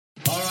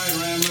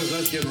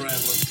let's get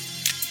rambling.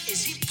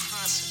 Is it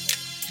possible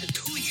to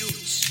two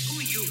youths?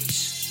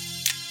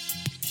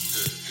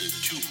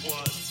 Two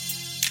what?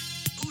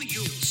 Two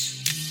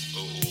youths.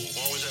 Oh,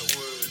 what was that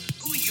word?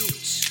 Two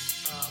youths.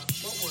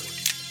 What word?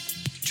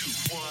 Two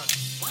what?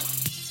 What?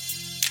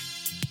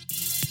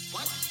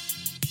 What?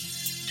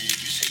 Did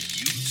you say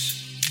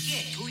utes?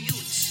 Yeah, two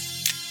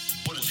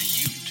youths. What is a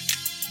ute?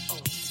 Oh,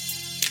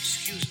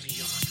 excuse me,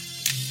 Your Honor.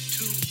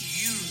 Two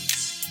youths.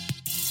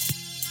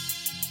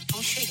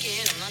 Don't shake your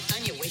head. I'm not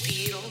done yet. Wait till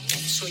you eat all that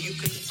so you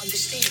can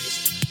understand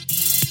this.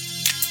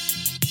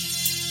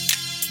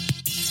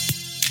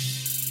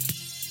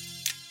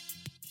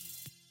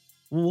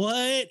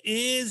 What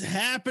is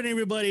happening,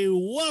 everybody?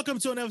 Welcome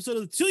to an episode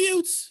of the Two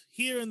Utes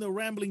here in the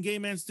Rambling Gay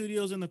Man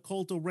Studios in the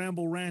Cult of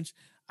Ramble Ranch.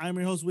 I'm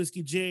your host,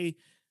 Whiskey J,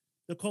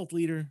 the cult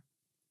leader,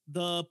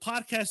 the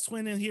podcast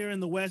twin in here in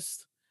the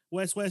West,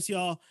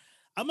 y'all.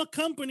 I'm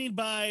accompanied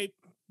by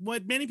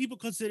what many people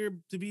consider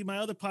to be my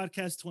other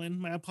podcast twin,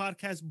 my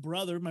podcast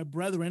brother, my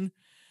brethren.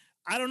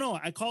 I don't know.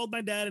 I called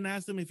my dad and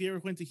asked him if he ever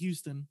went to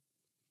Houston.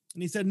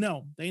 And he said,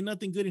 no, there ain't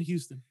nothing good in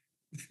Houston.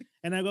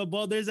 And I go,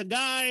 well, there's a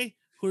guy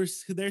who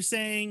they're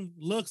saying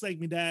looks like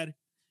me, Dad.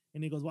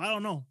 And he goes, well, I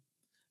don't know.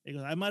 He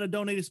goes, I might have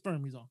donated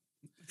sperm, he's all.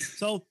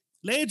 So,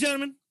 ladies and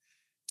gentlemen,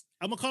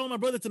 I'm going to call him my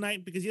brother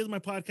tonight because he is my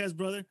podcast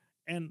brother.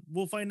 And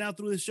we'll find out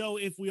through the show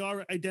if we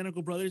are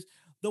identical brothers.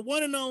 The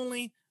one and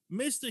only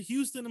Mr.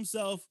 Houston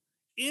himself,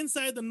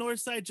 inside the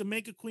Northside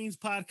Jamaica Queens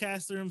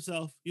podcaster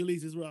himself,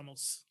 Ulyssis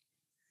Ramos.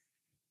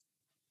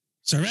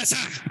 Cerveza.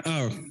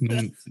 Oh,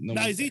 no.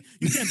 No, see,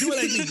 you can't do it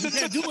like me. You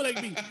can't do it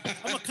like me.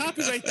 I'm a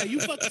copyright that.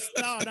 You fucking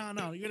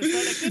no. You're gonna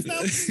start like this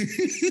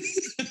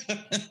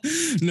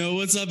now? No,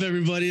 what's up,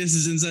 everybody? This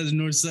is Inside the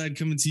Northside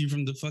coming to you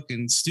from the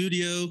fucking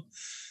studio.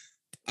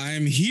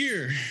 I'm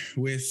here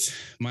with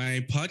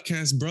my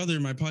podcast brother,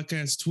 my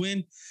podcast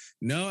twin.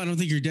 No, I don't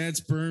think your dad's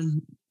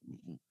sperm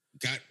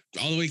got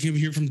all the way came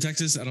here from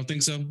Texas. I don't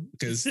think so,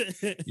 because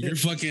you're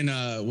fucking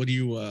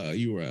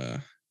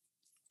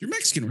you're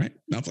Mexican, right?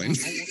 Not playing.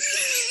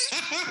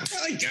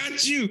 I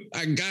got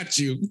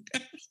you.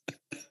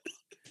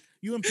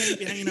 You and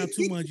Penny hanging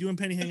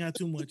out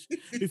too much.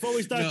 Before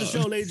we start the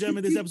show, ladies and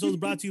gentlemen, this episode is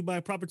brought to you by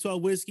Proper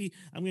 12 Whiskey.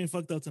 I'm getting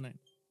fucked up tonight.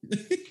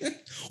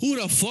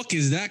 Who the fuck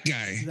is that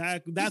guy?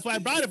 That's why I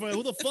brought it for you.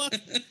 Who the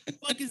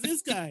fuck is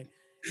this guy?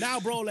 Now,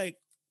 bro, like,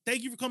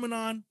 thank you for coming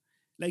on.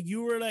 Like,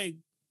 you were like,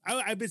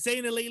 I've been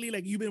saying it lately.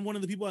 Like, you've been one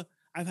of the people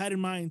I've had in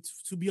mind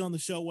to be on the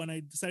show when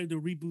I decided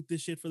to reboot this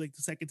shit for like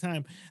the second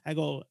time. I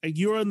go, like,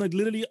 you're on like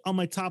literally on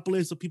my top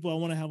list of people I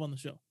want to have on the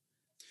show.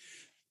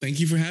 Thank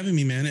you for having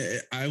me, man.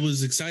 I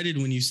was excited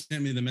when you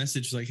sent me the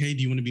message like, hey,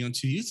 do you want to be on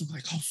Two Youths? I'm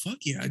like, oh, fuck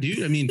yeah,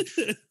 dude. I mean,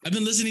 I've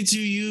been listening to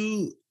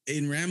you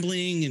in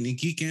Rambling and in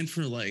Geekend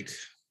for like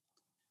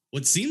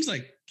what seems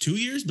like 2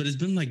 years, but it's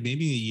been like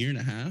maybe a year and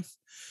a half.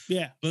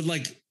 Yeah. But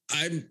like,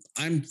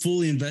 I'm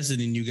fully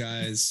invested in you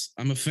guys.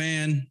 I'm a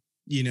fan.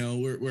 You know,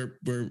 we're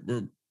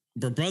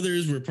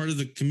brothers. We're part of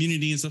the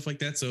community and stuff like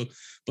that. So,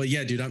 but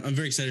yeah, dude, I'm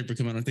very excited for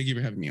coming on. Thank you for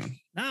having me on.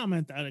 Nah,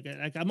 man.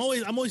 Like, I'm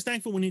always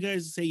thankful when you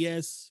guys say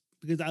yes,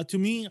 because to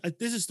me,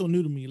 this is still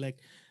new to me. Like,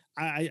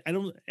 I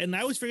don't, and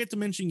I always forget to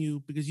mention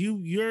you because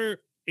you're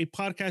a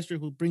podcaster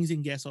who brings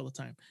in guests all the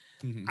time.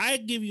 Mm-hmm. I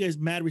give you guys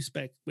mad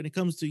respect when it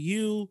comes to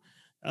you,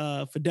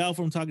 Fidel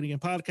from Talking Again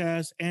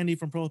Podcast, Andy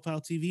from Profile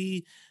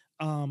TV,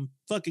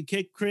 fucking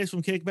Chris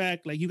from Kickback.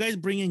 Like, you guys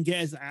bring in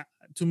guests.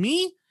 To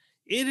me,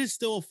 it is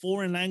still a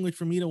foreign language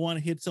for me to want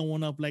to hit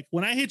someone up. Like,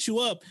 when I hit you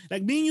up,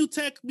 like me and you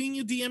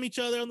DM each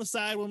other on the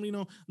side when,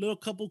 little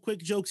couple quick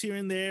jokes here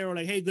and there, or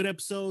like, hey, good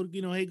episode,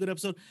 hey, good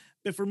episode.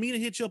 But for me to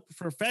hit you up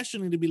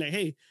professionally to be like,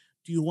 hey,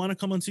 do you want to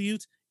come on to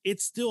Youth?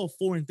 It's still a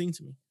foreign thing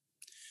to me.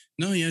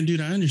 No, yeah, dude,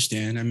 I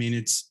understand. I mean,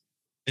 it's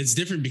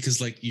different because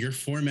like your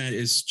format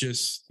is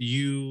just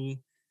you,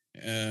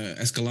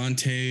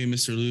 Escalante,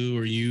 Mr. Lou,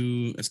 or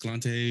you,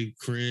 Escalante,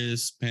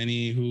 Chris,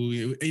 Penny,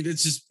 who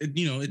it's just,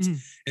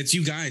 it's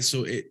you guys.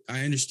 So I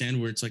understand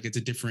where it's like, it's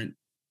a different,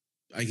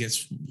 I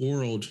guess,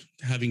 world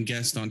having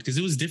guests on, because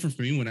it was different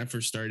for me when I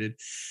first started.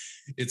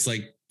 It's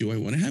like, do I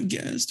want to have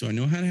guests? Do I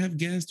know how to have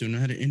guests? Do I know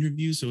how to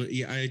interview? So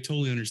yeah, I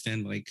totally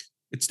understand. Like,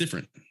 it's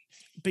different.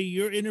 But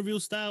your interview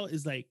style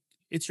is like,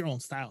 it's your own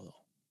style though.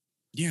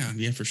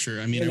 Yeah, for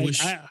sure. I mean, like, I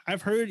wish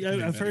I've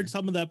heard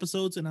some of the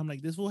episodes, and I'm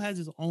like, this fool has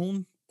his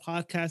own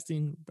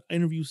podcasting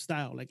interview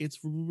style. Like, it's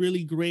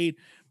really great.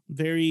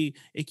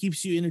 It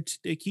keeps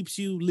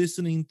you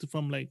listening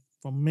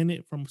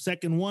from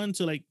second one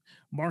to like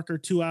marker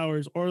 2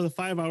 hours, or the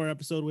 5 hour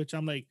episode, which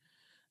I'm like,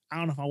 I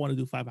don't know if I want to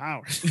do 5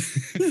 hours.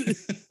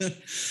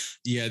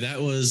 Yeah, that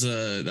was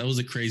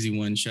a crazy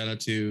one. Shout out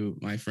to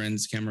my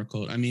friends Camera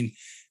Cult. I mean,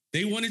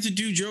 they wanted to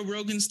do Joe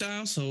Rogan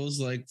style, so I was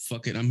like,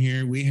 fuck it, I'm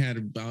here. We had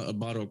a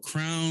bottle of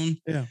Crown.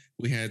 Yeah.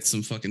 We had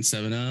some fucking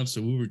 7-Up,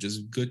 so we were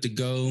just good to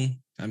go.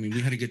 I mean,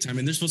 we had a good time,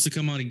 and they're supposed to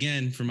come on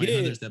again for my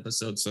 100th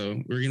episode,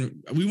 so we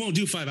won't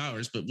do 5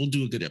 hours, but we'll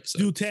do a good episode.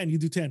 Do 10. You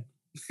do 10.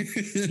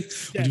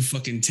 We'll do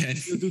fucking 10.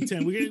 We'll do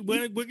 10.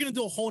 We're gonna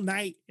do a whole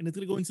night, and it's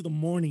gonna go into the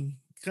morning.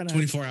 kind of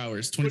 24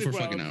 hours, 24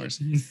 24 fucking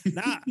hours. hours.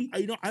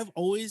 Nah, I've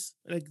always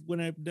like when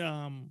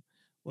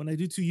I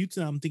do 2 Utes,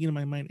 I'm thinking in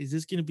my mind, is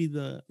this gonna be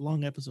the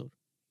long episode?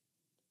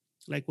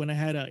 Like when I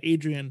had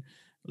Adrian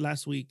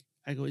last week,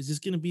 I go, is this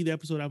gonna be the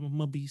episode? I'm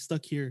gonna be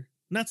stuck here,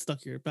 not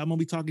stuck here, but I'm gonna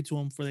be talking to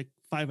him for like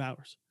 5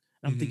 hours.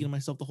 And I'm thinking to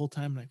myself the whole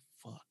time, like,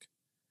 fuck.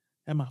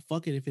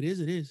 Fuck it. If it is,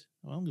 it is.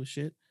 I don't give a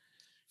shit.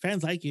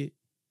 Fans like it.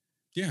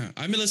 Yeah,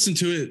 I've been listening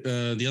to it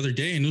the other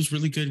day, and it was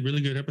really good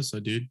really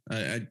episode, dude.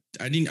 I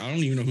don't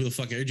even know who the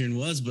fuck Adrian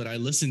was, but I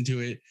listened to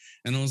it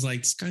and I was like,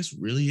 this guy's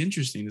really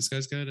interesting. This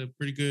guy's got a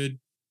pretty good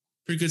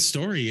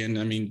story, and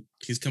I mean,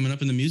 he's coming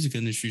up in the music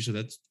industry, so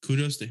that's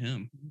kudos to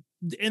him.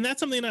 And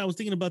that's something that I was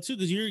thinking about too,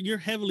 because you're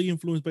heavily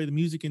influenced by the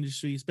music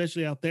industry,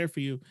 especially out there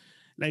for you.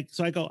 Like,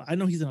 so I go, I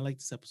know he's gonna like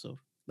this episode.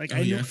 Like,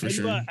 I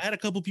had a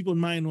couple people in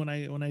mind when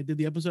I did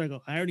the episode. I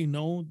go, I already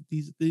know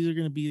these are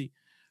gonna be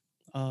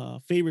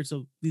favorites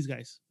of these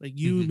guys, like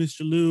you,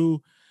 Mr.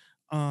 Lou,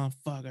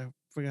 fuck, I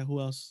forgot who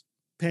else,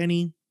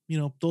 Penny,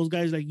 those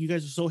guys. Like, you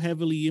guys are so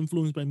heavily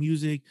influenced by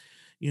music,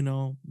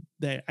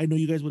 that I know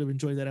you guys would have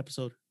enjoyed that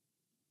episode.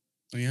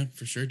 Oh yeah,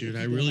 for sure, dude.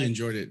 I really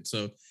enjoyed it.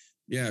 So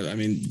yeah, I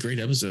mean, great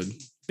episode.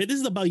 But this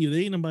is about you.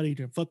 They ain't about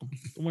Adrian. Fuck him.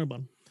 Don't worry about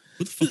him.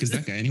 Who the fuck is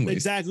that guy anyway?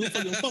 Exactly.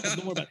 Fuck him.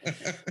 Don't worry about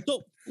it.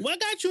 So what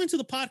got you into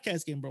the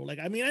podcast game, bro? Like,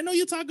 I mean, I know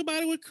you talk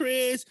about it with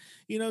Chris.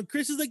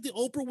 Chris is like the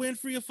Oprah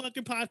Winfrey of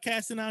fucking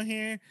podcasting out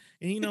here.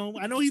 And,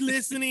 I know he's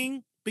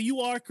listening, but you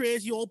are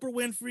Chris. You Oprah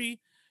Winfrey.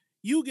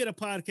 You get a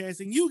podcast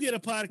and you get a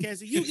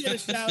podcast and you get a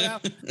shout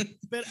out.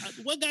 But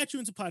what got you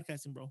into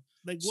podcasting, bro?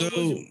 Like,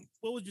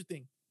 what was your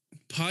thing?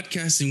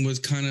 Podcasting was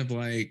kind of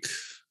like,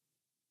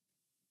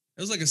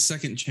 it was like a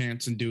second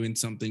chance in doing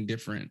something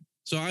different.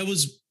 So I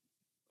was,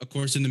 of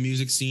course, in the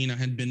music scene. I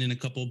had been in a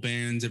couple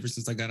bands ever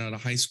since I got out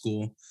of high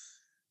school.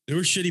 They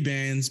were shitty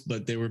bands,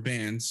 but they were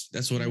bands.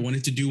 That's what I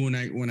wanted to do when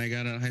I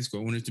got out of high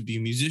school. I wanted to be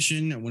a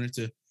musician. I wanted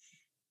to,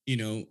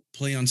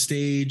 play on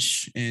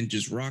stage and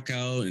just rock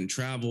out and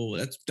travel.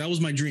 That was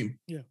my dream.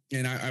 Yeah.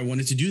 And I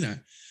wanted to do that.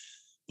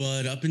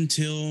 But up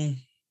until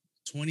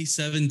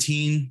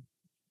 2017,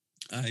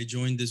 I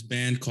joined this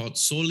band called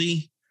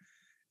Soli,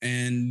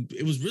 and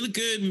it was really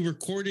good. We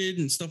recorded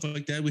and stuff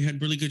like that. We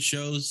had really good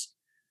shows,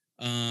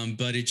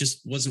 but it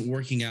just wasn't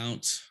working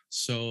out.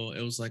 So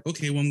it was like,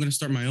 okay, well, I'm going to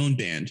start my own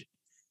band.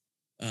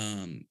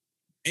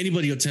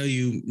 Anybody will tell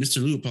you, Mr.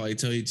 Lou will probably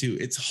tell you too,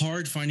 it's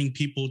hard finding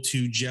people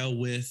to gel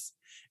with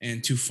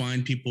and to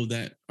find people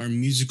that are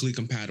musically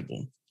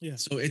compatible. Yeah.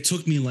 So it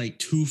took me like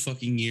 2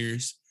 fucking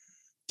years.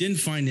 Didn't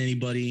find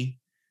anybody.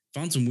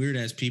 Found some weird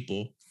ass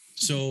people.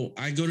 So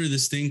I go to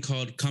this thing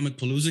called Comic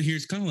Palooza here.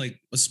 It's kind of like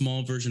a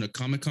small version of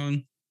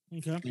Comic-Con.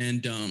 Okay.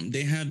 And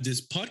they have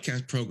this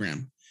podcast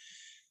program.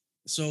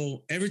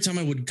 So every time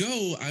I would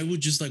go, I would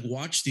just like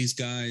watch these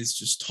guys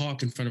just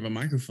talk in front of a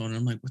microphone. And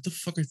I'm like, what the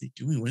fuck are they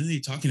doing? What are they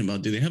talking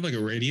about? Do they have like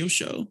a radio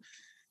show?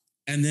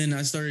 And then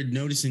I started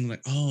noticing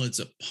like, oh, it's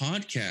a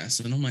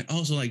podcast. And I'm like,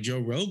 oh, so like Joe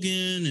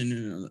Rogan.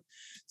 And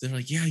they're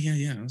like, yeah.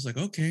 I was like,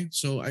 okay.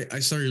 So I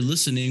started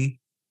listening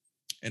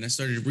and I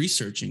started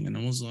researching, and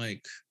I was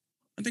like,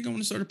 I think I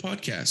want to start a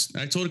podcast.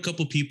 And I told a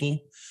couple people,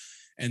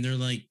 and they're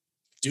like,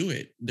 do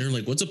it. They're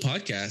like, what's a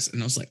podcast?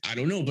 And I was like, I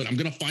don't know, but I'm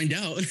going to find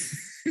out,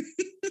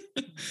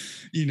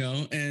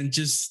 and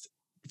just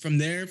from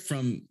there,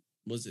 I'm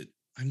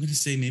going to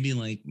say maybe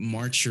like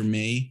March or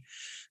May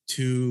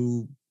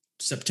to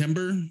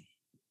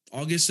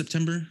August,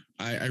 September,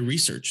 I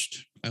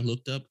researched. I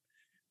looked up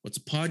what's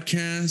a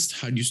podcast,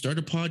 how do you start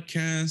a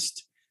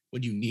podcast,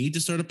 what do you need to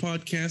start a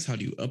podcast, how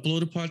do you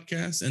upload a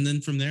podcast? And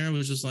then from there, I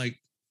was just like,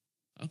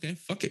 okay,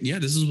 fuck it. Yeah,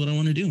 this is what I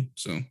want to do.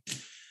 So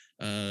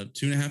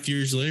 2.5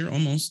 years later,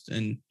 almost,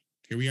 and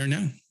here we are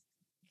now.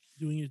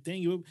 Doing your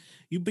thing.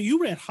 But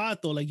you red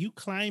hot though, like you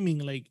climbing.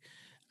 Like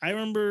I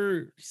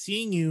remember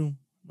seeing you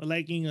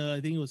liking I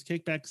think it was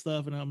kickback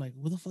stuff, and I'm like,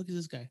 what the fuck is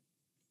this guy?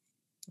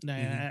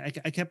 And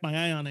I kept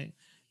my eye on it.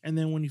 And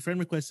then when your friend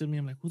requested me,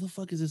 I'm like, who the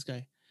fuck is this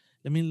guy?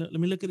 Let me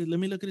look at it. Let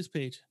me look at his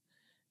page.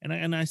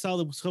 And I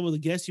saw some of the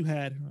guests you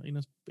had,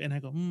 and I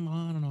go, I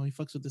don't know, he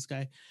fucks with this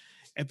guy.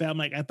 But I'm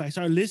like, I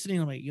started listening.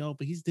 I'm like, yo,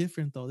 but he's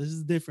different though. This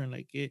is different.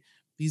 Like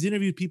he's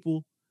interviewed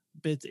people,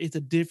 but it's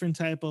a different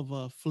type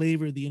of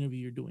flavor of the interview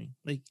you're doing.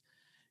 Like,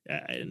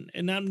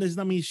 and there's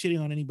not me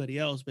shitting on anybody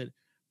else, but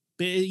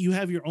you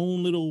have your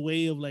own little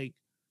way of like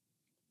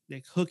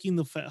hooking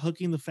the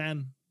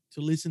fan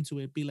to listen to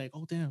it. Be like,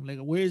 oh damn, like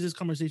where is this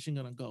conversation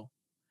gonna go?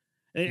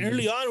 And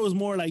early on, it was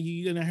more like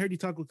you. And I heard you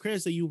talk with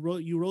Chris that you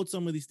wrote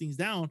some of these things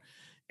down,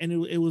 and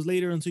it was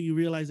later until you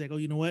realized like, oh,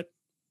 you know what?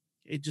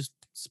 It just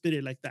spit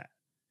it like that.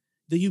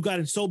 That you've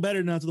gotten so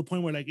better now to the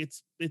point where like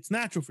it's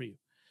natural for you.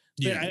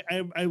 Yeah.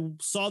 But I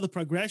saw the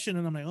progression,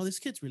 and I'm like, oh, this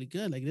kid's really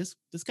good. Like this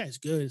guy's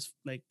good. It's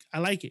like I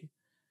like it.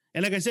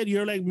 And like I said,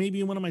 you're like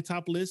maybe one of my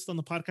top lists on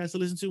the podcast to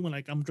listen to when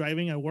like I'm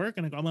driving at work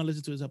and I go, I'm gonna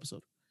listen to this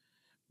episode.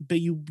 But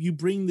you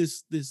bring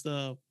this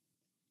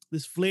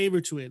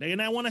flavor to it.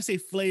 And I want to say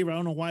flavor. I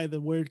don't know why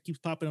the word keeps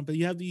popping up, but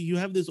you have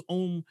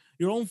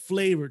your own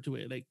flavor to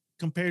it. Like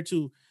compared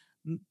to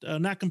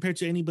not compared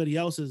to anybody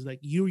else's. Like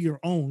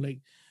your own. Like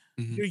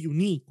Mhm. you're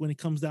unique when it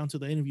comes down to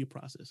the interview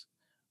process,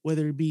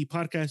 whether it be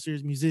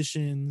podcasters,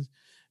 musicians,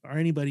 or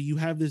anybody. You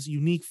have this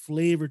unique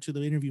flavor to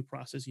the interview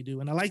process you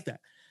do, and I like that.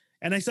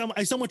 And I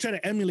somewhat try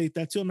to emulate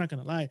that too. I'm not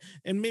gonna lie,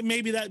 and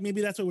maybe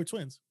that's why we're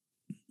twins.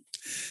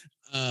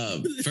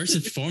 First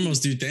and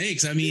foremost, dude,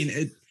 thanks. I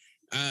mean,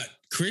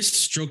 Chris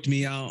stroked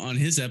me out on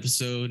his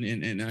episode,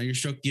 and now you're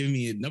giving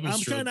me another I'm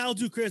stroke. trying to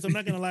outdo Chris. I'm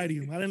not gonna lie to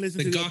you. I didn't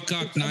listen The to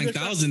Gok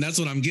 9000. That's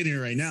what I'm getting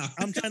right now.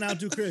 I'm trying to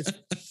outdo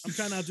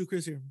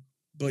Chris. Here.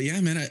 But yeah,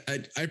 man,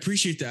 I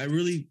appreciate that.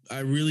 I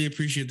really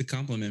appreciate the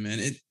compliment, man.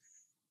 It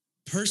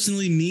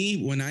personally,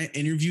 me, when I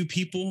interview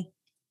people,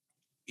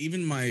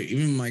 even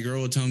my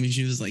girl would tell me,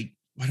 she was like,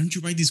 why don't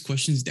you write these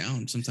questions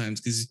down sometimes?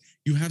 Because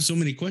you have so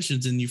many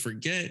questions and you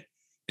forget.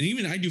 And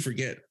even I do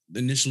forget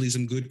initially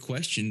some good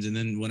questions. And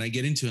then when I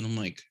get into it, I'm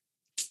like,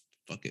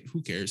 fuck it,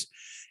 who cares?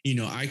 You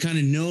know, I kind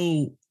of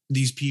know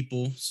these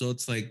people. So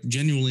it's like,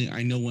 genuinely,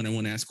 I know when I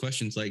want to ask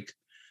questions. Like,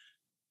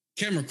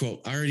 Camera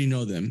Quote, I already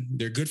know them.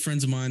 They're good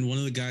friends of mine. One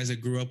of the guys I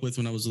grew up with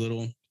when I was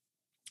little.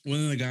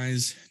 One of the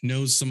guys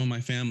knows some of my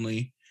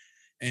family.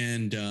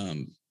 And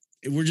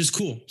we're just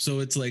cool.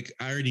 So it's like,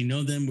 I already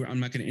know them. I'm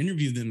not going to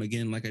interview them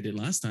again like I did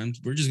last time.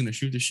 We're just going to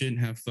shoot the shit and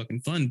have fucking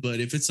fun. But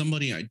if it's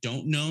somebody I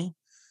don't know,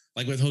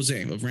 like with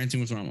Jose of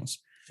Ranting with Ramos.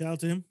 Shout out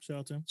to him.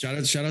 Shout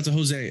out to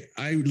Jose.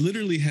 I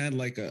literally had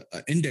like a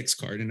index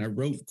card and I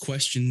wrote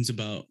questions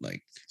about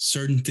like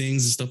certain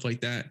things and stuff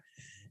like that.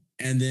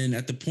 And then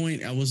at the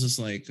point I was just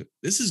like,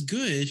 this is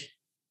good,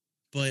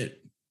 but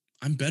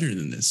I'm better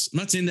than this. I'm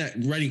not saying that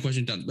writing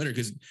questions down is better,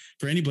 because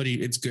for anybody,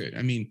 it's good.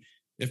 I mean,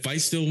 if I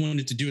still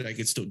wanted to do it, I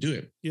could still do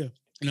it. Yeah.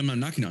 And I'm not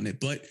knocking on it,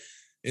 but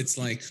it's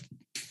like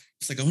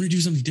I want to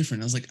do something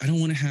different. I was like, I don't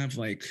want to have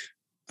like,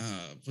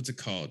 what's it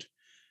called?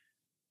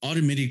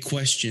 Automated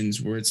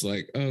questions where it's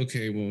like, oh,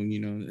 okay, well,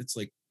 you know, it's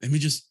like, let me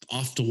just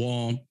off the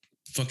wall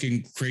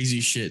fucking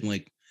crazy shit.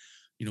 Like,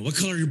 you know, what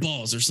color are your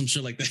balls or some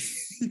shit like that.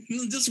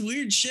 Just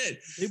weird shit.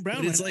 Hey, brown,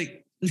 but it's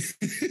like,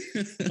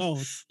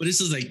 oh, but it's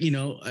just like, you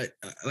know,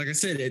 like I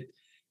said,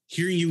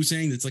 hearing you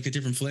saying it's like a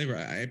different flavor,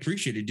 I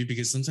appreciate it, dude,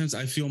 because sometimes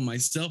I feel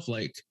myself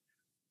like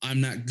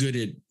I'm not good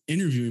at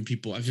interviewing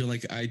people. I feel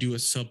like I do a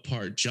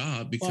subpar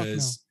job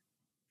because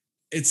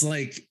it's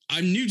like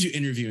I'm new to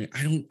interviewing.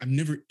 I've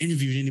never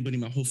interviewed anybody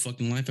my whole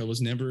fucking life. I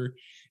was never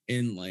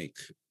in like,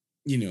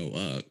 you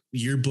know,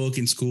 yearbook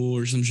in school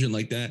or some shit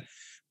like that.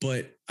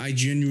 But I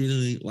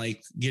genuinely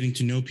like getting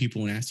to know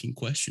people and asking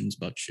questions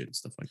about shit and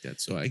stuff like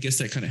that. So I guess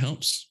that kind of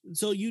helps.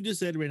 So you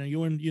just said right now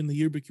you're in the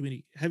yearbook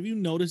community. Have you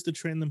noticed the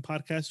trend in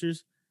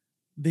podcasters?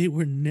 They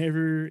were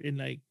never in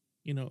like,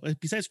 you know,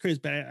 besides Chris,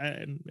 but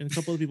and a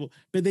couple of people,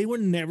 but they were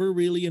never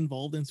really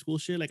involved in school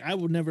shit. Like I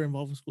would never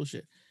involve in school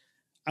shit.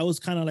 I was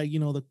kind of like, you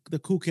know, the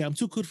cool kid. I'm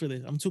too cool for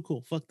this. I'm too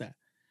cool. Fuck that.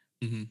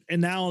 Mm-hmm.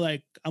 And now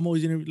like I'm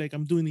always like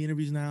I'm doing the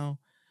interviews now.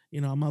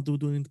 You know, I'm out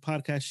doing the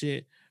podcast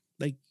shit.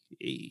 Like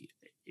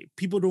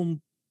people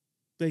don't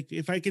like,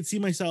 if I could see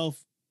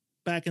myself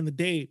back in the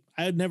day,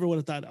 I never would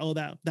have thought, oh,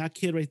 that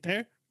kid right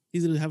there,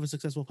 he's gonna have a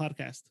successful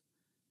podcast.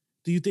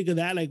 Do you think of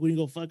that? Like when you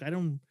go, fuck,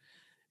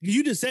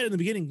 you just said in the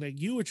beginning, like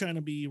you were trying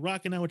to be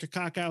rocking out with your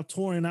cock out,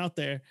 touring out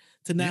there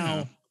to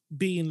now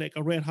being like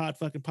a red hot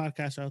fucking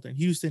podcaster out there in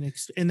Houston,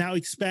 and now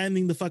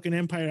expanding the fucking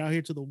empire out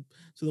here to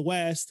the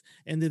west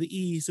and to the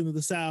east and to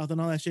the south and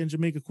all that shit in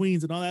Jamaica,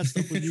 Queens and all that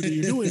stuff. What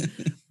you're doing,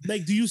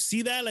 like, do you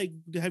see that? Like,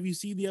 have you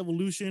seen the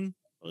evolution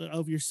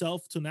of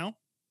yourself to now?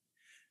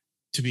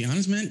 To be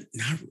honest, man,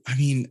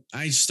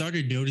 I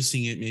started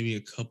noticing it maybe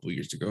a couple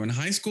years ago in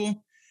high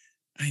school.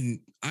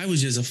 I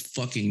was just a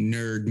fucking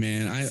nerd,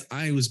 man.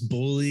 I was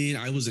bullied.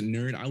 I was a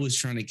nerd. I was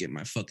trying to get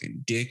my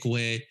fucking dick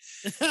wet.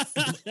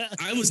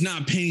 I was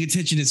not paying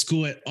attention at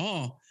school at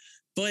all.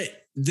 But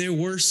there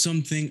were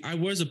I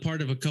was a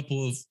part of a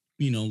couple of,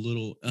 you know,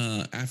 little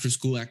after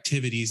school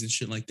activities and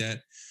shit like that.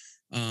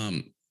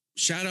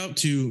 Shout out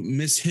to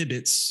Miss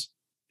Hibbets.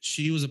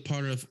 She was a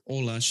part of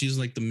OLA. She's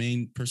like the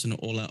main person of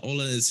OLA.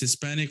 OLA is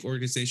Hispanic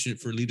Organization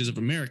for Leaders of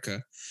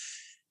America.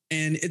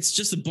 And it's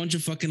just a bunch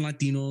of fucking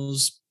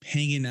Latinos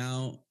hanging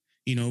out.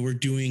 You know, we're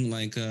doing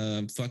like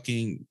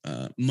fucking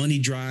money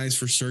drives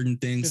for certain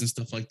things and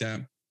stuff like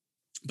that.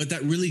 But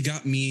that really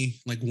got me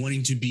like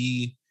wanting to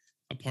be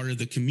a part of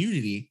the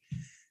community.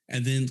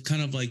 And then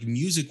kind of like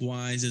music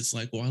wise, it's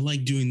like, well, I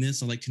like doing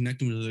this. I like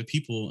connecting with other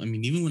people. I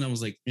mean, even when I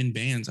was like in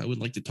bands, I would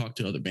like to talk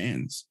to other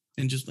bands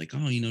and just like,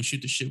 oh, you know,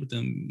 shoot the shit with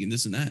them and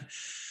this and that.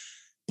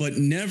 But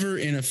never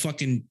in a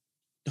fucking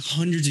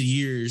hundreds of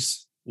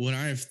years would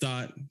I have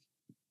thought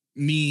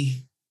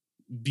me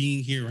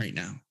being here right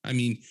now. I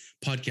mean,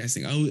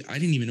 podcasting, I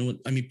didn't even know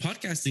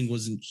podcasting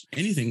wasn't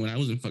anything when I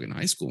was in fucking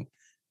high school.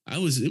 It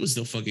was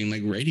still fucking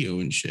like radio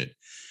and shit.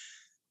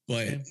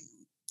 But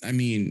I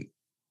mean,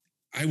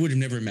 I would have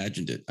never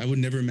imagined it. I would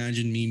never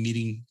imagine me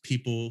meeting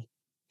people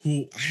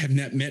who I have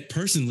not met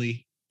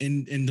personally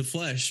in the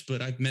flesh,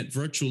 but I've met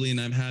virtually, and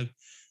I've had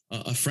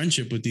a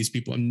friendship with these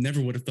people. I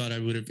never would have thought I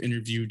would have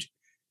interviewed,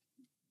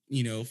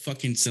 you know,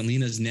 fucking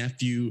Selena's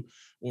nephew,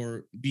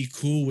 or be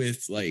cool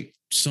with like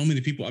so many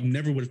people. I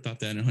never would have thought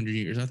that in 100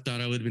 years. I thought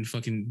I would have been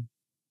fucking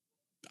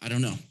I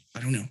don't know.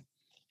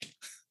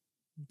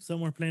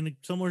 Somewhere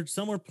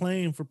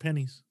playing for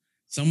pennies.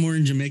 Somewhere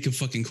in Jamaica,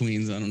 fucking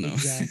Queens. I don't know.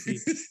 Exactly.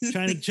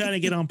 trying to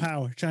get on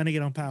power. Trying to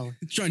get on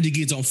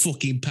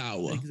fucking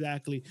power.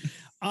 Exactly.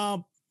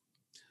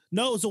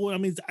 No, so I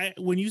mean,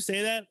 when you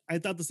say that, I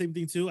thought the same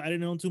thing too. I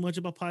didn't know too much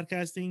about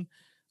podcasting,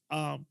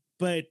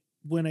 but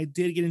when I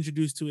did get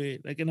introduced to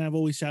it, like, and I've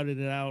always shouted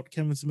it out.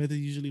 Kevin Smith is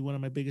usually one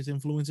of my biggest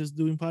influences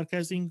doing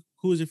podcasting.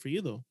 Who is it for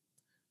you though?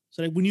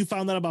 So like when you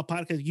found out about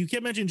podcasting, you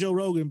kept mentioning Joe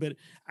Rogan, but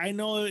I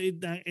know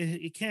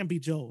it can't be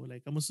Joe.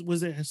 Like,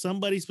 was there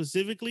somebody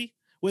specifically,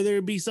 whether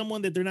it be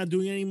someone that they're not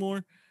doing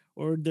anymore,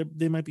 or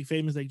they might be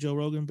famous like Joe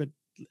Rogan? But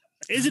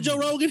is it Joe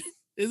Rogan?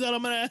 Is that what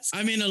I'm gonna ask?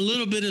 I mean, a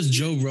little bit is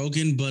Joe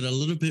Rogan, but a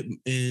little bit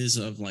is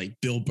of like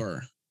Bill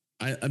Burr.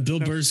 Bill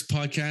Burr's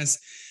podcast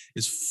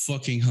is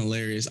fucking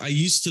hilarious. I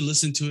used to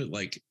listen to it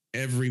like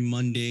every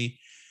Monday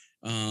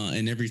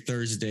and every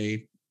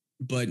Thursday,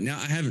 but now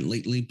I haven't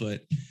lately.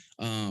 But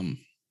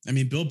I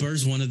mean, Bill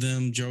Burr's one of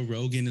them. Joe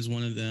Rogan is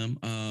one of them.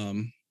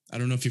 I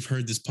don't know if you've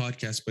heard this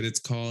podcast, but it's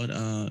called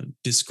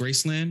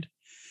Disgraceland.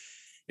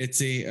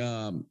 It's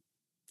a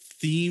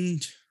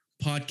themed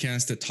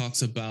podcast that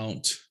talks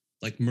about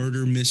like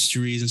murder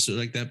mysteries and stuff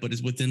like that, but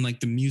it's within like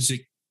the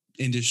music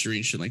industry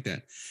and shit like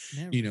that.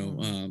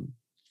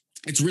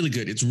 It's really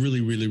good. It's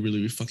really, really,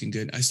 really fucking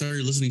good. I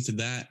started listening to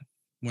that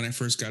when I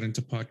first got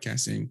into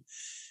podcasting,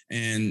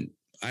 and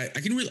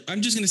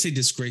I'm just going to say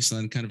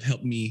Disgraceland kind of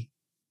helped me.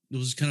 It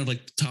was kind of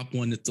like the top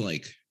one that's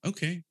like,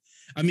 okay.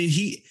 I mean,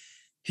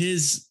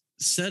 his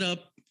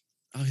setup,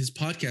 his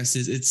podcast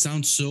it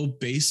sounds so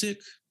basic,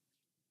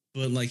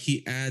 but like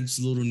he adds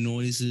little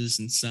noises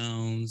and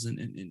sounds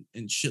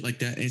and shit like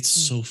that. It's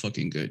so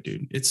fucking good,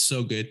 dude. It's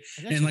so good.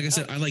 And like I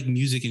said, I like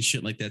music and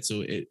shit like that.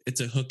 So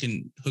it's a hook,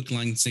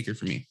 line, sinker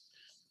for me.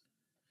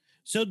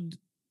 So do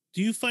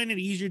you find it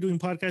easier doing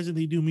podcasts than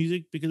you do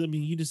music? Because I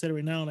mean, you just said it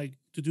right now, like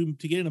to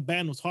get in a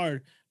band was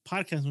hard.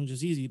 Podcasting was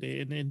just easy.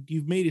 And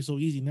you've made it so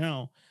easy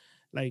now.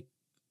 Like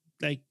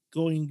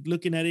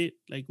looking at it,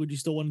 like, would you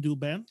still want to do a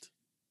band?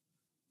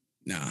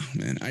 Nah,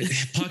 man.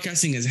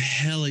 Podcasting is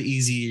hella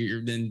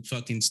easier than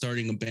fucking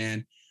starting a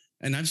band.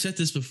 And I've said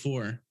this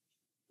before.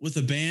 With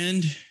a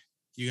band,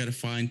 you got to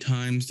find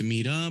times to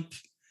meet up.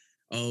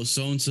 Oh,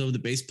 so-and-so, the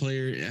bass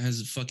player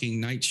has a fucking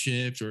night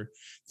shift, or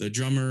the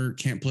drummer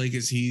can't play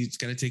because he's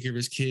got to take care of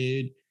his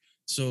kid.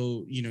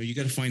 So, you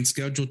got to find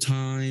schedule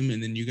time,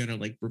 and then you got to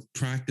like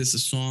practice a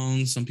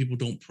song. Some people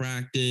don't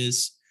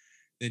practice.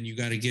 Then you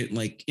got to get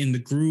like in the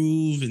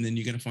groove, and then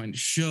you got to find a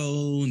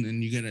show, and then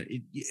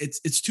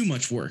it's too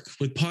much work.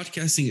 With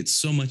podcasting, it's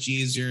so much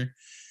easier.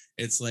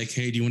 It's like,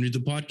 hey, do you want to do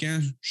the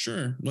podcast?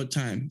 Sure. What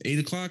time?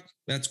 8:00?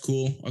 That's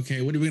cool.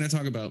 Okay. What are we going to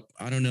talk about?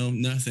 I don't know.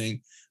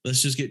 Nothing.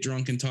 Let's just get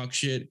drunk and talk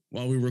shit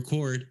while we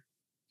record.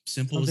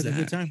 Simple Sounds as like that.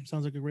 a good time.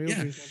 Sounds like a great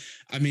time.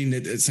 I mean,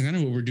 it's kind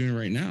of what we're doing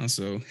right now.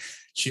 So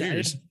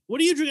cheers.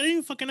 What are you drinking? I didn't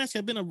even fucking ask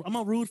you. I'm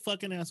a rude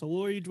fucking asshole.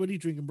 What are you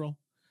drinking, bro?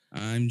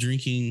 I'm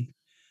drinking,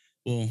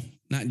 well,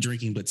 not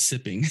drinking, but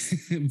sipping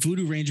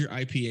Voodoo Ranger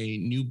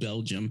IPA, New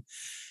Belgium.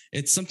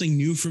 It's something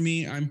new for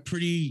me. I'm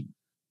pretty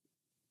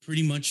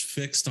much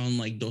fixed on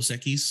like Dos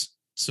Equis.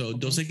 So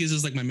Dos Equis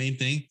is like my main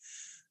thing.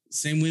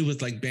 Same way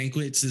with like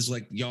Banquets is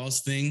like y'all's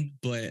thing,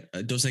 but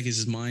Dos Equis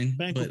is mine.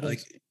 But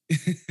like,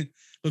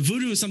 but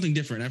Voodoo is something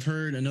different. I've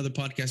heard another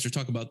podcaster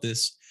talk about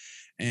this,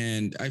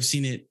 and I've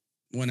seen it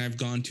when I've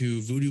gone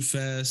to Voodoo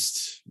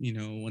Fest,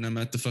 when I'm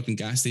at the fucking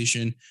gas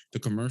station, the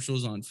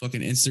commercials on fucking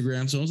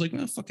Instagram. So I was like,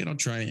 well, fuck it, I'll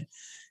try it.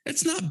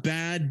 It's not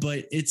bad,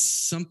 but it's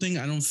something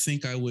I don't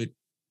think I would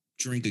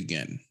drink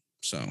again.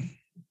 So.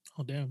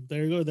 Oh, damn.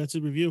 There you go. That's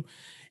a review.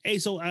 Hey,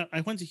 so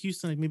I went to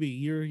Houston like maybe a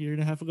year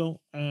and a half ago,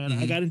 and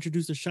I got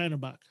introduced to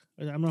Shinerbach.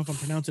 I don't know if I'm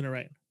pronouncing it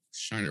right.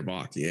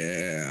 Shinerbach,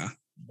 yeah.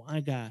 My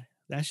God.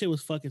 That shit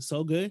was fucking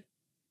so good.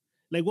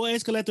 Like, well,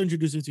 Escalator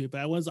introduced me to it, but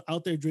I was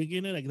out there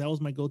drinking it. Like, that was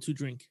my go-to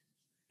drink.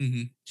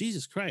 Mm-hmm.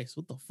 Jesus Christ.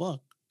 What the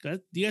fuck?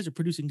 You guys are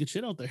producing good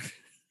shit out there.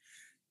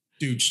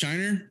 Dude,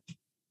 Shiner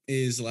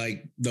is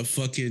like the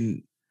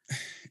fucking...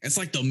 It's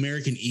like the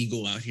American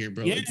Eagle out here,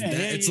 bro. Yeah,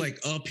 it's like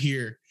up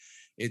here.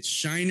 It's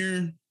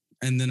Shiner,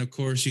 and then of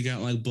course you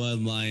got like Bud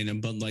Light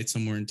and Bud Light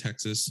somewhere in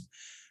Texas.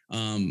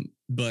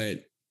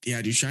 But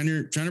yeah, dude,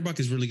 Shinerbach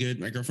is really good.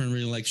 My girlfriend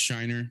really likes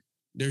Shiner.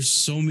 There's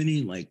so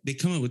many, like, they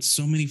come up with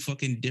so many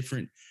fucking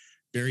different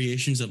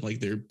variations of like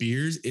their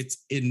beers. It's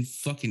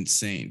fucking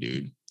insane,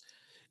 dude.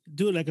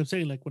 Dude, like I'm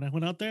saying, like when I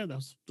went out there, that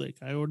was like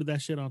I ordered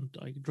that shit on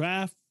like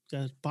draft,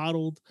 that's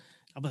bottled.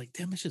 I'm like,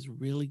 damn, this shit's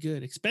really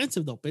good.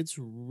 Expensive though, but it's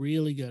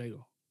really good. I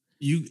go,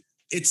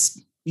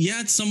 it's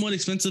somewhat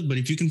expensive, but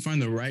if you can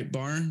find the right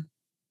bar,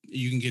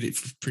 you can get it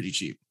for pretty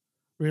cheap.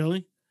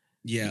 Really?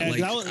 Yeah.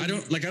 I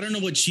don't know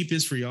what cheap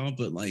is for y'all,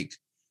 but like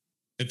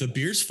if the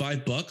beer's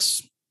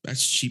 $5,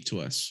 that's cheap to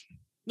us.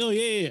 No,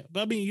 yeah.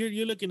 But I mean,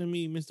 you're looking at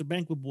me, Mr.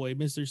 Banquet Boy,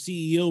 Mr.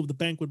 CEO of the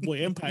Banquet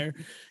Boy Empire.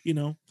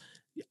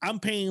 I'm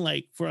paying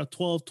like for a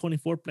 12,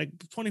 24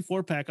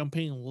 pack, I'm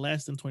paying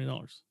less than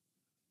 $20.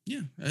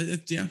 Yeah.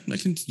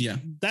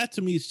 That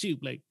to me is cheap.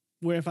 Like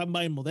where if I'm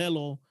buying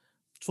Modelo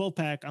 12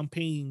 pack, I'm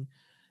paying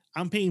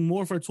I'm paying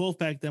more for a 12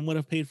 pack than what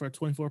I've paid for a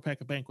 24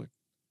 pack of Banquet.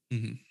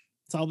 Mhm.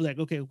 So I was like,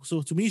 okay,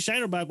 so to me,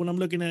 Shinerback, when I'm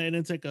looking at it,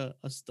 it's like a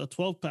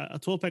 12 pack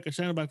of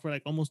Shinerback for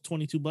like almost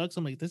 $22.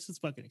 I'm like, this is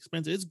fucking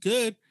expensive. It's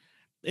good.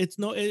 It's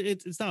not.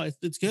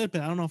 It's good,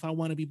 but I don't know if I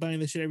want to be buying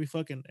this shit every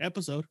fucking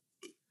episode.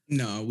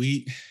 No,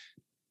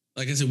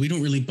 like I said, we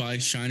don't really buy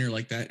Shiner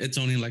like that. It's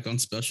only like on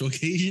special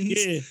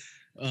occasions.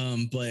 Yeah.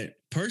 But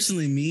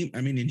personally,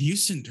 I mean, in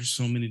Houston, there's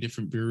so many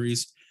different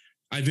breweries.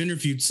 I've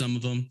interviewed some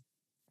of them,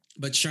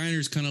 but Shiner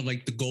is kind of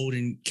like the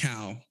golden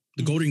cow.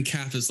 The golden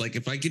calf is like,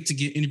 if I get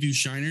to interview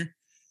Shiner,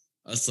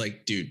 I was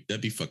like, dude, that'd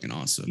be fucking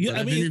awesome. Yeah,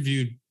 but I've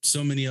interviewed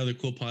so many other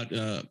cool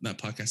not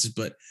podcasters,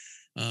 but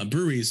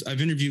breweries. I've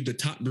interviewed the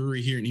top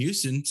brewery here in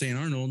Houston, St.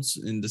 Arnold's,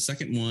 and the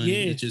second one,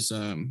 which is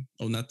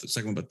not the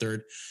second one, but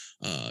third,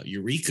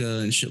 Eureka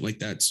and shit like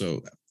that.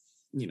 So,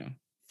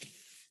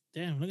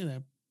 damn, look at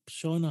that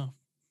showing off.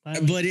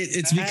 But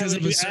it's because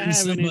of a certain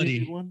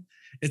somebody.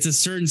 It's a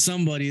certain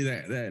somebody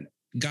that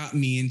got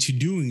me into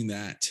doing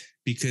that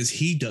because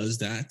he does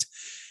that.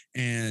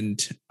 And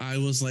I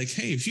was like,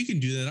 hey, if you can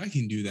do that, I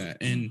can do that.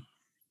 And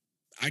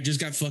I just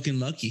got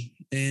fucking lucky.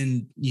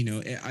 And,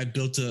 I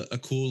built a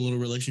cool little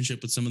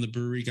relationship with some of the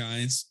brewery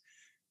guys.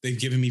 They've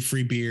given me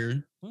free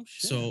beer. Oh,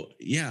 shit. So,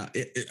 yeah,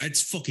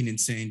 it's fucking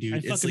insane, dude.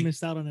 I fucking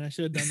missed out on it. I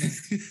should have done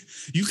that.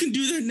 You can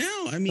do that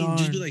now. I mean,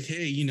 just be like,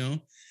 hey,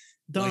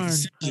 Darn.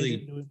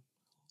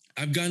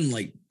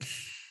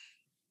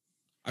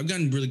 I've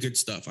gotten really good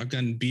stuff. I've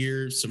gotten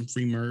beer, some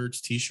free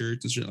merch,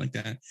 t-shirts and shit like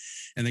that.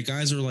 And the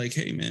guys are like,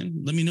 hey man,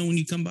 let me know when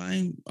you come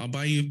by. I'll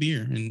buy you a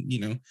beer.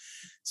 And,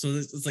 so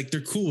it's like,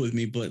 they're cool with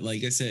me. But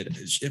like I said,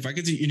 if I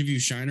get to interview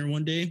Shiner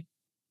one day,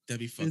 that'd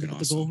be fucking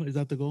awesome. Is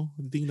that the goal?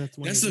 I think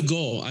that's the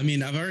goal. I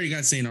mean, I've already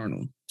got St.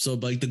 Arnold. So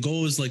like the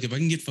goal is like, if I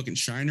can get fucking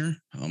Shiner,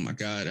 oh my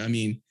God. I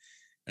mean,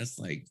 that's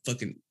like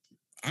fucking,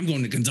 I'm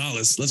going to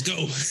Gonzales. Let's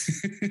go.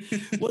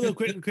 Well,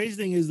 the crazy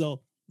thing is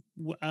though,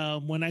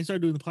 when I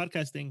started doing the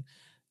podcasting,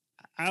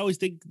 I always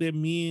think that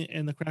me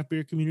and the craft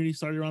beer community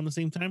started around the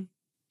same time.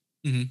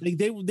 Mm-hmm.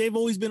 Like they've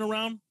always been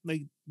around,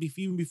 like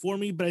even before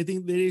me, but I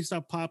think they didn't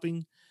stop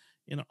popping,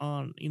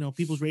 on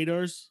people's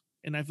radars.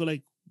 And I feel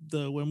like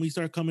when we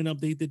started coming up,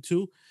 they did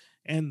too.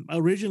 And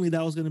originally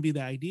that was going to be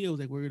the idea. It was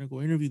like, we're going to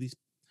go interview these.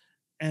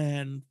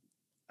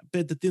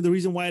 But the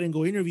reason why I didn't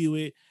go interview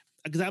it,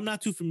 because I'm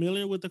not too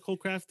familiar with the cold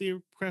craft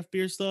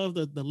beer stuff,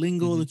 the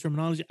lingo, the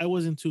terminology. I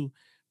wasn't too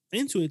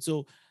into it.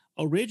 So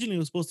originally it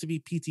was supposed to be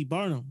P.T.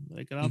 Barnum.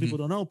 Like a lot of people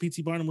don't know,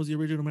 P.T. Barnum was the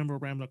original member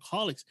of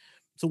Ramblaholics.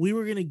 So we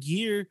were going to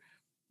gear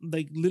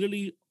like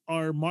literally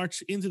our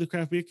march into the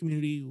craft beer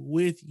community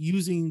with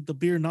using the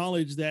beer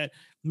knowledge that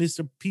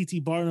Mr.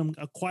 P.T. Barnum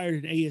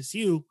acquired at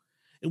ASU.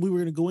 And we were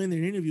going to go in there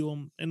and interview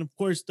him. And of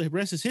course, the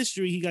rest is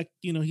history. He got,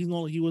 he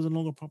wasn't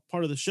no longer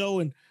part of the show.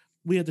 And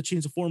we had to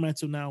change the format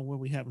to now what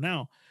we have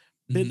now.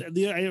 But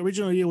the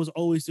original idea was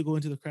always to go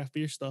into the craft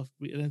beer stuff.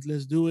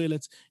 Let's do it.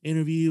 Let's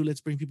interview. Let's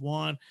bring people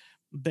on.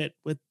 But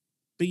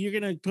you're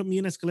going to put me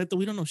in Escaleta.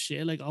 We don't know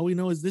shit. Like all we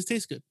know is this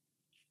tastes good.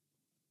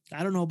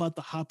 I don't know about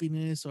the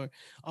hoppiness or,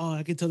 oh,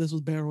 I can tell this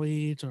was barrel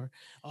aged or,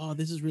 oh,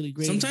 this is really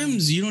great.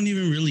 Sometimes you don't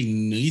even really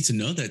need to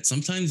know that.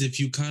 Sometimes if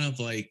you kind of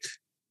like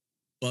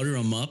butter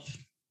them up,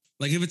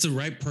 like if it's a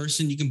right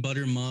person, you can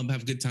butter them up,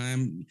 have a good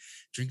time,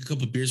 drink a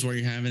couple of beers while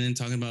you're having it,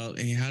 talking about,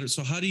 hey, how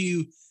do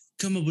you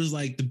come up with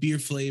like the beer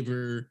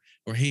flavor,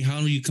 or hey, how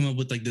do you come up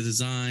with like the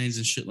designs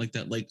and shit like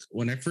that? Like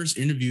when I first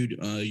interviewed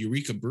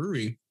Eureka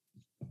Brewery,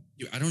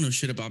 I don't know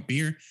shit about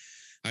beer.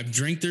 I've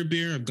drank their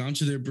beer, I've gone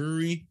to their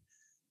brewery,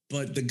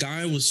 but the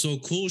guy was so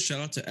cool. Shout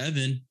out to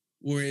Evan,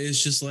 where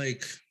it's just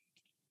like,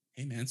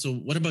 hey man, so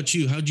what about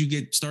you? How'd you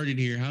get started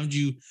here? How'd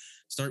you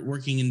start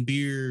working in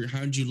beer?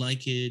 How'd you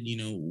like it?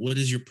 What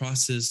is your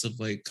process of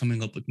like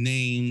coming up with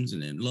names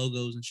and then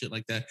logos and shit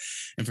like that?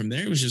 And from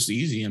there, it was just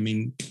easy. I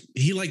mean,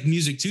 he liked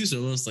music too. So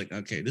it was like,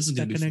 okay, this is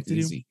going to be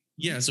easy.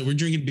 Yeah. So we're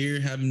drinking beer,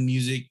 having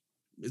music.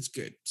 It's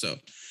good. So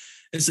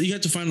you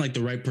have to find like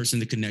the right person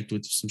to connect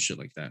with, some shit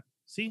like that.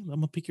 See, I'm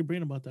going to pick your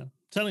brain about that. I'm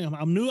telling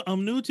you,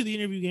 I'm new to the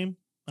interview game.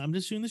 I'm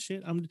just shooting the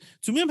shit. I'm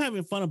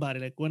having fun about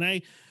it. Like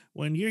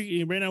when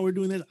you're right now, we're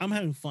doing this, I'm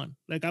having fun.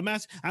 Like I'm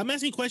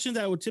asking questions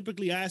that I would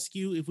typically ask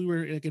you if we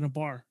were like in a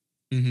bar,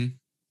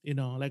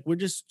 like we're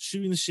just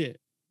shooting the shit.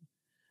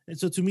 And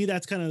so to me,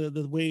 that's kind of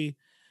the way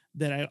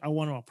that I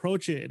want to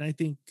approach it. And I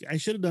think I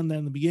should have done that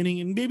in the beginning,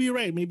 and maybe you're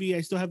right. Maybe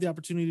I still have the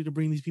opportunity to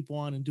bring these people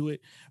on and do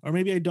it, or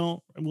maybe I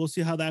don't, and we'll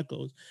see how that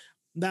goes.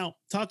 Now,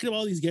 talking about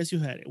all these guests you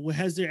had,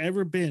 has there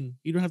ever been,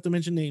 you don't have to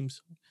mention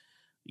names,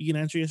 you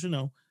can answer yes or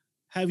no,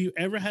 have you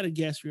ever had a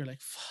guest where you're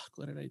like, fuck,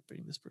 what did I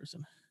bring this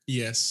person?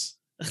 Yes.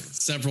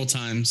 Several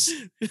times.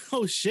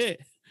 Oh,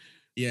 shit.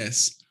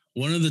 Yes.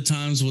 One of the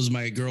times was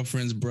my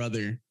girlfriend's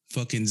brother,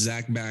 fucking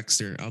Zach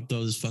Baxter. I'll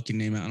throw his fucking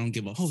name out. I don't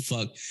give a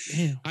fuck.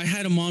 Damn. I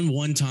had him on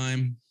one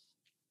time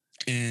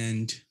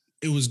and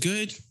it was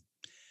good,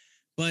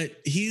 but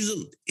he's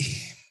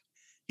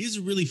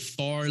a really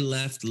far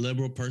left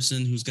liberal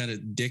person who's got a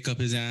dick up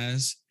his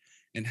ass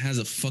and has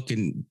a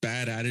fucking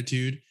bad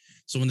attitude.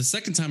 So when the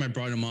second time I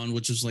brought him on,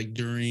 which was like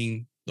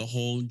during the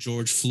whole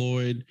George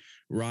Floyd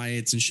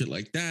riots and shit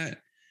like that.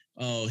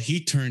 Oh,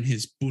 he turned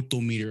his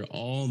puto meter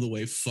all the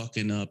way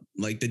fucking up.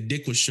 Like the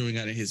dick was showing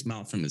out of his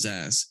mouth from his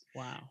ass.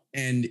 Wow.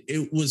 And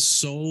it was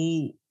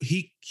so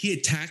he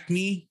attacked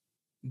me,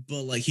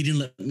 but like he didn't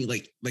let me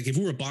like if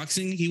we were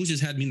boxing, he was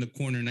just had me in the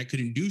corner and I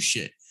couldn't do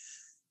shit.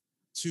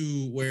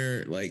 To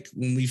where like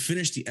when we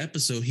finished the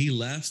episode, he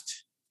left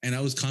and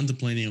I was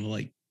contemplating of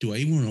like, do I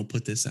even want to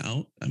put this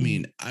out? I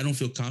mean, I don't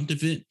feel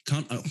confident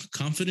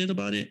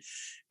about it.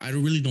 I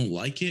really don't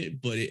like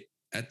it, but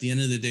at the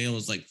end of the day, I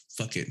was like,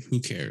 fuck it.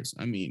 Who cares?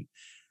 I mean,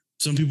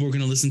 some people are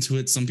going to listen to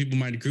it. Some people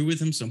might agree with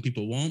him. Some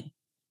people won't,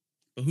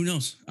 but who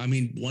knows? I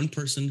mean, one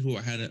person who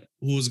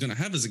who was going to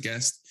have as a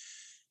guest,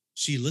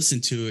 she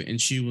listened to it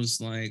and she was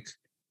like,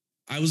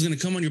 I was going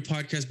to come on your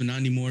podcast, but not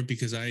anymore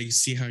because I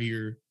see how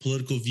your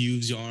political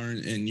views are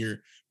and your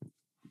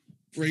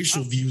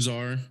racial views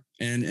are.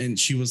 And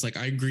she was like,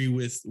 I agree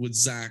with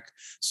Zach.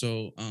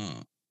 So,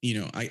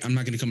 I'm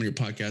not going to come on your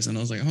podcast. And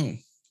I was like, oh,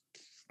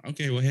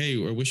 okay, well, hey,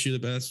 I wish you the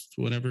best,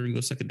 whatever, and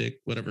go suck a dick,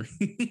 whatever.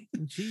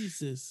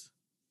 Jesus.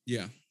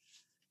 Yeah.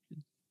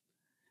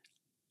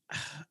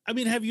 I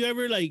mean, have you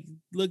ever like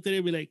looked at it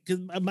and be like,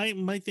 because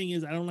my thing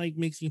is I don't like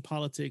mixing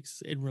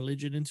politics and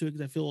religion into it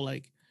because I feel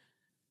like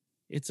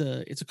it's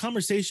a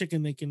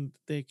conversation they can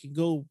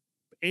go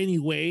any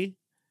way,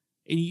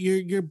 and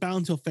you're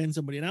bound to offend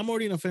somebody. And I'm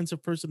already an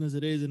offensive person as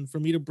it is, and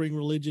for me to bring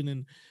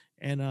religion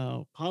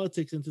and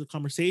politics into the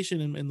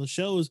conversation and the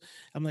shows,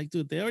 I'm like,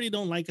 dude, they already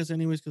don't like us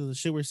anyways because of the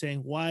shit we're saying.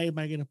 Why am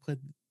I gonna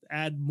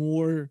add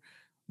more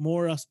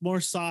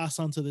sauce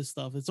onto this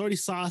stuff? It's already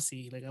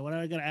saucy. Like, why do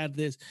I gotta add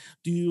this?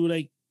 Do you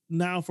like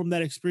now from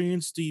that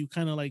experience? Do you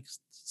kind of like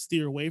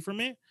steer away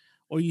from it,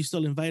 or you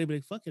still invite it? But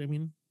like, fuck it. I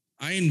mean,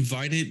 I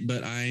invite it,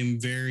 but I'm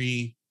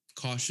very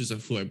cautious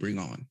of who I bring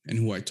on and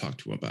who I talk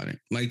to about it.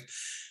 Like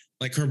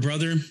her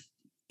brother,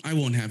 I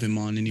won't have him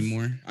on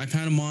anymore. I've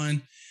had him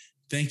on.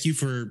 Thank you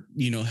for,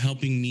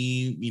 helping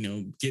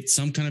me, get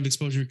some kind of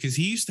exposure because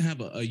he used to have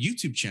a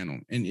YouTube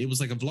channel and it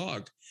was like a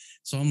vlog.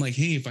 So I'm like,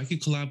 hey, if I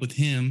could collab with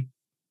him,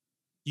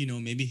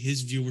 maybe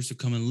his viewers would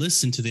come and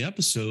listen to the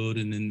episode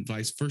and then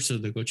vice versa.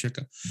 They go check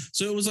out.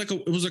 So it was like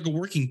a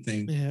working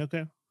thing. Yeah.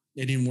 Okay.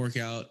 It didn't work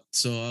out.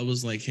 So I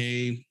was like,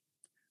 hey,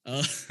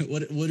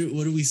 what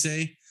do we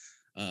say?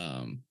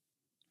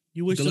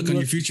 You wish good luck on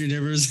your future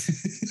endeavors.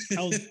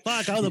 I was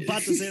about to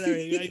say that.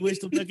 Right? I wish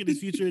them luck in his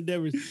future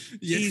endeavors.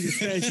 Yeah. Jesus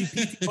Christ,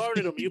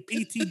 you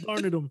PT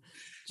Barnard him.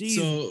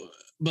 Jesus. So,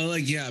 but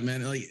like, yeah,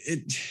 man, like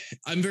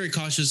I'm very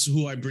cautious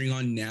who I bring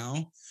on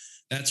now.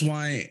 That's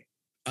why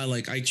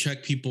I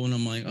check people and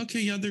I'm like,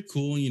 okay, yeah, they're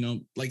cool.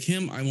 Like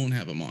him, I won't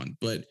have him on.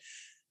 But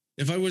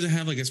if I were to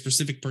have like a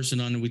specific person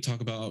on and we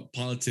talk about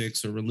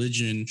politics or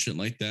religion, shit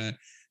like that,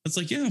 it's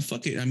like, yeah,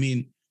 fuck it. I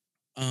mean,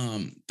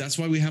 that's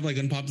why we have like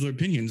unpopular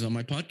opinions on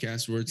my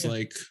podcast where it's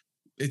like,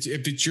 if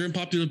it's your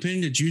unpopular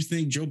opinion that you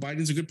think Joe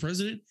Biden's a good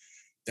president,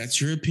 that's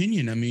your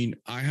opinion. I mean,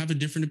 I have a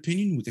different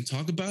opinion. We can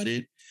talk about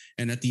it.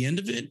 And at the end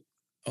of it,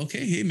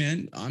 okay, hey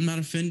man, I'm not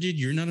offended.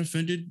 You're not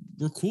offended.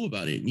 We're cool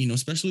about it.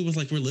 Especially with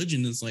like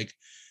religion, it's like,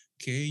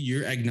 okay,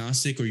 you're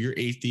agnostic or you're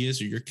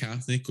atheist or you're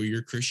Catholic or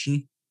you're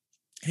Christian.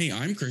 Hey,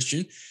 I'm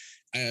Christian.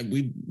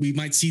 We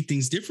might see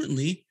things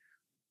differently,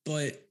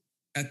 but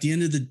at the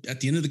end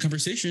of the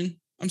conversation,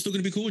 I'm still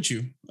going to be cool with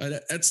you.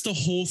 That's the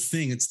whole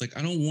thing. It's like,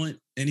 I don't want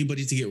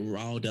anybody to get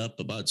riled up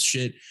about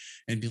shit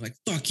and be like,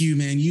 fuck you,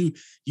 man. You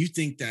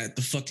think that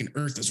the fucking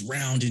earth is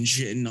round and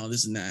shit and all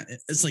this and that.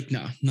 It's like,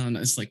 no.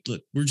 It's like,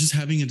 look, we're just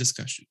having a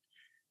discussion.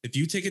 If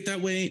you take it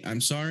that way, I'm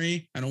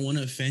sorry. I don't want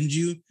to offend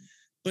you,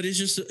 but it's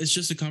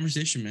just a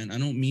conversation, man. I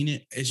don't mean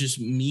it. It's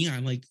just me. I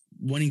like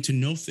wanting to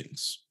know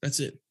things. That's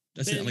it.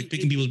 It. I like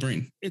picking people's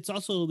brain. It's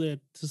also that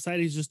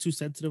society is just too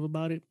sensitive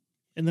about it.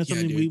 And that's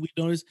something we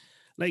notice.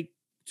 Like,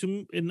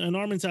 in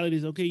our mentality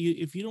is, okay,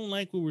 if you don't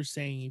like what we're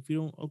saying, if you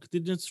don't, okay,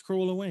 then just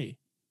scroll away.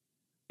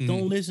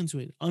 Don't listen to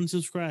it.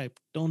 Unsubscribe.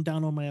 Don't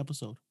download my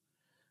episode.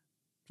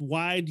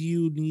 Why do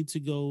you need to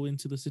go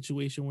into the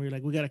situation where you're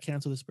like, we got to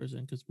cancel this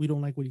person because we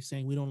don't like what he's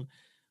saying?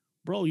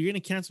 Bro, you're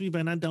going to cancel me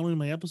by not downloading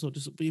my episode.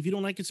 Just if you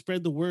don't like it,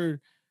 spread the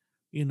word,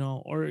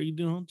 or,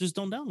 just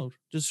don't download.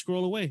 Just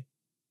scroll away.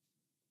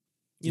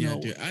 You know,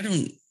 dude, I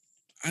don't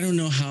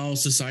know how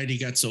society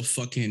got so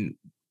fucking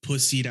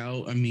pussied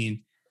out. I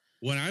mean,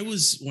 when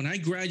I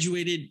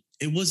graduated,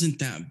 it wasn't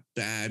that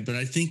bad, but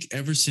I think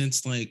ever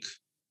since Gangnam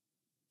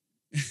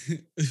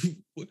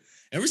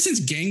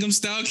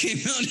Style came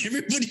out,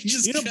 everybody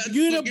just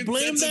you're gonna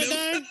blame that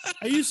guy?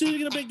 Are you seriously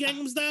gonna blame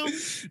Gangnam Style?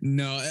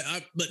 No,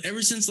 but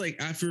ever since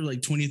after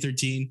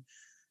 2013,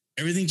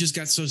 everything just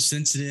got so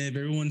sensitive.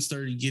 Everyone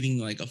started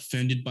getting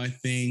offended by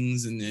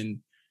things, and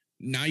then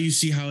now you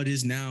see how it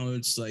is now.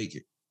 It's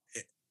like,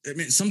 I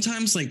mean,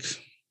 sometimes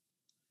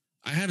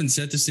I haven't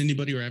said this to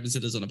anybody, or I haven't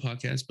said this on a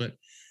podcast, but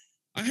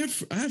I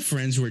have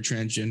friends who are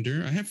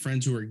transgender. I have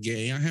friends who are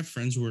gay. I have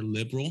friends who are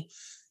liberal.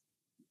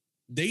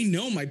 They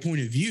know my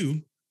point of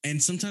view.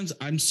 And sometimes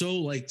I'm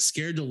so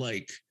scared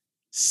to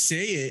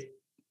say it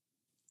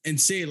and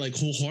say it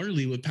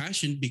wholeheartedly with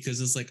passion, because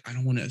it's I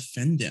don't want to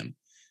offend them.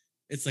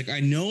 It's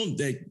I know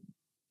that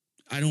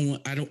I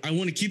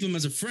want to keep them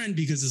as a friend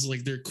because it's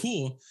like they're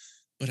cool,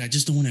 but I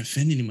just don't want to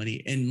offend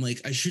anybody. And like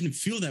I shouldn't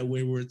feel that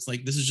way where it's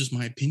like this is just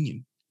my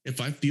opinion.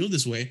 If I feel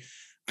this way,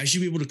 I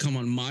should be able to come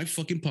on my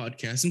fucking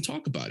podcast and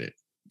talk about it.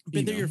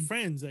 But they're your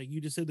friends. Like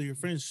you just said, they're your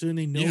friends. Shouldn't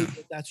they know Yeah.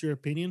 that that's your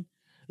opinion?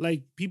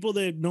 Like people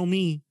that know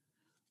me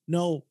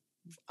know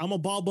I'm a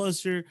ball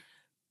buster.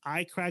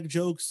 I crack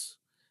jokes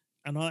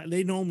and all,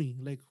 they know me.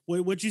 Like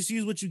what you see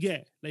is what you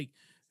get. Like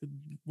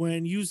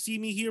when you see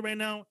me here right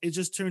now, it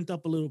just turned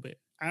up a little bit.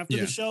 After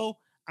the show,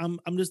 I'm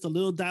just a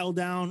little dialed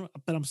down,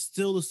 but I'm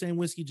still the same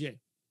Whiskey J.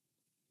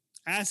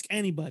 Ask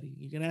anybody.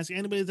 You can ask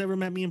anybody that's ever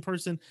met me in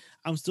person.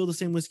 I'm still the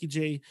same Whiskey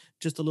J,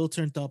 just a little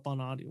turned up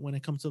on audio when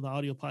it comes to the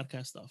audio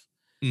podcast stuff.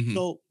 Mhm.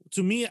 So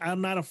to me,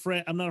 I'm not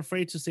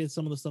afraid to say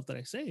some of the stuff that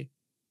I say,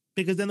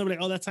 because then they're like,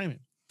 "Oh, that's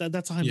Hyman.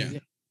 That's Hyman." Yeah.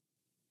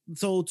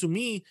 So to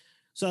me,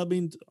 I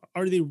mean,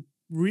 are they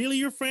really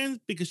your friends?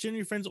 Because shouldn't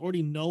your friends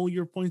already know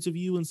your points of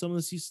view in some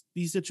of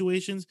these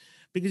situations?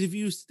 Because if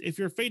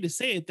you're afraid to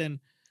say it, then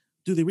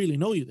do they really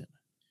know you then?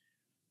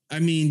 I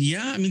mean,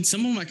 yeah. I mean,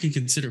 some of them I can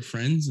consider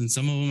friends, and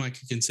some of them I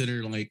can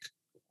consider like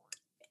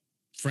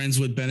friends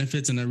with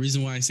benefits. And the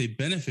reason why I say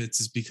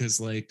benefits is because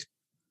like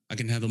I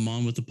can have them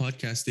on with the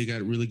podcast. They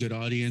got a really good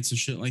audience and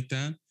shit like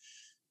that.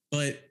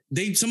 But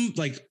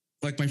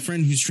like my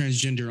friend who's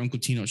transgender, Uncle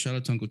Tino. Shout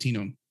out to Uncle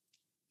Tino.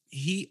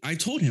 I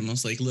told him, I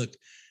was like, look,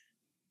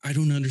 I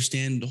don't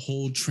understand the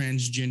whole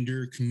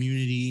transgender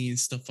community and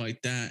stuff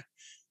like that,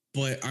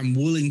 but I'm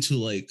willing to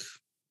like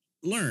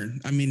learn.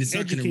 I mean, it's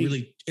not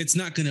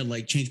gonna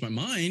like change my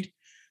mind,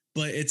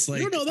 but it's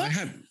like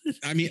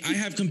I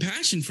have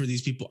compassion for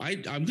these people.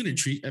 I'm gonna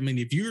treat. I mean,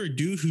 if you're a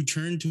dude who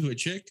turned to a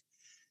chick,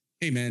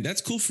 hey man,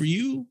 that's cool for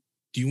you.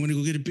 Do you want to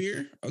go get a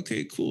beer?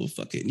 Okay, cool.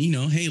 Fuck it. You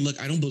know, hey, look,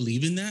 I don't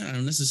believe in that. I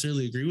don't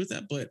necessarily agree with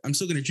that, but I'm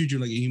still gonna treat you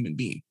like a human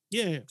being.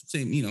 Yeah,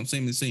 same.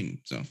 Same.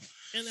 So,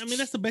 and I mean,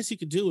 that's the best you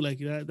could do. Like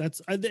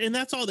that's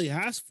all they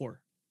ask for.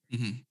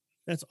 Mm-hmm.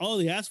 That's all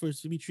they ask for,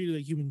 is to be treated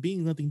like human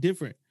beings, nothing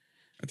different.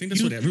 I think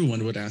that's what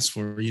everyone would ask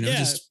for,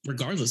 just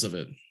regardless of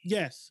it.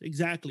 Yes,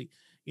 exactly.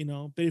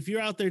 But if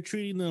you're out there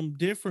treating them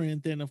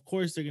different, then of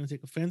course they're going to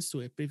take offense to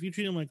it. But if you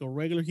treat them like a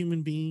regular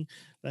human being,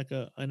 like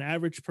an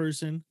average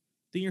person,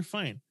 then you're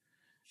fine.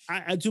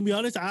 I to be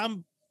honest,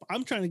 I'm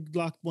trying to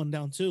lock one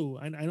down too.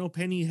 I know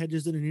Penny had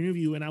just did an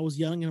interview, and I was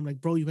yelling, and I'm like,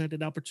 bro, you had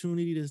an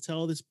opportunity to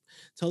tell this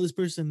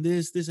person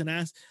this and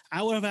ask.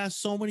 I would have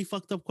asked so many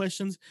fucked up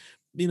questions,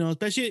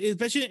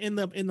 especially in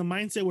the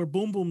mindset where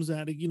Boom Boom's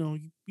at.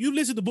 You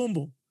listen to Boom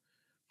Boom.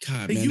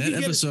 God, man,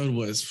 that episode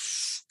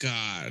was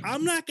God.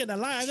 I'm not gonna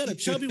lie, I got a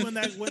chubby when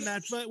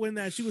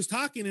that she was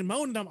talking and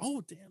moaning. I'm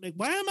damn, like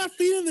why am I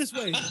feeling this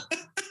way?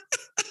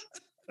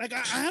 Like I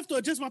have to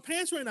adjust my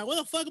pants right now. What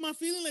the fuck am I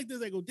feeling like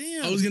this? I go,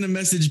 damn. I was gonna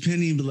message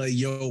Penny and be like,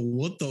 yo,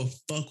 what the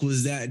fuck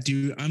was that,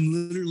 dude?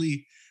 I'm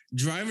literally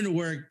driving to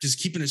work, just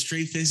keeping a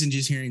straight face and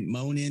just hearing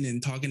moaning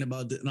and talking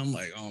about it. And I'm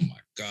like, oh my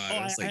God.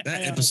 I was like,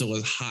 that episode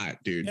was hot,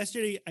 dude.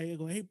 Yesterday, I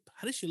go, hey,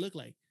 how does she look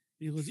like?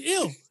 He goes,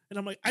 ew. And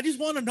I'm like, I just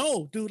want to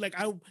know, dude. Like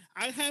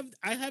I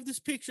have this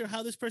picture of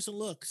how this person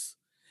looks.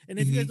 And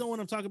if you guys know what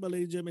I'm talking about,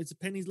 ladies and gentlemen, it's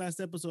Penny's last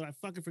episode. I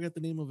fucking forgot the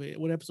name of it,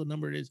 what episode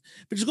number it is.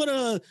 But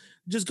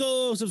just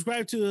go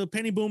subscribe to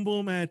Penny Boom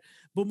Boom at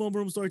Boom Boom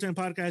Boom Storytime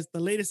Podcast. The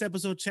latest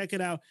episode, check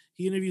it out.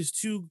 He interviews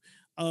two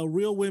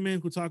real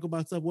women who talk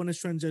about stuff. One is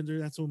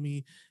transgender, that's what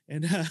me,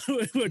 and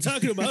we're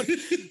talking about.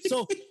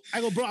 So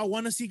I go, bro, I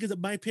want to see, because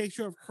my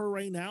picture of her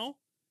right now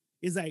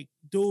is like,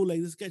 dude,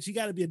 like this guy, she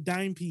got to be a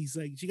dime piece.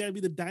 Like she got to be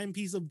the dime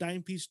piece of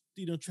dime piece,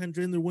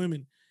 transgender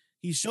women.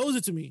 He shows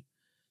it to me.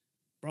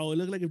 Bro, it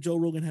looked like if Joe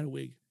Rogan had a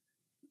wig.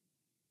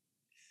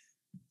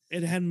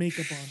 It had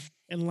makeup on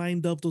and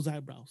lined up those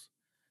eyebrows.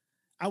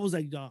 I was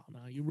like, oh, no,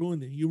 you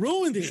ruined it. You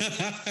ruined it.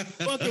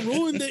 Fucking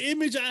ruined the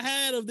image I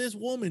had of this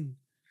woman.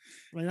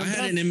 Like, I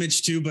had an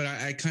image too, but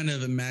I kind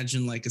of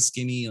imagined like a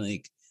skinny,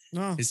 like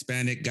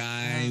Hispanic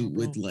guy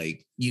with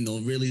like,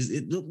 really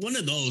one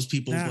of those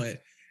people.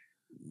 But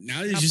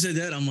now that you said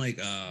that, I'm like,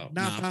 nah.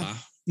 God,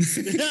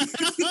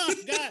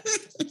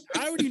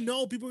 I already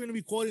know people are going to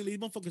be quoting these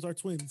motherfuckers are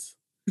twins.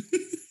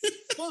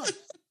 Fuck.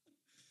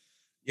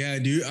 Yeah,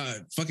 dude.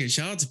 Fucking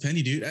shout out to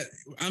Penny, dude.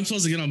 I'm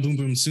supposed to get on Boom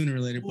Boom sooner or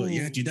later, but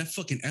yeah, dude, that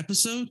fucking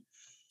episode.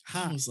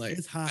 Hot. I was like,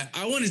 it's hot.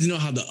 I wanted to know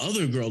how the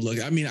other girl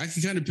looked. I mean, I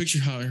can kind of picture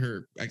how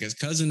her, I guess,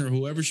 cousin or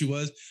whoever she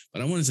was,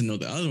 but I wanted to know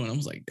the other one. I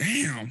was like,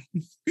 damn.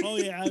 Oh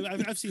yeah,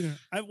 I've seen her.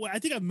 I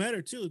think I've met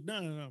her too.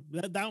 No.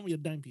 That one was a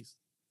dime piece.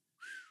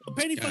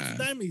 Penny fucks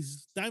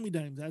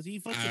dimes. As he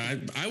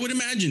fucks. I would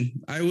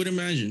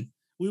imagine.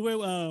 We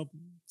were.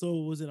 So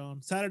was it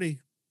on Saturday?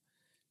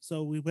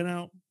 So we went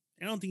out.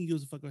 I don't think he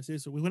gives a fuck about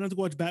this. So we went out to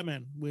watch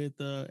Batman with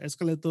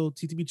Escaleto,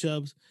 TTB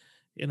Chubbs,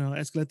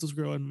 Escaleto's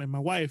girl, and my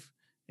wife.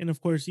 And of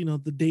course,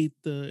 the date.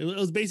 It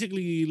was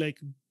basically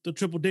like the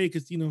triple date,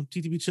 because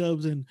TTB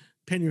Chubbs and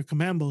Penny are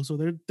commando, so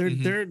they're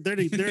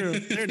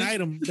an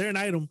item. They're an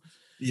item.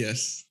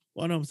 Yes.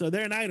 Well, no, so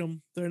they're an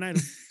item.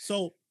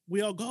 So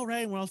we all go,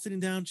 right, and we're all sitting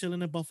down,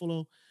 chilling at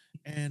Buffalo,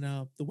 and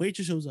the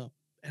waitress shows up,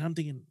 and I'm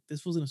thinking, this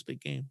fool's in a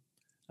spit game.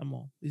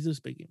 This is a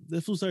spit game.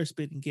 This fool started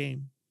spitting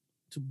game.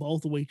 to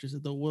both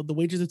waitresses. The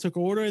waitress that took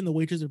her order and the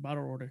waitress that bought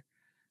her order.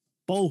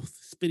 Both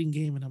spitting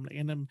game. And I'm like,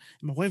 and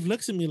my wife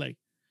looks at me like,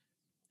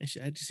 and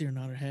I just hear her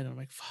nod her head. I'm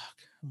like, fuck,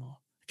 I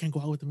can't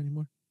go out with him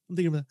anymore. I'm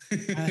thinking about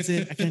that's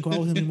it. I can't go out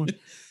with him anymore.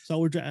 So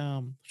we're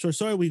short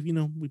story.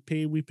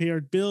 We pay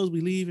our bills.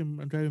 We leave, and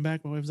I'm driving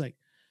back. My wife's like,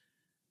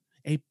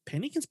 "Hey,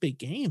 Penny can spit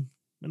game,"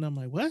 and I'm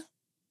like, "What?"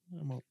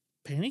 I'm like,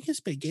 "Penny can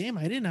spit game.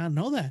 I did not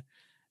know that."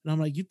 And I'm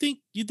like, "You think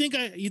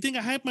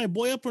I hype my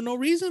boy up for no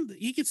reason?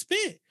 He could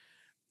spit."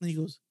 And he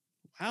goes,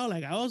 "Wow,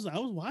 like I was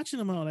watching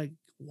him out, like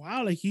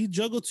wow, like he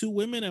juggled two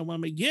women at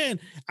one again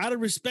out of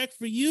respect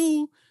for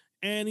you."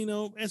 And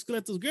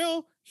Escaleto's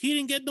girl, he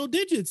didn't get no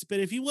digits.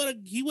 But if he would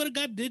have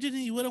got digits,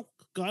 and he would have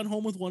gone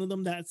home with one of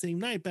them that same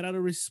night. But out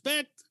of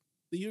respect,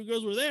 the your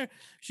girls were there.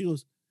 She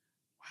goes,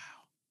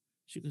 "Wow."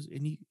 She goes,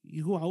 "And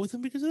you go out with him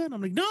because of that?" And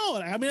I'm like, "No,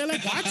 I mean I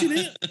like watching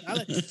it.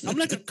 I'm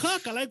like a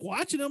cuck. I like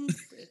watching him.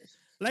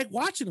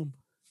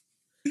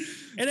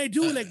 And I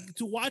do like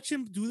to watch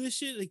him do this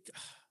shit. Like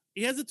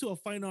he has it to a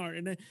fine art.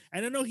 And I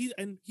know he's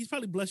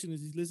probably blushing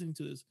as he's listening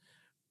to this.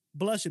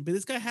 Blushing, but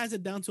this guy has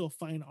it down to a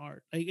fine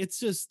art. Like it's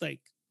just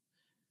like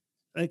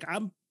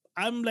I'm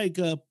like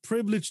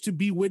privileged to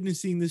be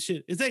witnessing this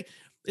shit. It's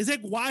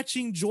like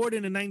watching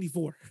Jordan in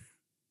 '94.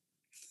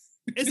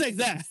 It's like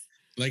that.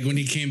 Like when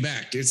he came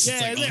back, it's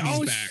like,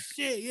 oh, he's back.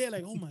 Shit, yeah,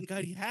 like oh my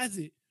god, he has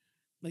it.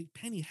 Like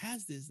Penny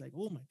has this. Like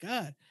oh my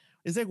god,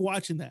 it's like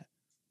watching that.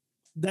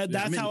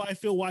 That's how I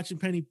feel watching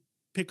Penny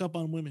pick up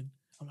on women.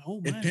 I'm like,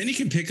 oh my. If Penny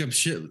can pick up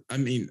shit, I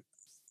mean,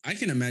 I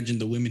can imagine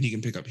the women he can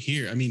pick up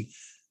here. I mean.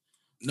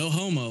 No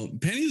homo.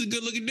 Penny's a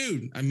good looking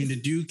dude. I mean, the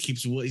dude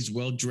he's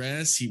well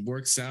dressed. He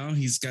works out.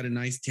 He's got a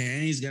nice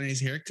tan. He's got a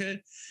nice haircut.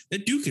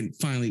 That dude can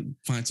finally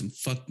find some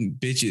fucking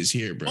bitches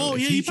here, bro. Oh,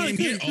 if yeah, he came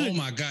here, could. Oh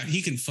my God,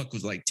 he can fuck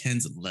with like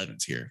 10s and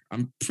 11s here.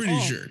 I'm pretty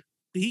sure.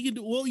 He can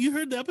do, well, you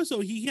heard the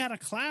episode. He had a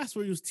class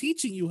where he was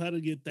teaching you how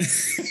to get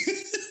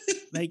that.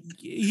 Like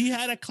he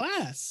had a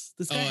class.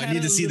 This guy I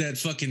need to see that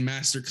fucking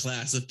master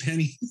class of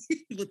Penny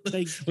with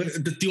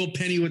the old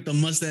Penny with the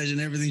mustache and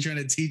everything trying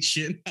to teach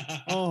shit.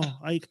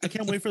 I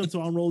can't wait for them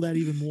to unroll that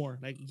even more.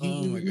 Like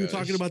we were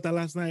talking about that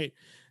last night.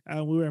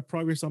 We were at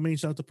Progress on Main.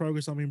 Shout out to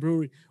Progress on Main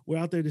Brewery. We're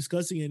out there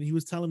discussing it, and he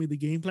was telling me the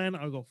game plan.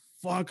 I go,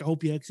 fuck, I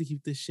hope you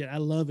execute this shit. I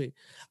love it.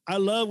 I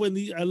love when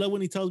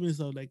he tells me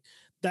stuff like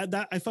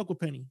that. I fuck with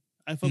Penny.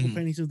 I fuck with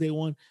Penny since day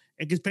one.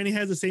 And because Penny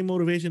has the same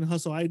motivation and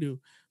hustle I do.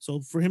 So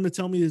for him to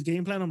tell me this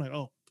game plan, I'm like,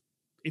 oh,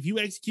 if you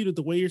execute it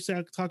the way you're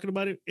talking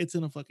about it, it's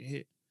in a fucking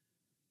hit.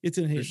 It's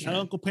in a hit. Sure.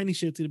 Uncle Penny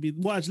shit's gonna be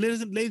watch.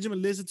 Ladies and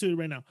gentlemen, listen to it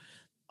right now.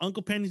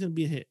 Uncle Penny's gonna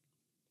be a hit.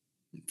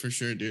 For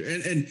sure,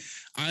 dude. And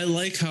I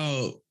like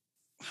how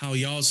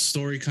y'all's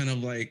story kind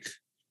of like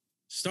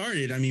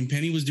started. I mean,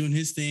 Penny was doing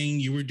his thing,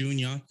 you were doing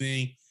y'all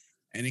thing,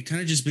 and it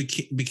kind of just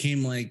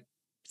became like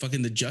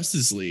fucking the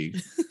Justice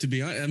League, to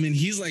be honest. I mean,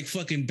 he's like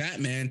fucking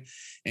Batman,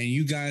 and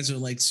you guys are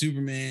like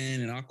Superman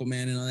and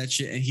Aquaman and all that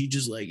shit. And he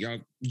just like y'all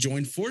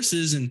joined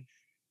forces, and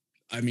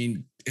I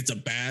mean, it's a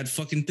bad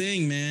fucking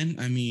thing, man.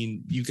 I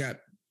mean, you got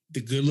the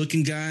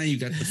good-looking guy, you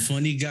got the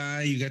funny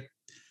guy, you got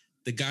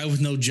the guy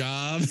with no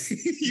job.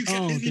 He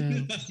got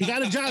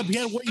a job.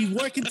 He's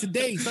working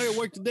today. He started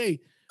work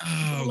today.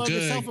 Oh,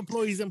 good.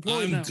 Self-employed. He's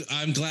employed now.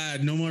 I'm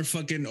glad. No more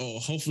fucking. Oh,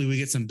 hopefully we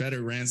get some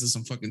better rants of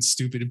some fucking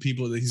stupid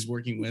people that he's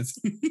working with.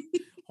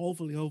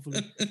 hopefully.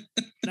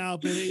 Now,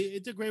 but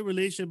it's a great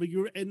relationship. But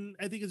and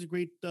I think it's a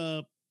great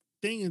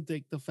thing. And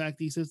the fact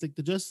that he says like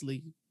the Justice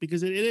League,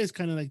 because it is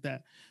kind of like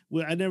that.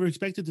 Where I never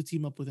expected to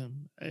team up with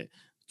him.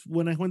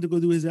 When I went to go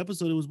do his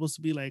episode, it was supposed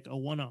to be like a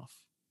one-off.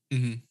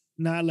 Mm-hmm.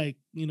 Not like,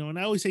 and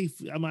I always say,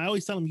 I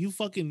always tell him,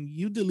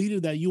 you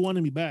deleted that. You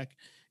wanted me back.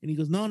 And he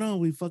goes, no,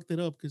 we fucked it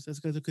up because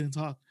Escaleto couldn't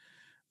talk.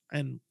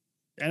 And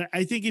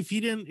I think if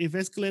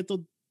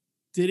Escaleto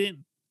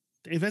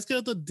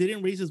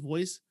didn't raise his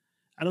voice,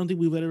 I don't think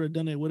we would have ever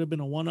done it. It would have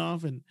been a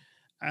one-off, and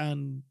I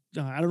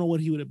don't know what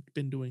he would have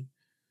been doing.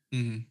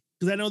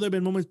 Because I know there have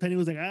been moments Penny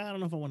was like, I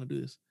don't know if I want to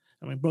do this.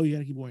 I'm like, bro, you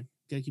gotta keep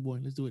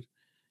going. Let's do it.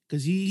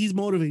 Because he's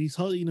motivated. He's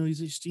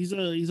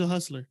a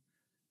hustler.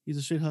 He's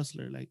a straight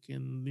hustler. Like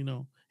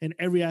in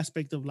every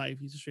aspect of life,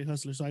 he's a straight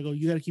hustler. So I go,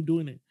 you gotta keep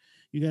doing it.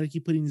 You got to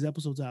keep putting these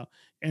episodes out.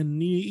 And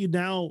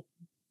now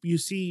you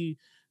see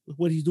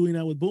what he's doing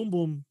now with Boom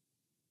Boom.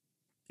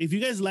 If you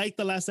guys like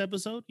the last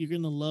episode, you're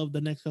going to love the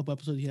next couple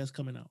episodes he has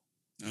coming out.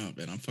 Oh,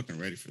 man, I'm fucking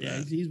ready for that.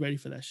 Yeah, he's ready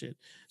for that shit.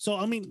 So,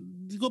 I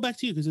mean, go back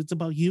to you because it's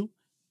about you,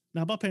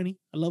 not about Penny.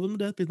 I love him to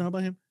death, but it's not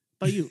about him.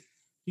 About you.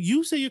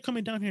 You say you're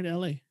coming down here to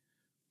LA.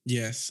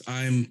 Yes,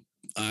 I'm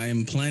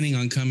planning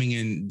on coming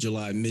in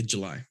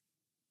Mid-July.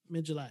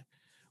 Mid-July.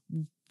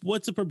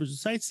 What's the purpose?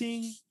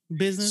 Sightseeing,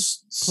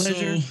 business,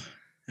 pleasure?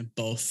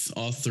 Both,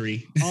 all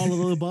three. All of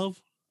the above?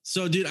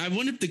 So, dude, I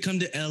wanted to come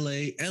to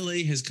LA.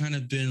 LA has kind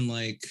of been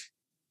like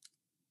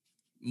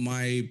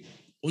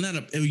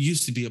it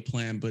used to be a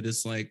plan, but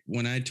it's like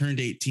when I turned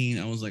 18,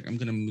 I was like, I'm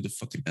going to move to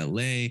fucking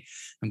LA.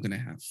 I'm going to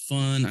have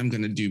fun. I'm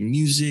going to do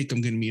music.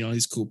 I'm going to meet all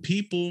these cool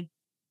people.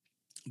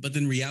 But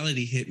then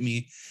reality hit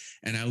me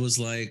and I was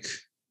like,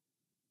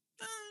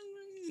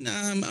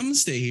 nah, I'm going to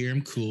stay here.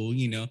 I'm cool.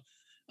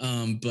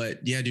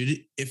 But yeah,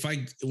 dude,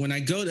 when I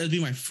go, that'd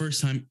be my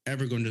first time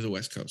ever going to the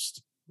West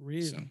Coast.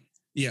 Really? So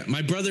yeah,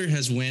 my brother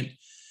has went,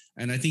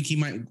 and I think he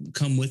might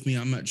come with me.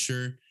 I'm not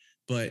sure,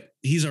 but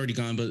he's already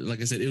gone. But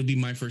like I said, it'll be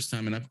my first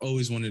time, and I've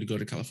always wanted to go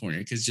to California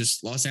because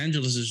just Los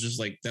Angeles is just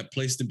like that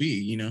place to be,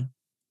 you know?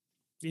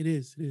 It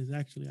is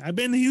actually. I've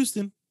been to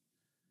Houston.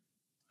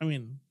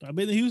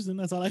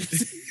 That's all I can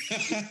say.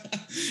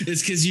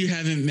 It's because you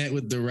haven't met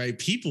with the right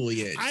people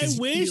yet. I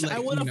wish I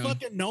would have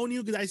fucking known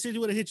you because I said you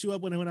would have hit you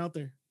up when I went out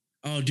there.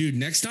 Oh, dude,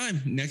 next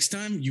time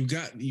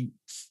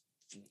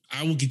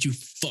I will get you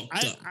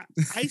fucked up.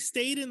 I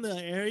stayed in the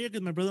area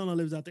because my brother-in-law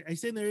lives out there. I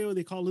stayed in the area where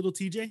they call Little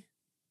TJ.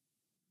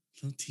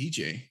 Little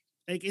TJ.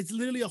 Like, it's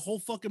literally a whole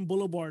fucking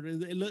boulevard.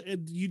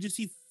 You just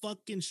see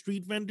fucking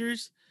street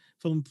vendors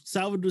from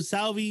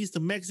Salvies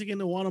to Mexican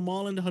to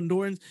Guatemalan to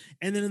Hondurans.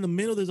 And then in the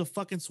middle, there's a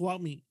fucking swap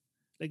meet,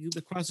 like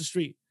across the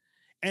street.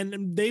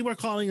 And they were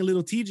calling it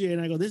Little TJ. And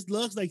I go, this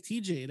looks like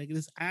TJ. Like,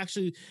 this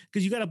actually,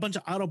 because you got a bunch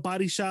of auto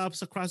body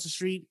shops across the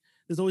street.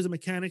 There's always a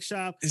mechanic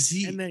shop. Is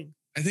he? And then,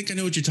 I think I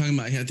know what you're talking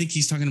about. I think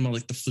he's talking about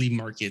like the flea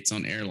markets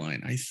on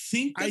Airline. I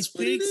think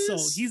so.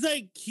 He's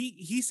like,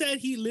 he said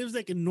he lives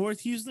like in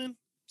North Houston.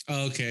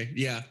 Oh, okay.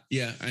 Yeah.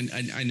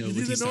 I know.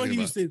 He's in North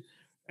Houston.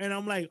 And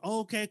I'm like, oh,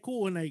 okay,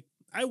 cool. And like,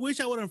 I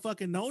wish I would have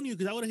fucking known you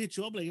because I would have hit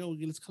you up like, yo,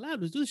 let's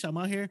collab. Let's do this shit. I'm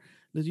out here.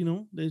 Let's,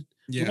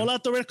 roll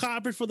out the red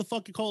carpet for the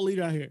fucking cult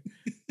leader out here.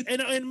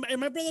 and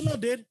my brother-in-law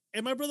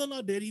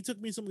did. He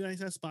took me some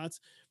nice ass spots.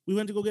 We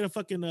went to go get a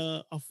fucking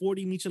a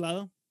 40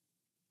 michelada.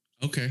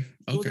 Okay.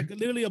 It was like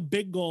literally a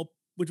big gulp,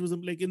 which was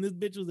like, and this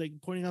bitch was like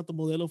pointing out the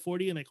Modelo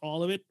 40 and like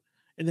all of it,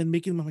 and then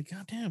making them, I'm like,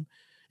 God damn.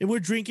 And we're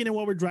drinking it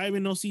while we're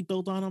driving, no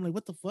seatbelt on. I'm like,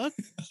 what the fuck?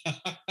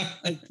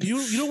 Like, you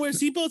don't wear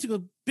seatbelts? He goes,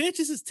 bitch,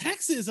 this is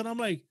Texas. And I'm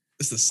like,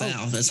 it's the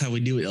South. That's how we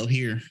do it out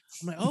here.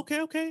 I'm like,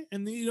 okay.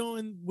 And then,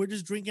 and we're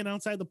just drinking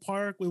outside the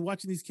park. We're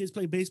watching these kids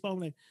play baseball.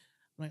 I'm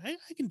like,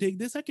 I can dig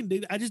this. I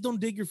just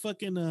don't dig your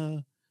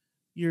fucking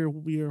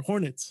your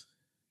Hornets.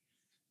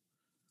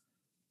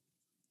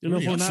 You know,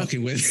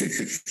 fucking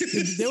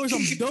with. There were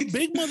some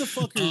big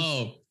motherfuckers.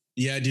 Oh,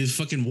 yeah, dude,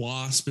 fucking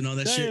wasp and all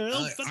that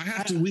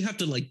shit. We have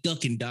to like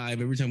duck and dive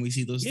every time we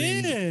see those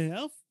things.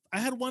 Yeah, I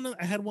had one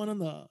on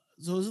the.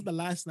 So this is the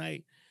last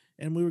night,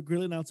 and we were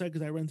grilling outside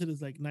because I rented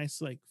this like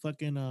nice like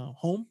fucking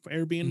home for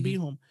Airbnb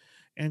home,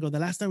 and I go, the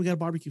last time we got a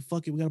barbecue.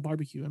 Fuck it, we got a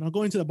barbecue, and I'll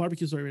go into the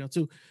barbecue story right now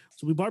too.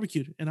 So we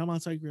barbecued, and I'm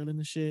outside grilling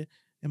and shit,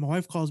 and my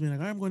wife calls me like,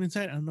 all right, I'm going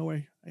inside. I don't know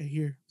where I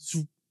hear,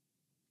 zoop,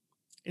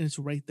 and it's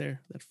right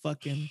there. That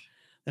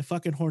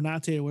fucking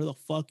Hornate, where the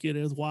fuck it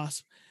is,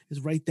 wasp is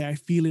right there. I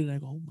feel it, and I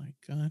go, oh my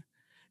God.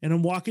 And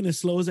I'm walking as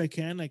slow as I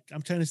can. Like,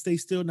 I'm trying to stay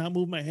still, not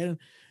move my head.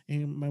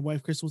 And my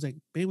wife, Crystal, was like,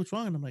 babe, what's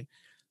wrong? And I'm like,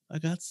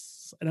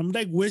 and I'm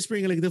like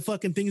whispering like the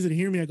fucking things that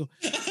hear me. I go,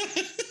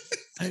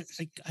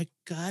 I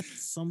got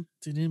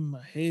something in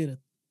my head. I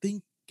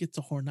think it's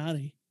a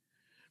Hornate.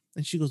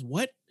 And she goes,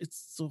 what?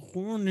 It's a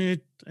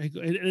hornet.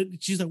 And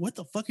she's like, what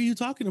the fuck are you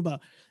talking about?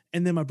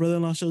 And then my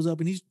brother-in-law shows up,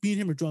 and me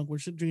and him are drunk. We're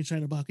drinking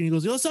China Buck. And he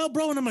goes, yo, what's up,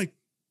 bro? And I'm like,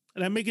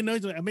 and I'm making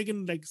noise. I'm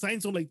making like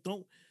signs. So I'm like,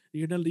 don't,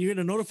 you're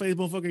gonna notify this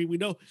motherfucker. We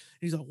know. And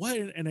he's like, what?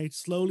 And I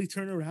slowly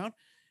turn around,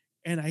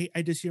 and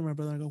I just hear my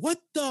brother. I go, what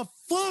the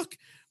fuck?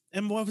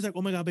 And my wife was like,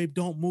 oh my God, babe,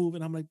 don't move.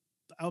 And I'm like,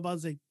 I was about to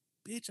say,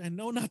 bitch, I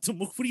know not to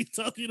move. What are you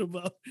talking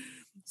about?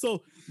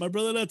 So my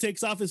brother-in-law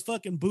takes off his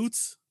fucking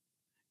boots,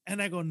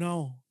 and I go,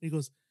 no. He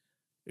goes,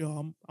 yo,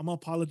 I'm gonna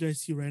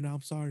apologize to you right now.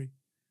 I'm sorry.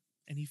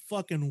 And he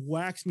fucking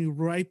whacks me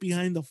right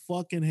behind the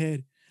fucking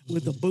head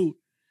with the boot.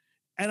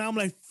 And I'm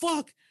like,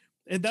 fuck.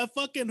 And that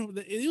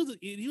fucking, he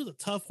was a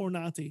tough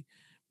Hornate.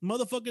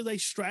 Motherfuckers like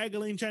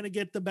straggling, trying to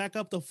get the back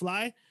up to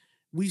fly.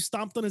 We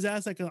stomped on his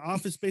ass like an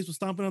Office Space was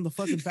stomping on the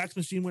fucking fax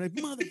machine. We're like,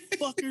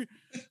 motherfucker.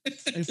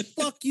 Like,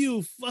 fuck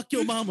you. Fuck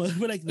your mama.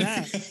 We're like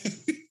that.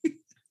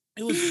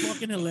 It was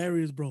fucking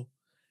hilarious, bro.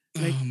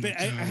 Like,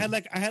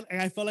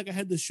 I felt like I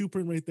had the shoe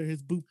print right there,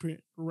 his boot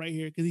print right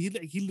here, because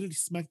he literally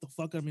smacked the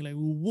fuck out of me, like,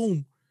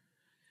 boom.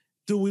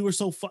 Dude,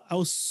 I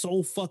was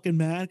so fucking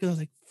mad because I was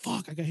like,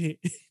 fuck, I got hit.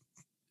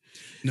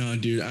 No,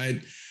 dude,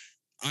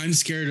 I'm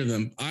scared of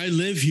them. I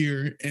live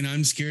here and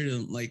I'm scared of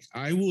them. Like,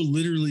 I will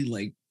literally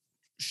like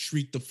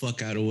shriek the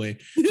fuck out of the way.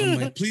 I'm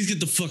like, please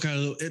get the fuck out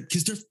of the way,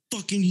 because they're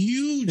fucking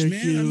huge,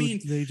 man. Huge. I mean,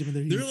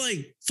 they're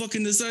like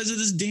fucking the size of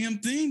this damn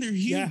thing. They're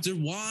huge. Yeah. They're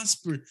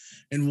wasp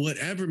and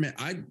whatever, man.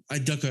 I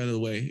duck out of the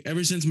way.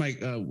 Ever since I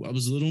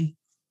was little,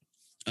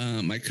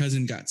 my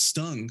cousin got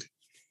stung,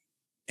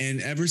 and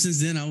ever since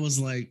then I was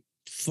like,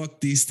 fuck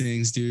these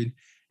things, dude.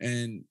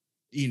 And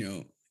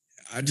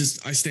I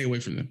stay away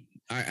from them.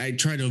 I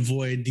try to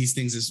avoid these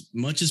things as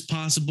much as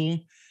possible.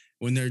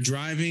 When they're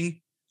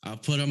driving, I'll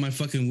put on my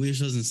fucking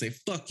wheels and say,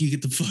 fuck you,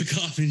 get the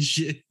fuck off and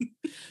shit.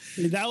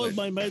 That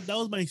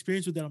was my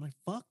experience with that. I'm like,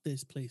 fuck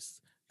this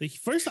place.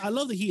 First, I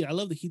love the heat. I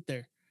love the heat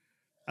there.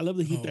 Oh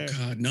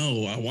God,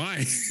 no.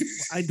 Why?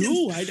 I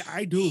do.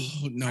 I do.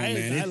 Oh, no,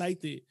 man. I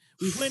liked it.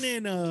 We went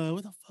in,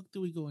 where the fuck did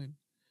we go in?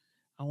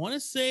 I want to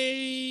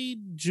say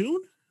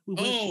June.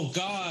 Oh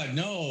God,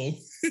 no!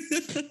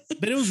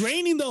 But it was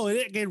raining though.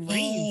 It rained.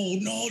 Oh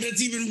no,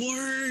 that's even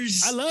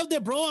worse. I loved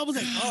it, bro. I was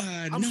like,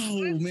 God, I'm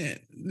sweating. man.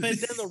 But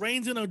then the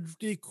rain's gonna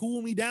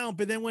cool me down.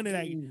 But then when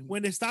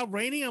it stopped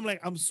raining, I'm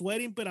like, I'm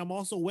sweating, but I'm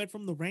also wet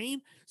from the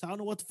rain. So I don't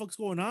know what the fuck's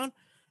going on.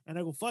 And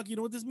I go, fuck, you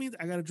know what this means?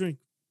 I gotta drink.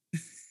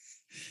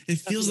 It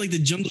feels like the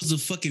jungles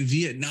of fucking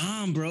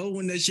Vietnam, bro,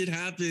 when that shit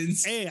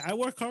happens. Hey, I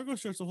wore cargo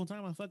shorts the whole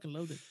time. I fucking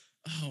loved it.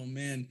 Oh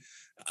man.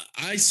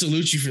 I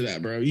salute you for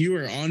that, bro. You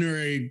are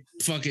honorary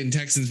fucking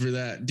Texans for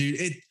that. Dude,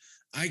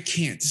 I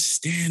can't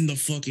stand the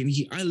fucking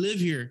heat. I live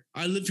here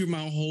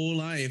my whole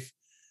life.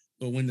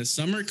 But when the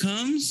summer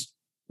comes,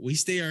 we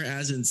stay our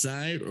ass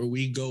inside or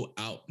we go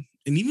out.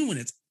 And even when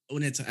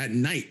it's at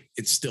night,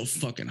 it's still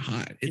fucking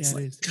hot. It's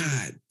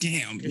God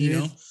damn, you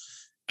know.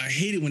 I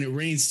hate it when it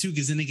rains too,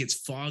 because then it gets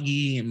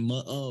foggy and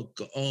oh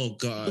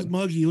God. It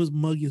was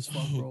muggy as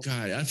fuck, bro. Oh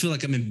God, I feel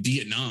like I'm in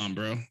Vietnam,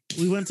 bro.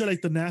 We went to like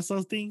the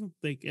Nassau thing,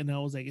 and I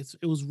was like,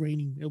 it was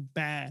raining, it was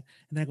bad,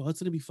 and I go, it's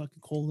gonna be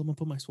fucking cold. I'm gonna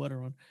put my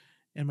sweater on,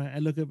 and I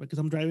look at because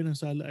I'm driving, and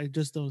so I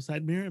just the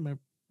side mirror, and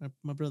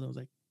my brother was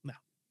like, no,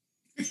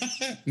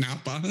 nah,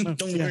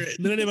 don't wear it.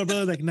 Literally, my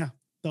brother was like, no,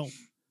 don't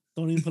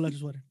even pull out your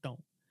sweater, don't.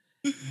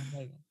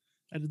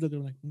 I just look at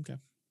him like, okay.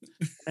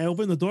 I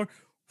open the door.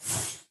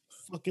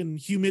 Fucking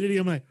humidity.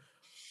 I'm like,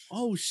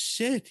 oh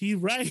shit, he's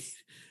right.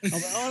 I'm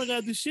like, oh, I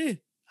gotta do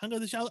shit. I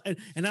gotta shower.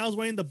 And I was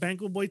wearing the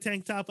Banco Boy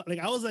tank top. Like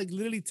I was like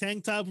literally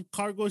tank top,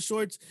 cargo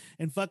shorts,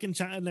 and fucking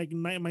like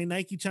my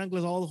Nike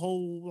chanclas all the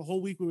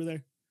whole week we were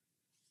there.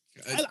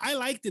 I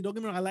liked it. Don't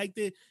get me wrong, I liked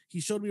it. He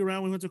showed me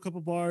around. We went to a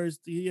couple bars.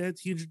 He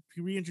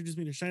reintroduced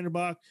me to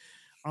Shinerbach.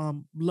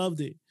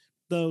 Loved it.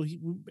 Though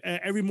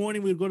every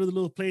morning we'd go to the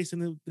little place,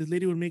 and the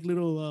lady would make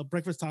little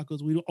breakfast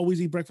tacos. We'd always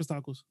eat breakfast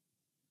tacos.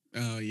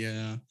 Oh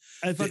yeah,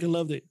 I fucking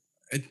loved it.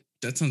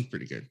 That sounds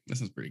pretty good.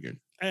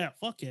 Yeah,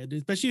 fuck yeah, dude.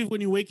 Especially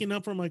when you're waking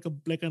up from like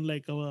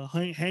a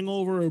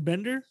hangover or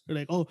bender. You're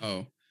like,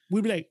 oh,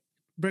 we'd be like,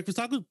 breakfast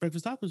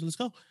tacos, let's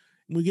go.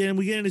 And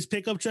we get in this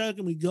pickup truck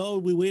and we go.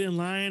 We wait in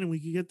line and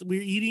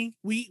we're eating.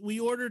 We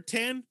order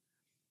 10,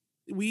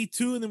 we eat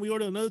 2, and then we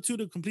order another 2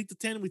 to complete the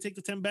 10. And we take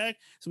the 10 back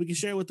so we can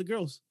share it with the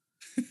girls.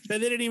 But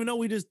they didn't even know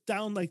we just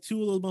downed like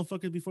 2 of those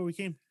motherfuckers before we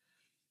came.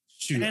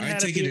 Shoot, I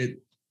take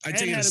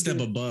it a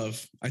step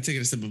above. I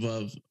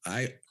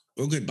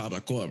go get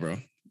barbacoa, bro.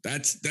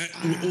 That's that.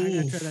 I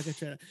got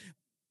try that.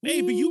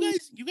 Hey, but you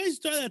guys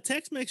try that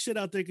Tex-Mex shit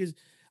out there, because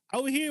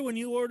over here when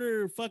you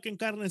order fucking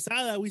carne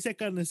asada, we say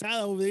carne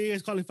asada. Over there, you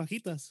guys call it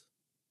fajitas.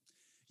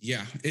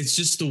 Yeah, it's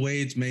just the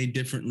way it's made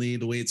differently,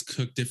 the way it's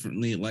cooked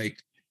differently.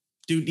 Like,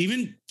 dude,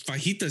 even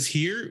fajitas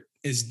here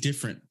is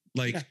different.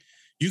 Like,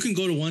 you can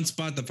go to one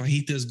spot, the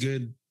fajita's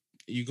good.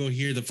 You go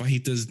here, the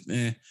fajita's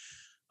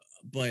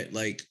but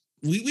like.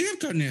 We have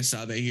carne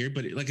asada here,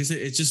 but like I said,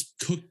 it's just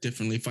cooked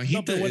differently. Fajita.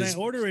 No, but when I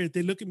order it,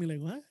 they look at me like,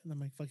 "What?" And I'm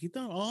like,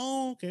 "Fajita."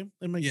 Oh, okay.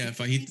 I'm like, "Yeah,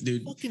 fajita,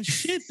 dude." Fucking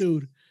shit,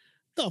 dude.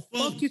 The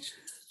fuck?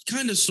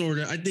 Kind of,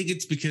 sorta. I think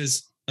it's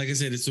because, like I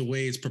said, it's the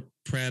way it's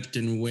prepped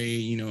and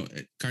way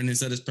carne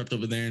asada is prepped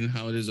over there and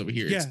how it is over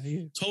here. Yeah,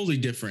 it's totally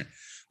different.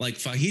 Like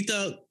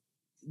fajita,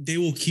 they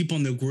will keep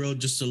on the grill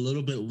just a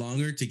little bit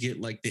longer to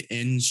get like the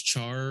ends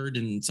charred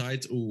and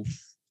sides. Ooh.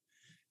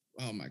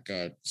 Oh my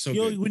God! So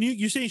good. When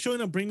you say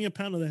showing up, bring me a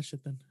pound of that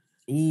shit then.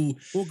 Ooh,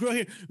 well, girl,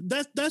 here.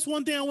 That's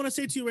one thing I want to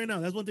say to you right now.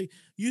 That's one thing.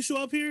 You show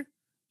up here,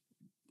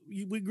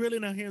 we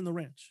grilling out here in the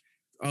ranch.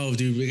 Oh,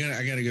 dude,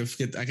 I gotta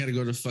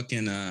go to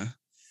fucking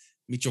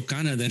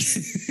Michoacana then.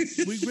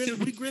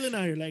 we grilling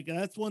out here. Like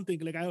that's one thing.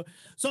 Like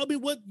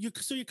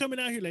you're coming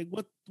out here. Like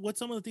what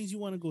some of the things you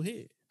want to go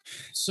hit?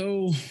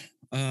 So,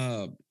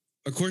 of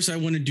course, I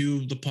want to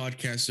do the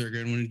podcast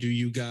circuit. I want to do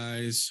you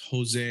guys,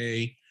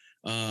 Jose.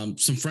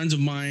 Some friends of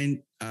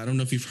mine, I don't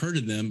know if you've heard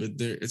of them, but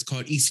it's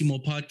called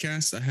Isimo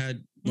Podcast. I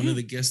had one of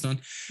the guests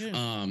on.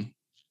 Yeah.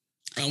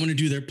 I want to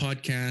do their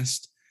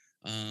podcast.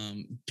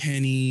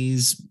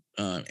 Penny's,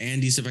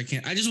 Andy's, if I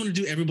can. I just want to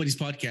do everybody's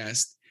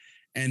podcast.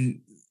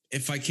 And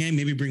if I can,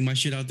 maybe bring my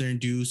shit out there and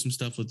do some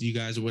stuff with you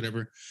guys or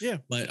whatever. Yeah.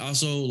 But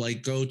also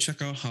like go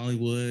check out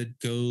Hollywood,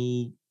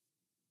 go,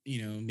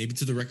 maybe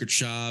to the record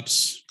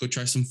shops, go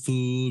try some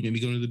food, maybe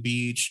go to the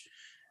beach.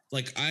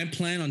 Like I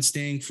plan on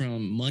staying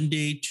from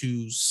Monday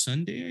to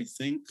Sunday, I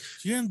think.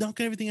 You're gonna knock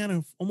everything out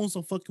of almost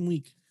a fucking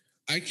week.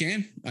 I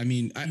can. I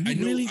mean, I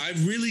know. Really?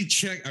 I've really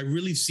checked. I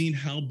really seen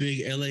how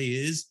big LA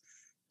is.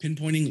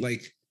 Pinpointing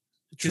like,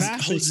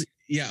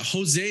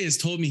 Jose has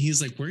told me,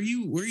 he's like, where are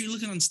you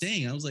looking on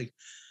staying? I was like,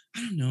 I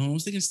don't know. I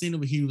was thinking staying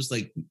over here. He's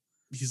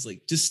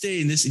like, just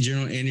stay in this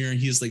general area. And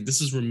he's like,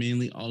 this is where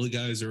mainly all the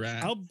guys are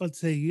at. I was about to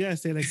say, you gotta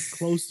stay like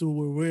close to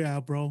where we're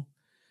at, bro.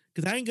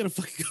 Cause I ain't gonna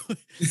fucking go.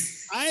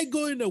 I ain't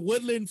going to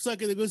Woodland,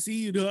 sucker, to go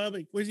see you. I'm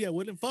like, where's he at?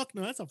 Woodland? Fuck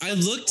no, that's a. I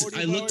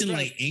looked in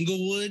like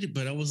Inglewood,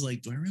 but I was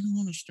like, do I really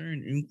want to stay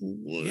in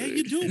Inglewood? Yeah,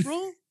 you do,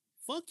 bro.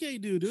 Fuck yeah, you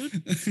do, dude.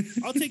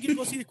 I'll take you to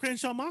go see the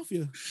Crenshaw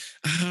Mafia.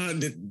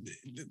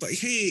 Like,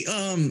 hey,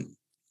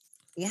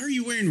 why are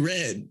you wearing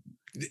red?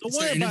 Don't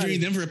worry about it. Interviewing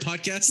them for a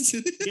podcast.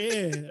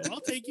 Yeah, I'll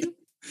take you.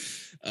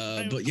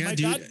 But yeah, my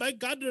dude. my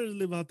goddaughter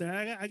live out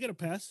there. I get a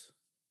pass.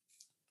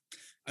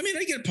 I mean,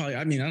 I get probably.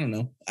 I mean, I don't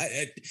know.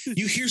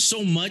 You hear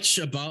so much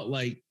about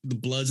like the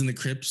Bloods and the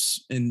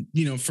Crips, and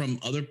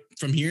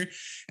from here,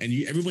 and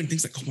everyone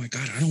thinks like, oh my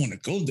god, I don't want to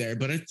go there.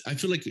 But I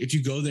feel like if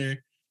you go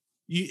there,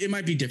 it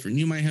might be different.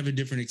 You might have a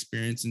different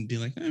experience and be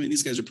like, I mean,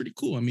 these guys are pretty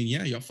cool. I mean,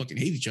 yeah, y'all fucking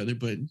hate each other,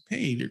 but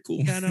hey, they're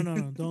cool. Yeah,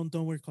 no.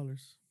 Don't wear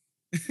colors.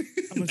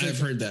 I've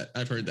heard that.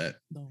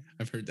 No.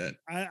 I've heard that.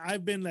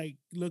 I've been like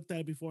looked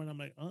at before, and I'm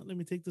like, oh, let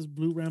me take this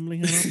blue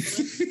rambling hat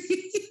off.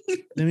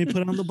 Let me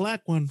put on the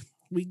black one.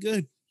 We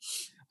good.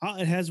 Oh,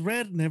 it has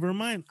red. Never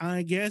mind.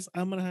 I guess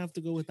I'm gonna have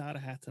to go without a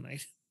hat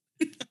tonight.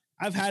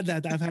 I've had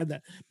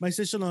that. My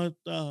sister,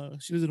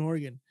 she lives in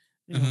Oregon.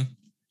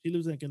 She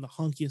lives like in the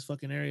hunkiest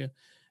fucking area,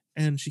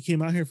 and she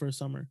came out here for a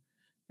summer.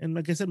 And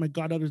like I said, my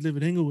goddaughters live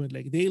in Inglewood.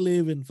 Like they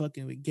live in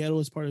fucking the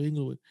ghettoest part of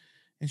Inglewood.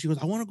 And she goes,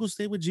 I want to go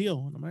stay with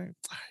Gio. And I'm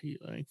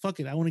like, fuck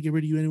it. I want to get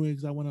rid of you anyway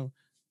because I want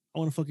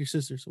to fuck your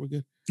sister. So we're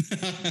good.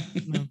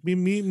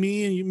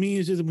 Me and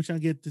your sister, we're trying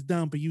to get this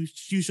down. But you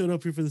showed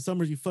up here for the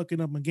summers. You fucking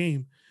up my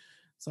game.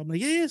 So I'm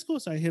like, yeah, it's cool.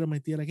 So I hit on my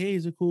tia like, hey,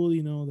 is it cool?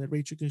 That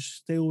Rachel can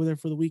stay over there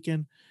for the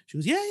weekend. She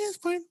goes, yeah, it's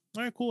fine.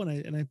 All right, cool.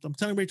 And I'm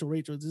telling Rachel,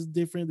 this is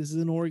different. This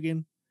is in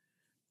Oregon.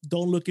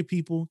 Don't look at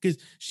people because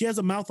she has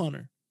a mouth on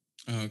her.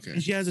 Oh, okay.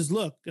 And she has this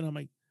look, and I'm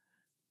like,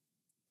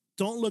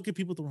 don't look at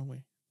people the wrong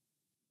way.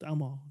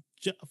 I'm all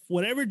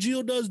whatever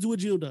Gio does, do what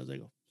Gio does. I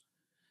go,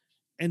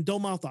 and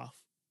don't mouth off.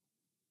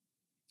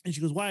 And she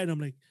goes, why? And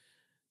I'm like,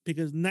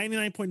 because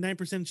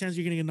 99.9% chance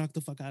you're gonna get knocked the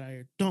fuck out of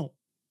here. Don't.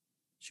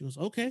 She goes,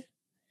 okay.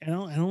 I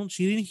don't.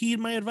 She didn't heed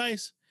my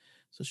advice,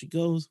 so she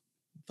goes.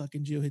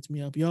 Fucking Gio hits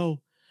me up.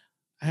 Yo,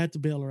 I had to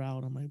bail her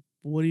out. I'm like,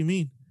 what do you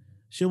mean?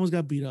 She almost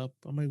got beat up.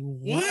 I'm like,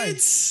 why?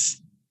 What?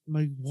 I'm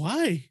like,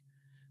 why?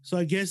 So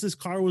I guess this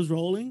car was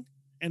rolling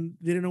and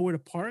they didn't know where to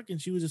park,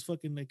 and she was just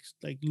fucking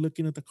like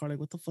looking at the car like,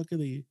 what the fuck are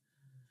they?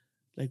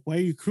 Like, why are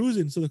you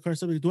cruising? So the car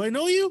started like, do I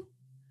know you?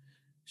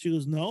 She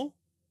goes, no.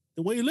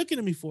 Then what are you looking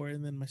at me for?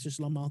 And then my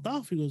sister mouthed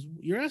off. He goes,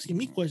 you're asking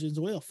me questions.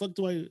 What the fuck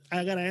do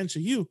I gotta answer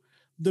you?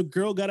 The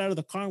girl got out of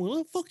the car and went,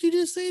 what the fuck did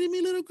you just say to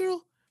me, little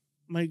girl?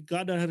 My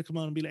goddaughter had to come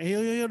out and be like,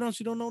 hey, yo, no,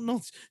 she don't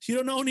know, she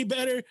don't know any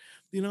better.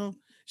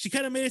 She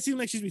kind of made it seem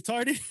like she's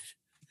retarded.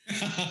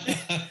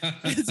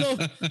 And so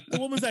the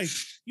woman's like,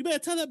 you better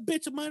tell that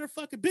bitch to mind her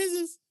fucking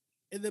business.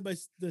 And then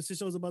the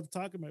sister was about to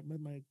talk, and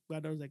my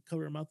goddaughter was like,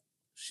 cover her mouth.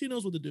 She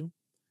knows what to do.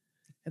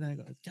 And I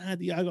go,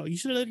 God, you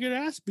should have let your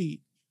ass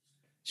beat.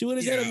 She would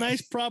have got a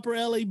nice, proper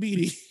LA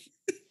beating.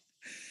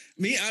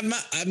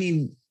 I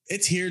mean,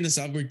 it's here in the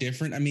South. We're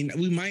different. I mean,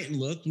 we might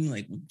look and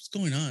like, what's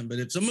going on? But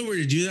if someone were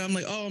to do that, I'm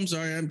like, oh, I'm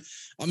sorry.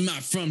 I'm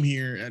not from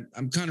here.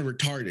 I'm kind of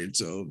retarded.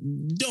 So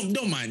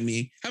don't mind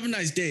me. Have a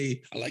nice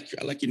day. I like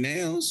your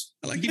nails.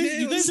 I like your nails.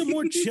 You guys are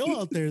more chill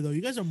out there, though.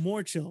 You guys are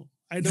more chill.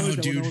 I know, no,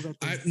 dude.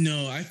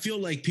 I feel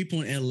like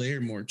people in LA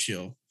are more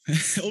chill.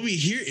 Over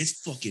here,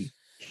 it's fucking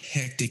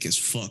hectic as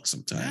fuck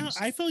sometimes.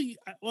 I feel.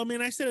 Well, I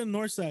mean, I said in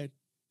Northside,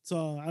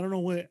 so I don't know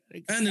what.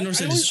 And the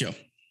Northside is chill.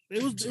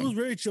 It was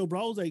very chill,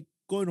 bro. I was like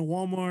going to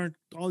Walmart,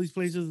 all these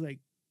places. Like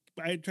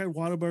I tried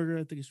Whataburger.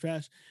 I think it's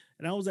trash,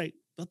 and I was like,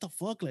 what the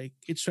fuck? Like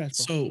it's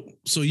trash, bro.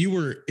 So you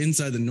were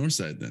inside the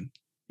Northside then?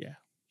 Yeah.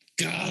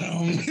 Got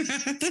him.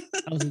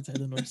 I was inside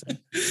the Northside.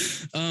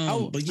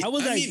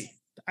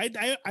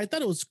 I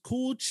thought it was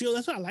cool, chill.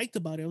 That's what I liked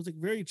about it. I was like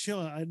very chill.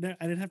 I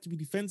didn't have to be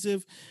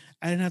defensive.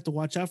 I didn't have to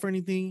watch out for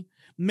anything.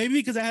 Maybe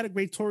because I had a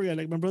great tour guide.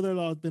 Like my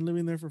brother-in-law has been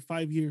living there for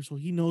 5 years, so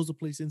he knows the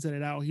place inside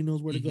and out. He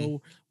knows where to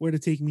go, where to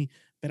take me.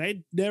 But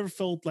I never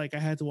felt like I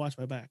had to watch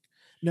my back.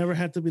 Never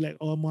had to be like,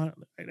 oh,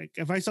 like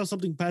if I saw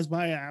something pass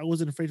by, I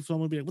wasn't afraid of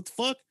someone to be like, what the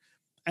fuck?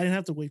 I didn't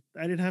have to wait.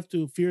 I didn't have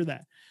to fear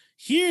that.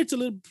 Here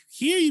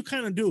you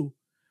kind of do.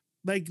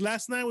 Like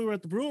last night we were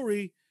at the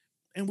brewery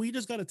and we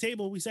just got a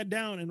table. We sat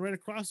down and right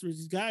across there's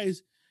these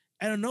guys.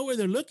 I don't know where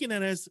they're looking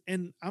at us.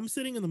 And I'm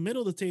sitting in the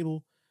middle of the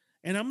table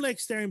and I'm like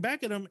staring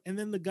back at them. And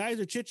then the guys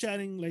are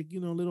chit-chatting like,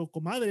 little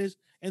comadres,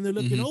 and they're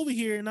looking over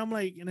here. And I'm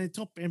like,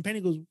 and Penny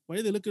goes, why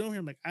are they looking over here?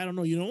 I'm like, I don't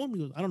know. You know him? He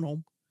goes, I don't know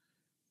him.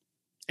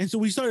 And so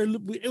we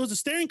started, it was a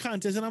staring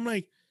contest. And I'm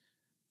like,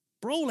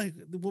 bro, like,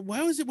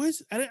 why was it?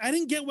 I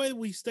didn't get why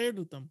we stared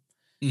at them.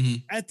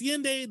 At the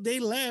end, they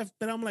left,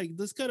 but I'm like,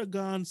 this could have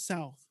gone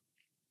south.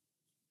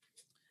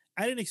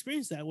 I didn't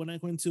experience that when I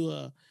went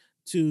to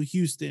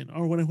Houston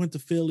or when I went to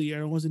Philly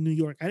or I was in New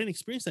York. I didn't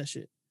experience that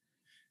shit.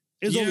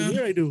 It's over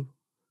here I do.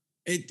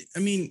 I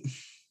mean,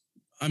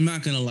 I'm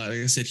not gonna lie. Like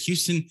I said,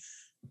 Houston,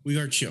 we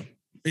are chill.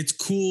 It's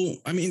cool.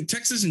 I mean,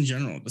 Texas in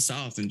general, the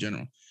South in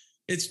general,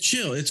 it's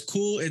chill. It's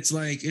cool. It's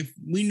like if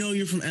we know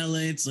you're from LA,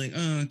 it's like,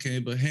 oh, okay,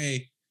 but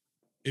hey,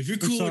 if you're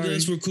cool with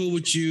us, we're cool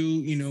with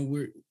you.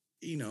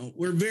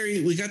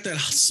 We got that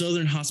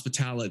Southern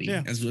hospitality,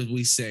 as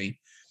we say.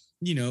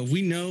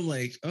 We know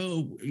like,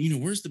 oh,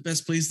 where's the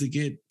best place to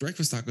get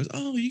breakfast tacos?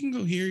 Oh, you can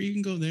go here, you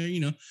can go there.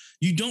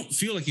 You don't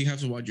feel like you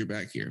have to watch your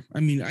back here. I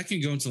mean, I can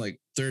go into like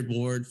 3rd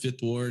Ward,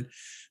 5th Ward,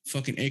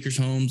 fucking Acres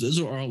Homes. Those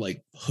are all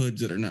like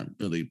hoods that are not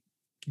really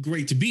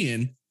great to be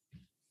in.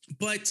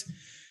 But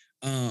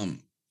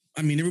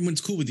I mean,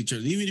 everyone's cool with each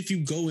other. Even if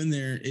you go in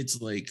there,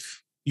 it's like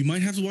you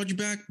might have to watch your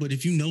back. But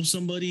if you know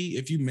somebody,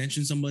 if you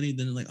mention somebody,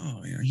 then they're like,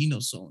 oh yeah, he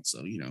knows so and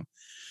so, you know.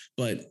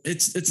 But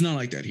it's not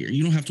like that here.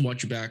 You don't have to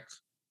watch your back,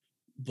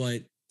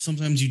 but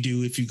sometimes you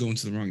do if you go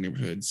into the wrong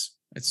neighborhoods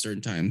at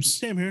certain times.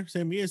 Same here,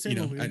 same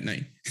over here. At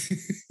night.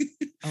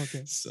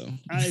 Okay, so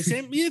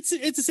same. It's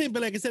the same,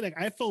 but like I said, like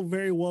I felt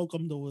very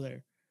welcomed over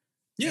there.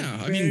 Yeah,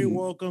 like, very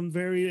welcome.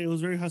 It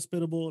was very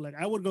hospitable. Like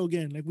I would go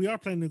again. Like we are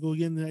planning to go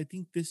again. And I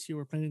think this year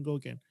we're planning to go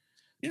again.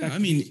 Yeah, I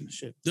mean,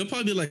 they'll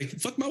probably be like,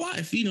 "Fuck my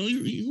wife," you know.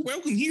 You're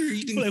welcome here.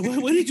 You can.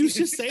 Like, what did you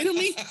just say to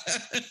me?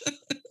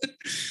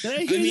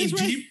 I mean,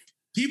 right?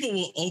 People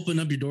will open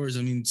up your doors.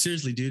 I mean,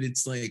 seriously, dude,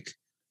 it's like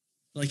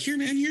here,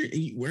 man, here.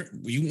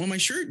 You want my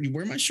shirt? You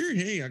wear my shirt.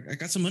 Hey, I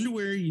got some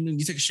underwear. You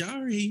take a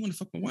shower. Hey, you want to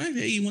fuck my wife?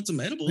 Hey, you want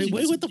some edibles?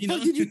 Wait, what the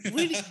fuck did you?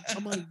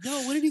 I'm like,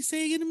 no, what did he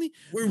say again to me?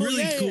 We're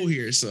really cool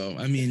here. So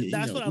I mean,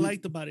 that's what I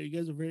liked about it. You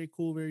guys are very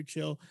cool, very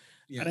chill.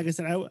 Yeah. Like I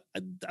said,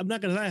 I'm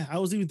not gonna lie. I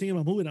was even thinking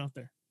about moving out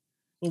there.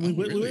 When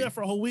we were there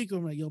for a whole week,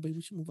 I'm like, yo, baby,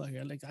 we should move out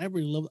here. Like, I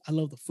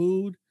love the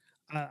food.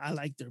 I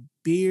like their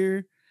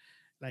beer.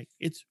 Like,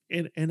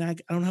 and I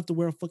don't have to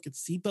wear a fucking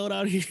seatbelt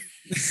out here.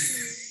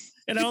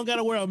 And I don't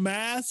gotta wear a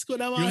mask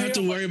when I'm out here. You don't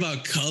have to worry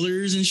about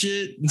colors and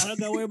shit. I don't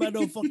gotta worry about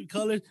no fucking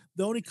colors.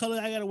 The only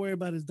color I gotta worry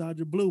about is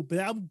Dodger blue. But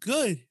I'm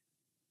good.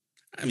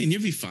 I mean,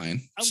 you'll be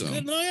fine. I'm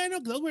good. No, yeah, I know,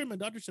 because I was wearing my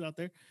Dodger shit out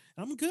there.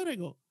 I'm good. I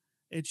go.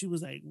 And she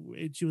was like,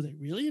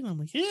 really? And I'm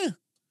like, yeah.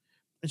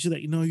 And she's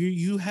like, no,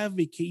 you have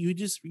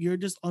you're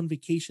just on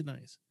vacation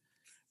eyes.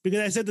 Because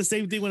I said the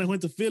same thing when I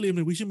went to Philly. I'm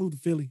like, we should move to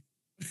Philly.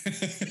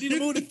 We need to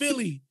move to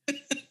Philly.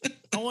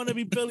 I want to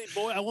be Philly,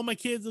 boy. I want my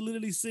kids to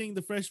literally sing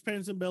the Fresh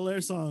Prince and Bel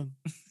Air song.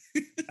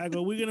 I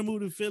go, we're gonna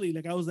move to Philly.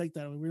 Like I was like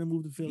that. We're gonna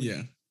move to Philly.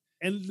 Yeah.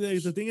 And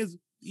the thing is,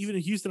 even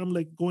in Houston, I'm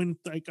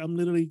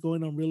literally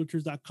going on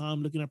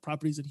realtors.com looking at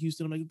properties in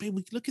Houston. I'm like, babe,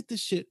 look at this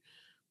shit.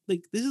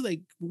 Like, this is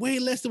like way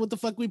less than what the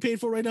fuck we paid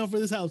for right now for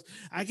this house.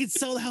 I can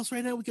sell the house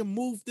right now. We can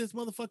move this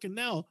motherfucker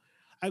now.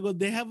 I go,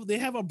 they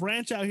have a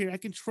branch out here. I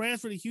can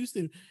transfer to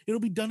Houston. It'll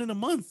be done in a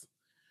month.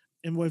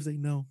 And my wife's like,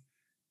 no,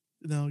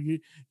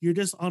 you're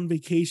just on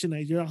vacation.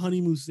 You're on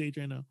honeymoon stage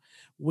right now.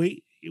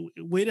 Wait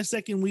a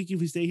second week. If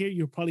we stay here,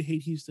 you'll probably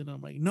hate Houston.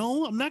 I'm like,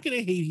 no, I'm not going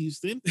to hate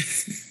Houston.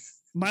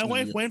 My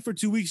wife went for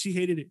 2 weeks. She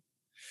hated it.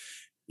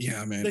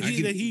 Yeah, man. The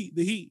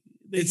heat.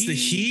 It's the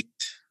heat,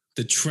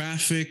 the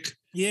traffic.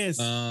 Yes.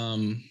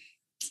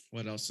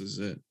 What else is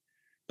it?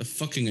 The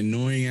fucking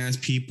annoying ass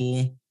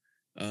people.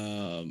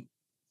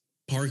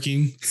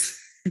 Parking.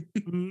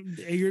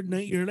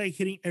 You're like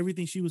hitting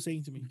everything she was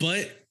saying to me.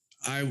 But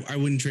I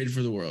wouldn't trade it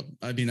for the world.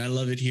 I mean, I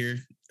love it here.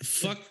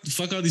 Fuck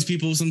all these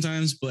people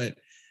sometimes, but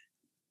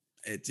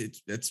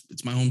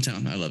it's my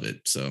hometown. I love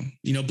it. So,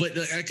 but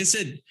like I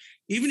said,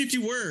 even if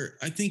you were,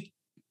 I think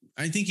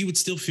you would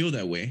still feel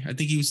that way. I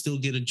think you would still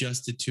get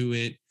adjusted to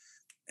it.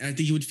 And I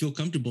think you would feel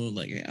comfortable.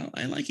 Like, hey,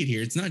 I like it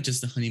here. It's not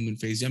just the honeymoon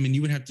phase. I mean,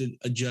 you would have to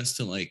adjust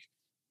to like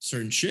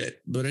certain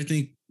shit, but I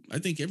think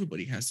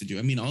everybody has to do.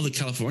 I mean, all the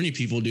California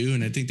people do,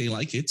 and I think they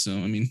like it. So,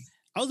 I mean,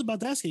 I was about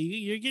to ask you,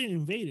 you're getting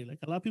invaded. Like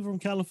a lot of people from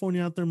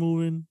California out there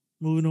moving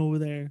over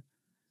there.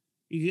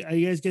 Are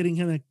you guys getting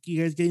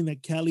that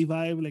Cali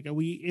vibe? Like, are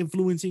we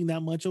influencing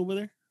that much over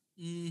there?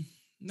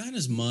 Not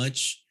as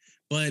much,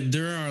 but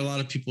there are a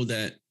lot of people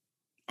that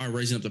are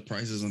raising up the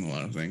prices on a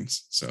lot of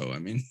things. So, I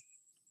mean,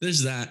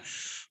 there's that.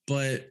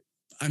 But,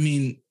 I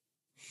mean,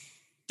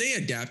 they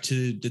adapt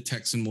to the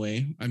Texan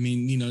way. I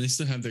mean, they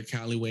still have their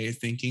Cali way of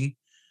thinking.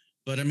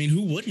 But, I mean,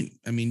 who wouldn't?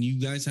 I mean, you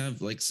guys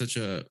have, like, such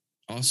a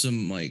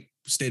awesome, like,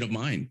 state of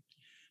mind.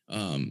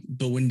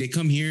 But when they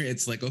come here,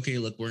 it's like, okay,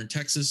 look, we're in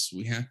Texas.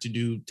 We have to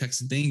do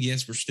Texan thing.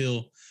 Yes, we're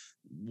still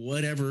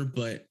whatever,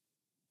 but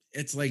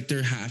it's like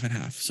they're half and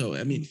half. So,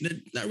 I mean, they're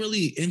not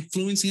really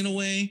influencing in a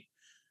way,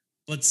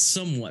 but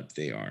somewhat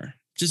they are.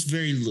 Just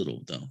very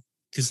little, though.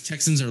 Because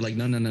Texans are like,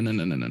 no.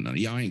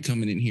 Y'all ain't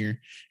coming in here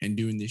and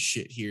doing this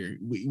shit here.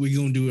 We're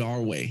going to do it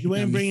our way. You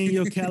ain't bringing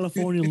your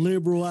California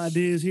liberal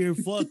ideas here.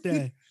 Fuck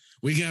that.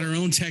 We got our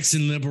own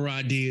Texan liberal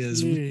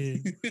ideas. Yeah.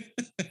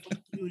 Fuck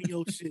you and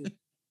your shit.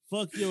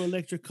 Fuck your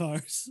electric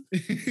cars.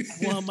 I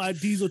want my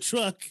diesel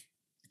truck.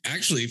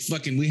 Actually,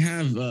 fucking, we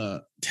have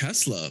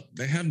Tesla.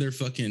 They have their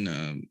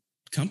fucking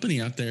company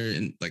out there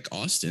in like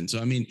Austin. So,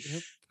 I mean,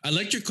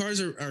 electric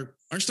cars are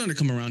starting to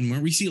come around more.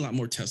 We see a lot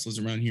more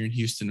Teslas around here in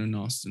Houston and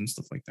Austin and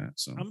stuff like that.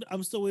 So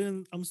I'm still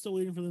waiting. I'm still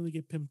waiting for them to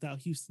get pimped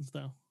out Houston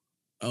style.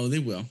 Oh, they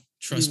will.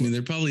 Trust me.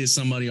 There probably is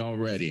somebody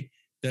already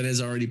that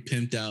has already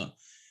pimped out,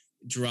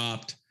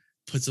 dropped,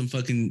 put some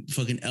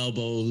fucking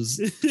elbows,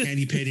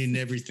 candy painted and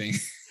everything.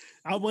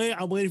 I'm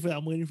waiting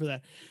for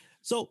that.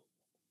 So,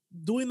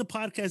 doing the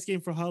podcast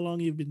game for how long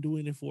you've been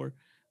doing it for?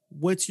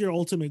 What's your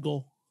ultimate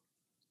goal?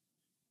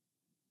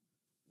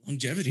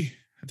 Longevity.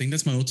 I think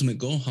that's my ultimate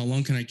goal. How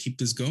long can I keep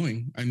this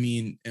going? I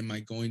mean, am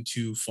I going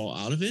to fall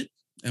out of it?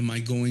 Am I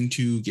going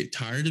to get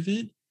tired of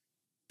it?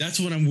 That's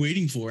what I'm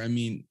waiting for. I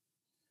mean,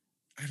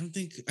 I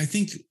think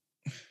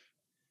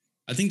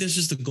that's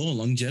just the goal.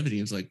 Longevity.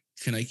 It's like,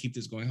 can I keep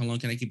this going? How long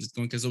can I keep this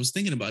going? Because I was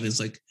thinking about it. It's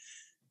like,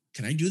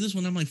 can I do this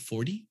when I'm like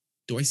 40?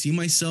 Do I see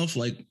myself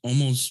like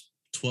almost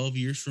 12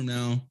 years from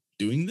now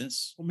doing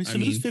this? Well, Mr.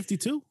 Lou's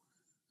 52.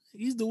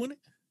 He's doing it.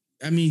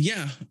 I mean,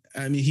 yeah.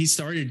 I mean, he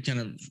started kind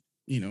of,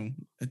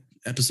 at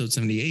episode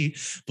 78,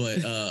 but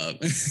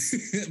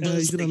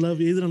he's gonna love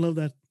you. He's gonna love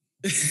that.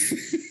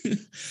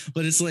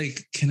 But it's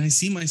like, can I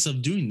see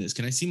myself doing this?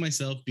 Can I see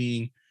myself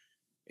being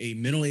a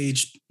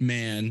middle-aged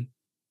man,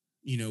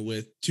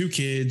 with 2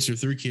 kids or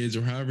 3 kids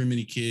or however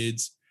many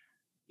kids,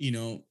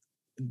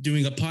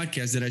 doing a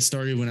podcast that I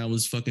started when I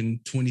was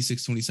fucking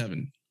 26,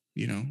 27,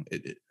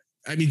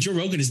 I mean, Joe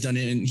Rogan has done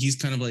it, and he's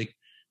kind of like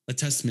a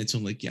testament to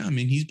like, yeah, I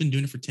mean, he's been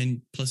doing it for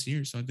 10 plus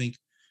years. So I think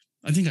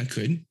I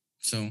could.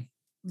 So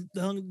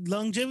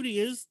longevity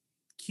is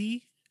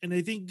key. And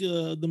I think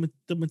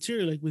the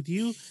material, like with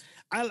you,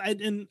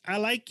 I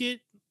like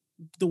it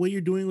the way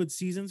you're doing with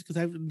seasons,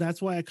 because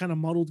that's why I kind of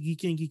modeled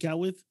Geek In, Geek Out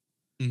with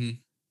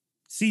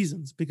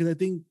seasons, because I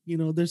think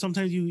there's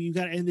sometimes you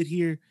got to end it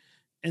here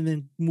and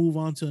then move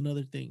on to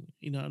another thing.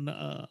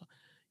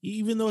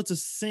 Even though it's the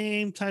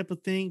same type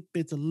of thing,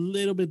 it's a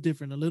little bit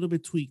different, a little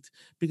bit tweaked,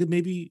 because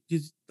maybe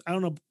I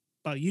don't know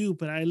about you,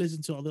 but I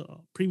listened to all the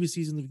previous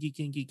seasons of Geek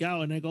In, Geek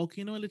Out, and I go,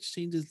 okay, let's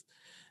change this,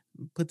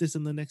 put this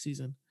in the next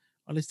season.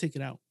 Or let's take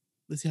it out.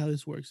 Let's see how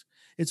this works.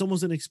 It's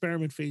almost an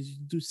experiment phase. You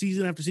do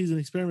season after season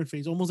experiment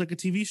phase, almost like a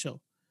TV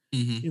show.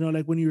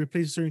 Like when you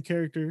replace a certain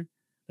character,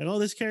 like, oh,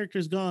 this character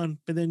is gone,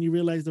 but then you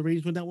realize the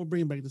ratings went down. We're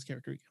bringing back this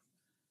character again.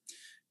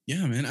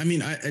 Yeah, man. I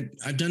memean,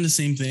 I've done the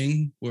same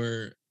thing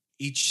where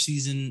each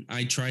season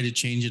I try to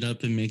change it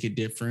up and make it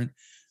different.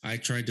 I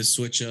tried to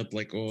switch up,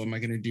 like, oh, am I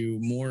going to do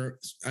more?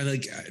 I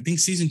think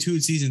season 2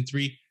 and season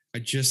 3, I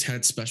just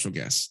had special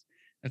guests.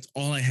 That's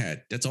all I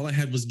had. That's all I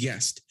had was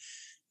guest.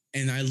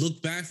 And I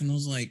look back and I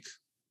was like,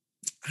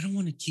 I don't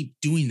want to keep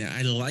doing that.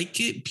 I like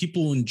it.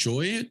 People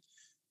enjoy it,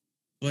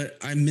 but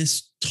I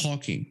miss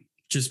talking.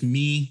 Just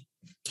me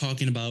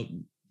talking about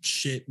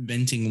shit,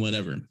 venting,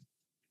 whatever.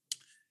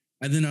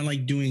 And then I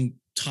like doing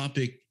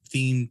topic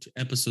themed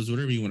episodes,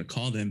 whatever you want to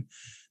call them.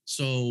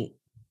 So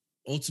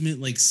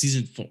ultimately, like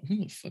season 4,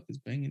 who the fuck is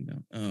banging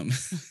down?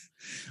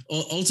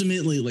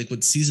 Ultimately, like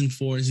with season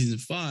 4 and season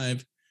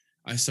 5,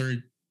 I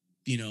started,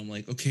 I'm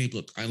like, okay,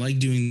 look, I like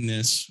doing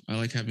this. I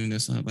like having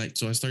this.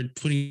 So I started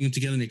putting them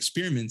together and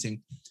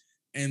experimenting.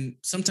 And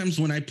sometimes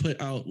when I put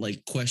out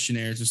like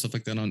questionnaires and stuff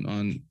like that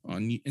on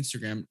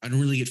Instagram, I don't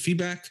really get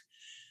feedback,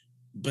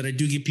 but I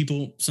do get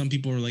some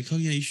people are like, oh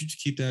yeah, you should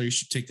keep that, or you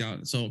should take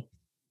that. So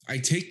I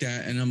take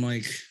that and I'm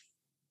like,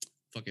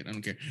 fuck it. I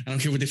don't care. I don't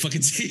care what they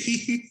fucking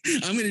say.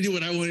 I'm going to do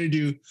what I want to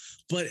do.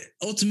 But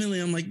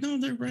ultimately I'm like, no,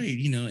 they're right.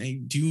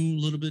 Hey, do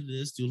a little bit of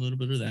this, do a little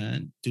bit of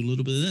that, do a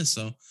little bit of this.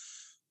 So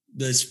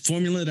this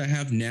formula that I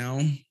have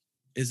now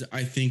is,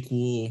 I think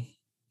will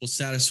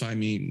satisfy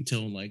me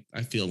until like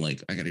I feel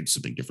like I got to do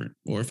something different,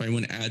 or if I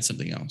want to add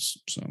something else.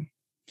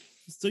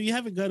 So you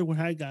haven't got to where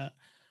I got,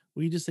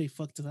 where you just say,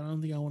 fuck this, I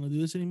don't think I want to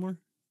do this anymore.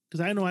 Because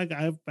I know I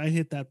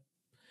hit that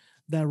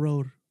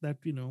road, that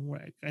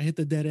where I hit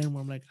the dead end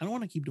where I'm like, I don't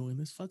want to keep doing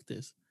this. Fuck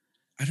this.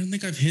 I don't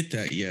think I've hit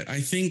that yet. I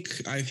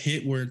think I've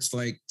hit where it's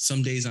like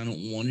some days I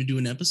don't want to do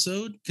an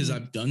episode because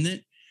I've done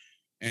it,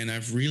 and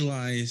I've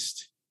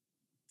realized,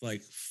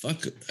 like,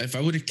 fuck, if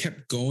I would have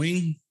kept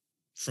going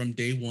from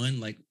day one,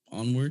 like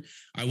onward,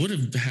 I would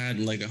have had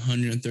like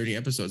 130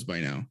 episodes by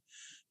now.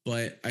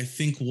 But I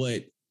think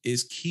what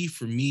is key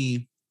for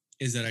me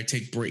is that I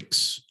take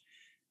breaks.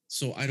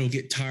 So I don't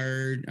get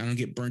tired. I don't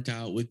get burnt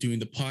out with doing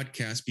the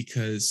podcast,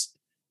 because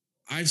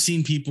I've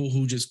seen people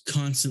who just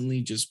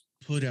constantly just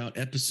put out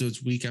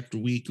episodes week after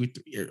week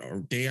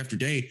or day after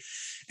day.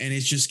 And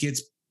it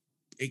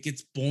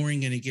gets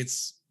boring, and it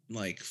gets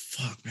like,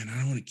 fuck, man, I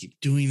don't want to keep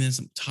doing this.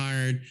 I'm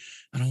tired.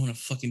 I don't want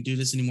to fucking do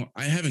this anymore.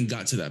 I haven't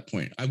got to that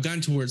point. I've gotten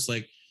to where it's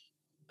like,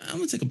 I'm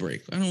going to take a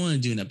break. I don't want to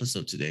do an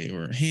episode today,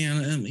 or, hey, I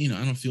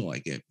don't feel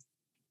like it.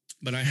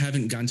 But I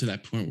haven't gotten to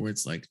that point where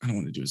it's like, I don't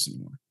want to do this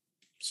anymore.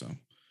 So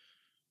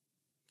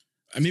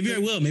maybe I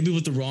will. Maybe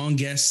with the wrong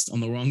guest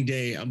on the wrong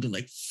day, I'll be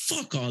like,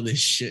 fuck all this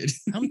shit.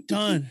 I'm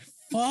done.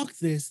 Fuck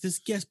this. This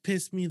guest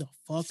pissed me the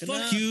fuck Fuck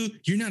up. you.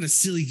 You're not a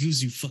silly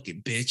goose, you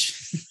fucking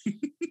bitch.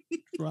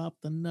 Drop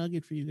the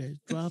nugget for you guys.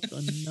 Drop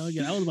the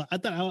nugget. I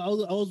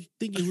was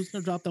thinking who's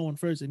gonna drop that one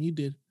first, and you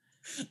did.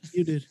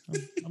 You did.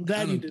 I'm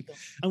glad you did. Though.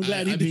 I'm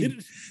glad you did.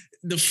 Mean,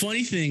 the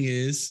funny thing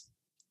is,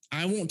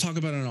 I won't talk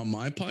about it on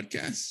my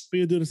podcast. But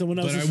you're doing someone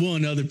else's. But I will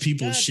on other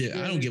people's shit.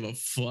 I don't give a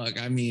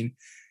fuck. I mean,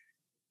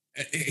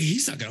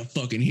 he's not gonna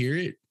fucking hear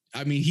it.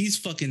 I mean, he's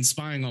fucking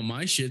spying on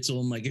my shit. So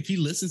I'm like, if he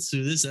listens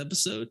to this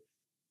episode,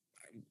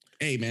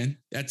 hey man,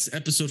 that's an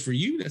episode for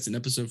you. That's an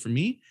episode for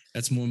me.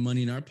 That's more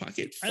money in our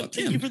pocket. Fuck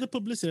Thank you for the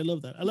publicity. I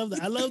love that. I love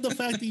that. I love the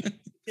fact that you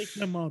take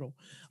my model.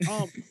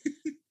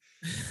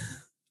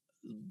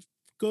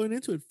 Going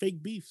into it,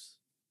 fake beefs.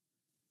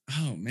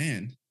 Oh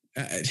man.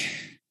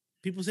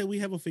 People say we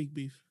have a fake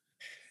beef.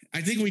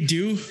 I think we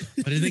do,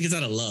 but I think it's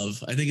out of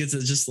love. I think it's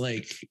just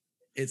like,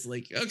 it's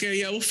like, okay,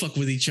 yeah, we'll fuck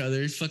with each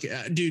other. Fuck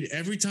it. Dude,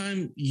 every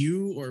time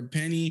you or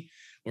Penny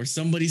or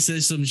somebody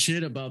says some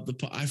shit about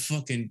I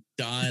fucking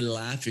die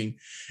laughing.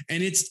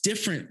 And it's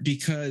different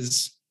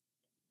because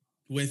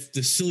with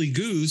the Silly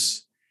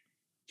Goose,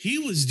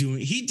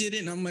 he did it,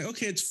 and I'm like,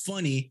 okay, it's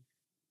funny,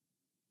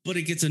 but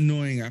it gets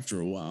annoying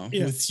after a while.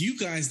 Yeah. With you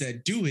guys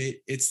that do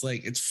it, it's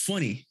like, it's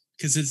funny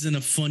because it's in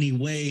a funny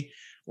way,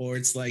 or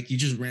it's like you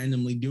just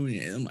randomly doing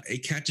it. And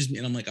it catches me,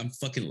 and I'm like, I'm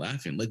fucking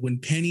laughing. Like when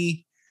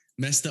Penny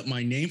messed up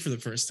my name for the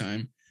first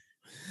time,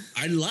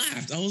 I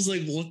laughed. I was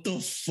like, what the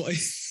fuck?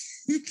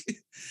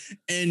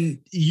 And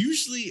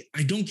usually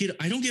I don't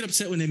get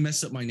upset when they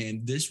mess up my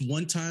name. This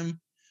one time,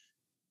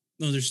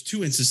 no, there's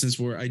two instances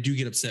where I do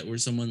get upset where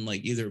someone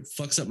like either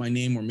fucks up my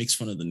name or makes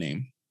fun of the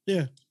name.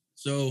 Yeah.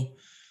 So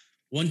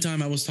one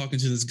time I was talking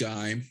to this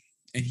guy,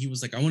 and he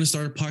was like, I want to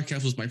start a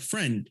podcast with my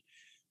friend,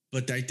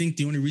 but I think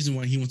the only reason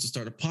why he wants to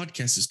start a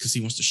podcast is because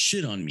he wants to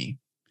shit on me.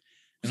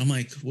 And I'm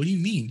like, what do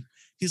you mean?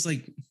 He's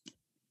like,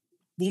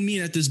 we'll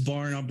meet at this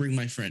bar and I'll bring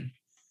my friend.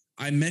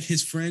 I met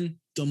his friend,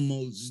 the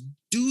most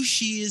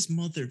douchiest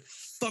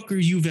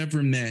motherfucker you've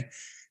ever met.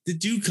 The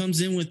dude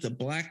comes in with the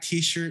black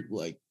t-shirt,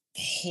 like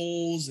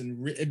holes, and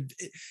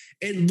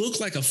it looked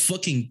like a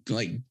fucking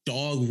like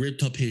dog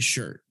ripped up his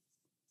shirt.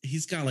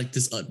 He's got like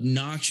this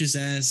obnoxious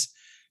ass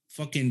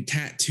fucking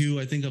tattoo,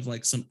 I think of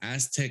like some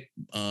Aztec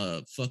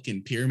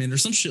fucking pyramid or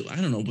some shit. I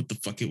don't know what the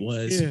fuck it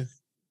was. Yeah.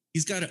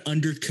 He's got an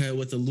undercut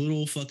with a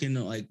little fucking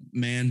like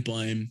man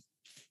bun,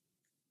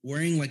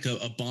 wearing like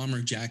a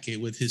bomber jacket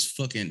with his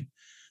fucking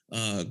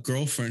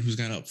girlfriend who's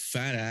got a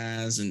fat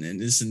ass and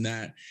this and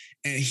that.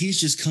 And he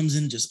just comes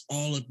in just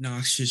all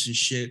obnoxious and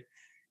shit.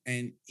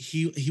 And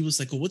he was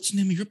like, well, what's the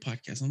name of your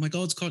podcast? I'm like,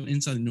 oh, it's called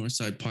Inside the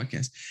Northside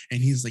Podcast.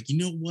 And he's like, you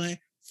know what?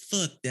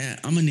 Fuck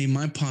that. I'm going to name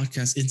my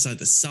podcast Inside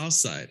the South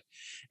Side.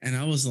 And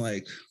I was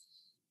like,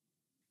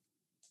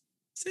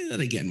 say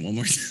that again one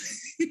more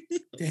time.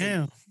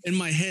 Damn. In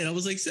my head, I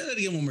was like, say that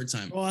again one more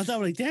time. Oh, I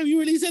thought like, damn, you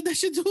really said that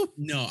shit too?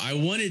 No, I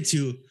wanted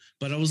to,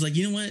 but I was like,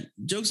 you know what?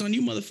 Joke's on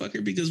you,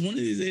 motherfucker, because one of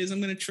these days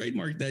I'm going to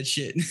trademark that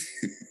shit.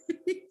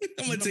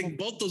 I'm going to take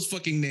both those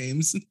fucking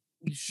names.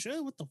 You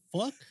should? What the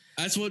fuck?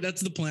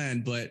 That's the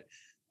plan. But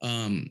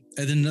and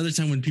then another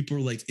time when people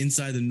were like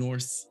Inside the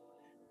North,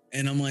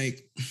 and I'm like,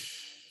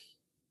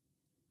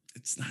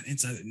 it's not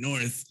Inside the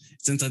North,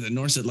 it's Inside the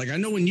North Side. Like, I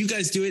know when you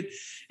guys do it,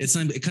 it's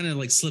not, it kind of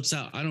like slips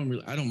out. I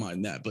don't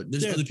mind that, but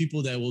there's other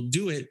people that will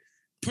do it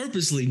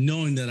purposely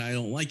knowing that I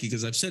don't like it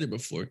because I've said it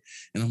before.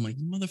 And I'm like,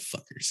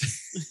 motherfuckers,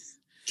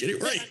 get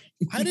it right.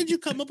 How did you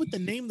come up with the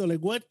name though? Like,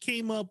 what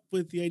came up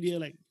with the idea?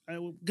 Like,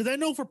 because I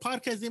know for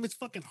podcast name, it's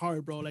fucking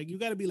hard, bro. Like, you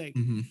got to be like,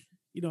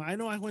 you know, I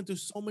know I went through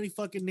so many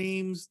fucking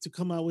names to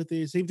come out with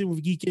it. Same thing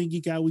with Geek In,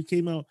 Geek Out. We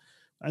came out,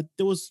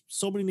 there was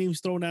so many names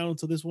thrown out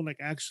until this one like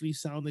actually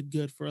sounded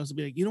good for us to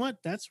be like, you know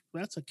what? That's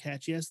a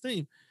catchy ass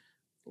name.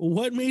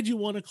 What made you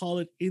want to call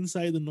it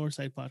Inside the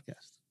Northside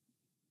Podcast?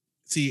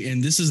 See,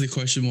 and this is the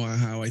question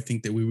how I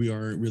think that we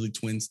are really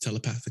twins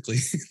telepathically,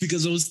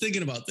 because I was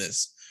thinking about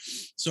this.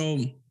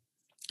 So,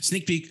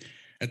 sneak peek,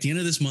 at the end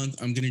of this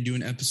month, I'm going to do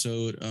an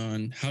episode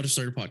on how to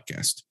start a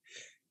podcast.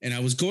 And I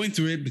was going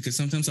through it because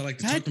sometimes I like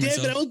to talk to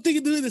myself. I don't think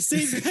you're doing the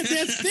same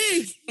goddamn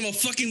thing. I'm a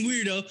fucking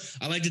weirdo.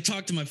 I like to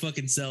talk to my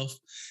fucking self.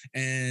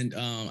 And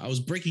I was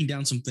breaking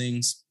down some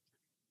things.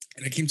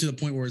 And I came to the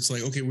point where it's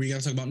like, okay, we got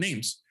to talk about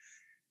names.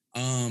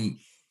 I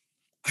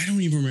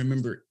don't even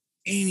remember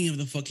any of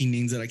the fucking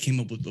names that I came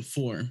up with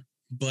before.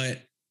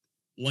 But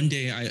one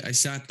day I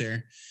sat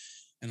there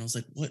and I was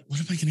like, what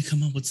am I going to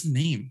come up? What's the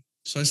name?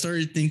 So I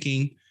started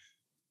thinking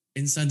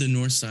Inside the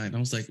North Side. I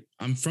was like,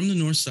 I'm from the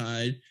North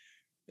Side.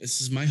 This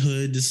is my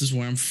hood. This is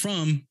where I'm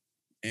from.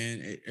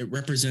 And it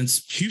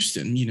represents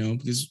Houston, you know,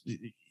 because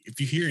if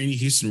you hear any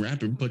Houston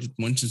rapper, but it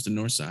mentions the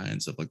North Side and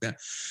stuff like that.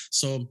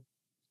 So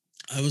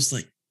I was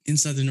like,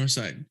 Inside the North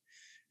Side.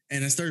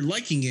 And I started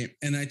liking it.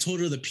 And I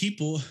told other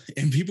people,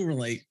 and people were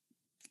like,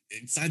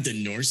 Inside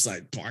the North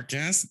Side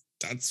Podcast?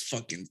 That's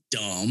fucking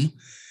dumb.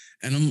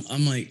 And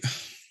I'm like,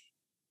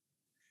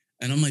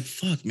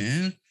 fuck,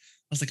 man.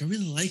 I was like, I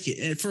really like it.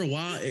 And for a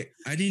while,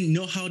 I didn't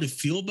know how to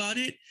feel about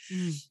it.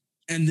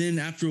 And then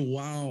after a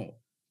while,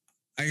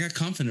 I got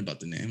confident about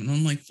the name. And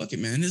I'm like, fuck it,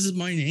 man. This is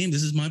my name.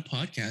 This is my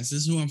podcast. This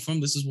is who I'm from.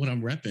 This is what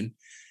I'm repping.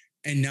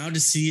 And now to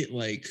see it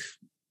like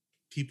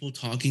people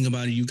talking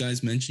about it, you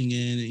guys mentioning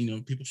it, you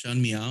know, people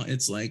shouting me out.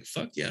 It's like,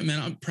 fuck yeah,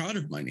 man. I'm proud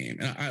of my name.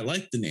 And I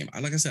like the name.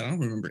 Like I said, I don't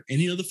remember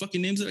any other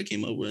fucking names that I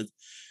came up with.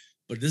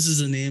 But this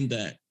is a name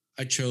that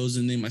I chose,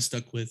 a name I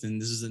stuck with.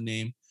 And this is a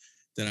name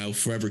that I will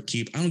forever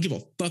keep. I don't give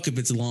a fuck if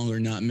it's long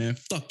or not, man.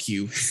 Fuck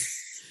you.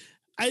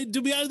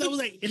 To be honest, I was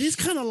like, it is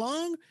kind of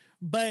long,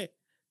 but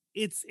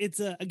it's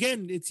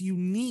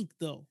unique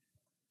though.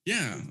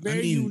 Yeah.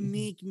 Very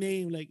unique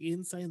name, like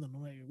Inside the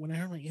North. When I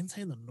heard like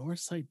Inside the North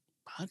Side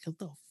Podcast, what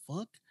the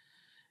fuck?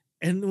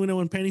 And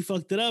when Penny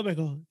fucked it up, I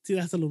go, see,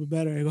 that's a little bit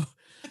better. I go,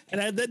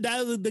 and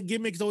the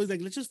gimmick's always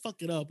like, let's just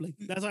fuck it up. Like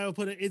that's why I would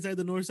put it Inside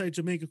the North Side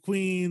Jamaica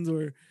Queens,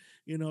 or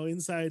you know,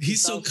 inside.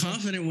 He's so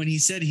confident when he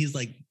said he's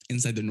like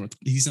inside the North.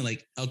 He's not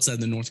like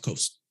outside the North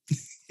Coast.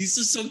 He's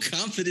just so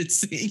confident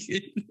saying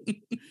it.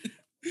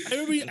 I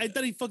remember I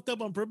thought he fucked up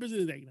on purpose. He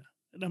was like,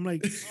 And I'm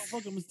like, oh,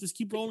 fuck, I'm just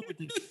keep rolling with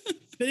it.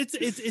 But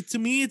it's to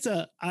me, it's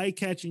a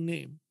eye-catching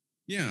name.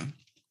 Yeah.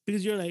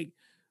 Because you're like,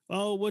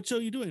 oh, what show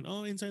are you doing?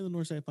 Oh, Inside the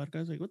Northside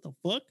podcast. Like, what the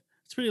fuck?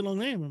 It's a pretty long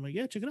name. I'm like,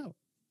 yeah, check it out.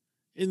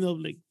 And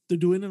they're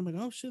doing it. I'm like,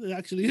 oh shit, it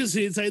actually is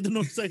Inside the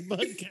Northside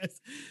podcast.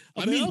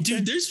 I mean,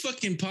 dude, there's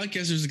fucking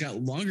podcasters that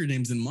got longer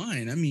names than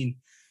mine. I mean,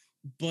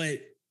 but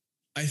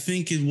I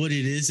think what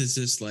it is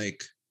just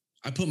like,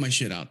 I put my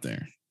shit out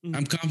there. Mm-hmm.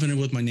 I'm confident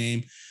with my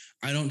name.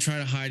 I don't try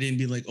to hide it and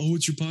be like, oh,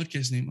 what's your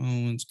podcast name?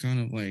 Oh, it's kind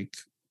of like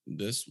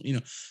this, you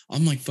know.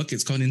 I'm like, fuck it,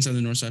 it's called Inside the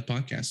Northside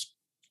podcast.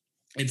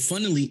 And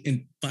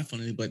not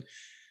funnily, but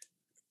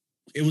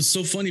it was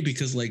so funny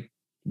because like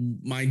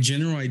my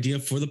general idea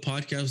for the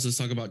podcast was to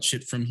talk about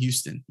shit from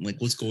Houston, like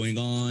what's going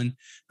on,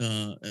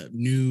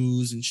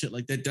 news and shit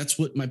like that. That's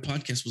what my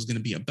podcast was going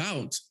to be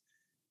about.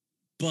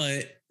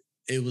 But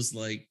it was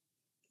like,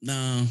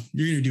 nah,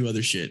 you're going to do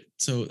other shit.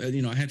 So,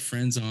 you know, I had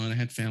friends on, I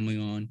had family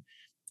on,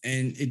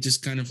 and it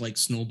just kind of like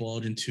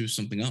snowballed into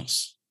something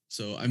else.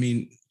 So, I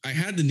mean, I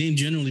had the name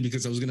generally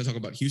because I was going to talk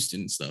about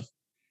Houston and stuff,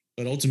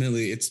 but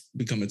ultimately it's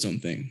become its own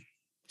thing.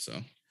 So,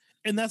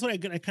 and that's what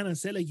I kind of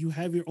said, like you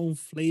have your own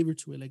flavor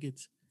to it. Like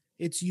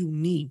it's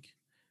unique.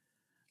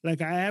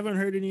 Like I haven't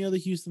heard any other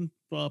Houston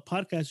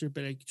podcaster,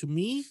 but like, to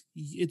me,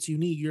 it's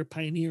unique. You're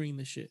pioneering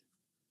the shit.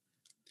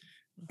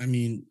 I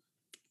mean,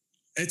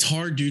 it's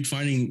hard, dude,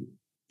 finding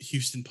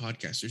Houston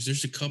podcasters.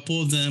 There's a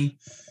couple of them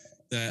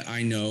that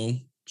I know.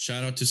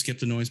 Shout out to Skip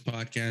the Noise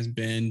podcast,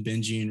 Ben,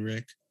 Benji, and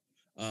Rick.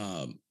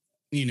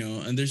 You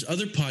know, and there's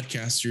other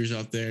podcasters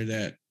out there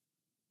that,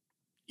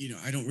 you know,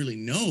 I don't really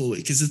know,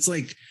 because it's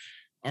like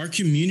our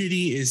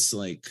community is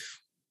like,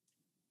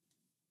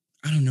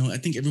 I don't know. I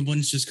think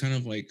everyone's just kind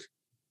of like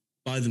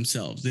by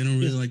themselves. They don't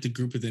really like to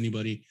group with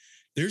anybody.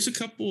 There's a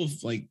couple of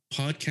like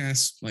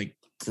podcast, like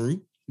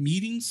group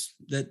meetings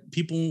that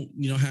people,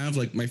 you know, have,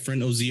 like my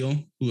friend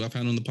Ozio, who I've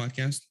had on the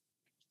podcast.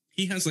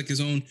 He has like his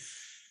own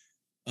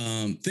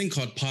thing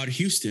called Pod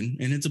Houston,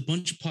 and it's a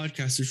bunch of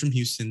podcasters from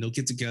Houston. They'll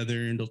get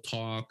together and they'll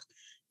talk,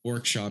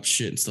 workshop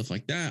shit and stuff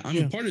like that. I'm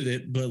a part of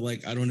it, but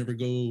like I don't ever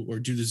go or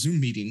do the Zoom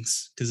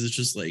meetings because it's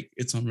just like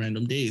it's on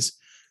random days.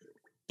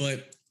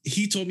 But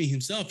he told me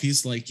himself,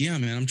 he's like, yeah,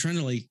 man, I'm trying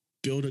to like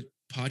build a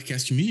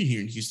podcast community here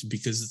in Houston,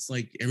 because it's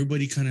like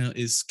everybody kind of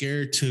is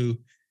scared to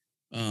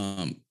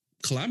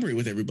collaborate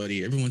with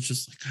everybody. Everyone's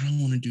just like, I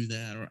don't want to do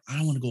that, or I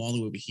don't want to go all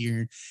the way over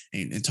here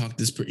and talk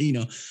this, you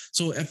know.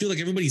 So I feel like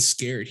everybody's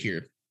scared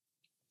here.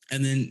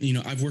 And then, you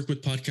know, I've worked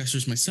with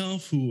podcasters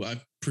myself who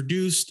I've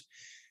produced,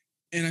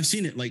 and I've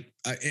seen it. Like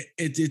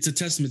it's a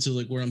testament to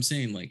like what I'm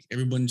saying. Like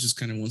everyone just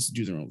kind of wants to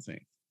do their own thing.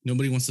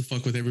 Nobody wants to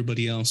fuck with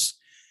everybody else.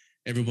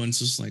 Everyone's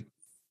just like,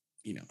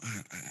 you know,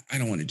 I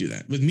don't want to do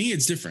that. With me,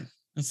 it's different.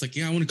 It's like,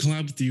 yeah, I want to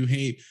collab with you.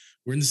 Hey,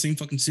 we're in the same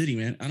fucking city,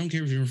 man. I don't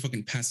care if you're in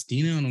fucking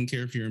Pasadena. I don't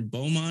care if you're in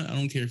Beaumont. I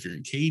don't care if you're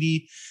in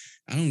Katy.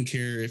 I don't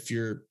care if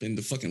you're in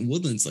the fucking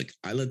Woodlands. Like,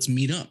 let's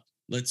meet up.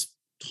 Let's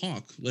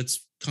talk.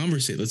 Let's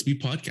conversate. Let's be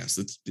podcasts.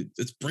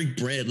 Let's break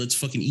bread. Let's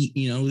fucking eat.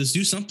 You know, let's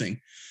do something.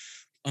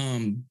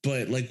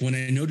 But like when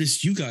I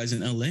noticed you guys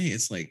in LA,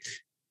 it's like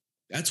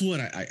that's what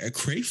I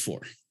crave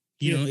for.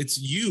 You know, it's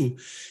you.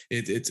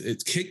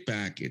 It's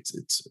kickback. It's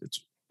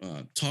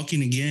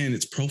talking again.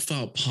 It's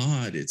profile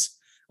pod. It's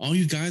all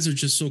you guys are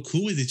just so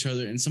cool with each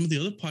other. And some of the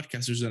other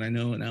podcasters that I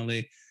know in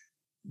LA,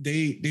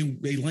 they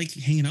like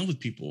hanging out with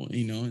people,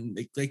 you know, and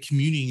they like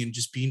communing and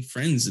just being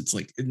friends. It's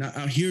like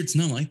out here, it's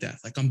not like that.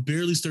 Like I'm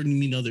barely starting to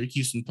meet other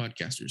Houston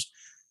podcasters,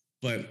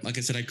 but like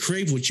I said, I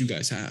crave what you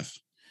guys have.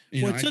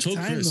 You know, I told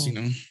Chris, you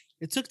know,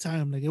 it took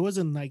time. Like it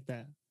wasn't like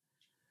that.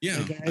 Yeah,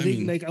 like, I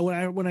think like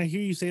when I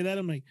hear you say that,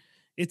 I'm like,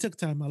 it took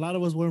time. A lot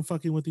of us weren't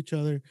fucking with each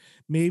other,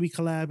 maybe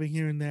collabing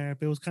here and there,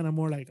 but it was kind of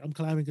more like I'm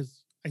collabing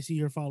because I see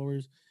your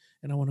followers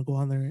and I want to go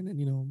on there and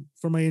you know,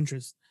 for my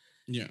interest.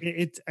 Yeah.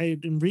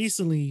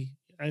 Recently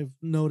I've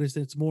noticed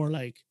it's more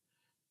like,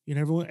 you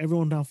know,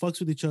 everyone now fucks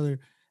with each other.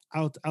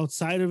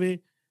 Outside of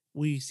it,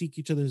 we seek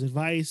each other's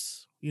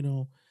advice. You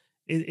know,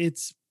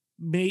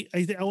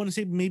 I want to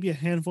say maybe a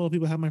handful of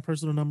people have my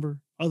personal number.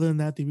 Other than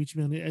that, they reach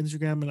me on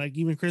Instagram, and like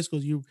even Chris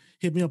goes, you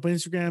hit me up on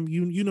Instagram.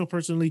 You know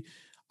personally,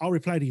 I'll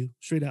reply to you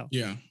straight out.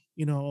 Yeah.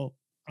 You know,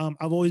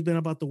 I've always been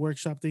about the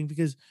workshop thing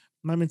because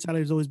my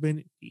mentality has always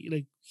been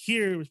like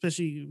here,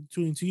 especially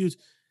between two youths.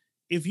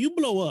 If you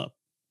blow up,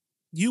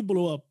 you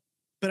blow up.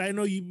 But I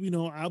know you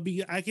know,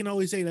 I can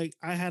always say like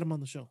I had him on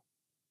the show.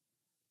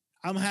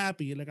 I'm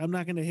happy. Like I'm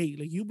not gonna hate.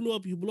 Like you blew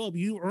up,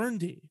 you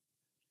earned it.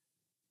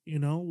 You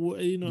know,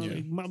 Yeah.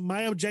 like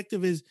my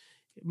objective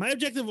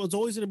was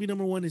always gonna be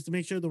number one is to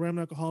make sure the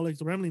Rambling Alcoholics,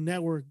 the Rambling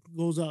Network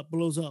blows up.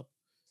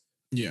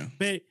 Yeah.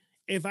 But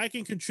if I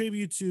can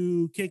contribute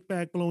to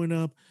Kickback blowing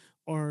up,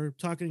 or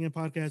Talking in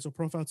Podcast, or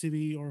Profile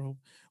TV, or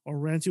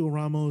Ranty with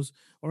Ramos,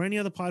 or any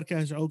other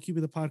podcast, or I'll keep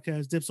it the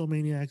podcast,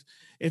 Dipsomaniacs.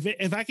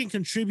 If I can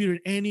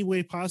contribute in any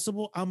way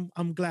possible,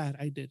 I'm glad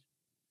I did.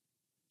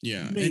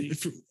 Yeah.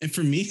 And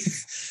for me,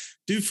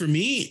 dude, for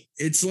me,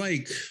 it's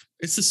like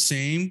it's the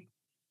same,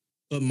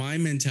 but my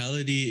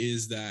mentality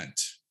is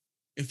that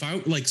if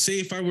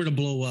I were to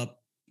blow up,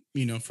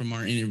 you know, from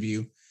our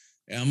interview,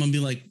 And I'm gonna be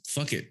like,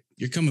 fuck it,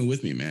 you're coming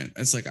with me, man.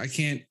 It's like I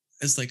can't.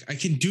 It's like I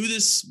can do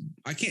this.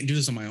 I can't do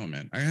this on my own,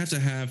 man. I have to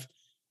have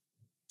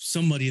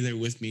somebody there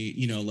with me.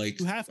 You know,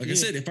 like I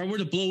said, if I were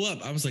to blow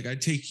up, I was like,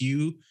 I'd take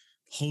you,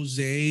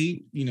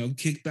 Jose. You know,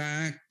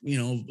 Kickback. You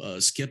know,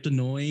 Skip the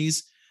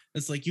Noise.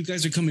 It's like you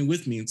guys are coming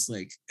with me. It's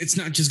like it's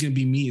not just gonna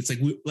be me. It's like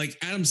like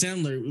Adam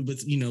Sandler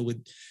with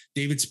with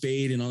David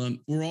Spade and all them.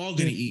 We're all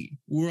gonna eat.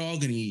 We're all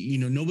gonna eat. You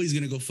know, nobody's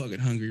gonna go fucking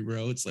hungry,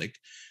 bro. It's like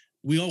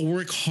we all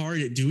work hard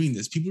at doing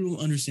this. People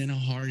don't understand how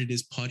hard it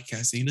is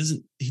podcasting.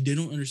 They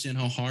don't understand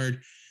how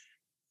hard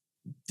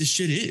this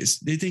shit is.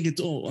 They think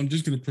it's I'm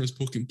just gonna press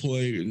book and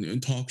play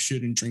and talk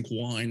shit and drink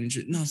wine and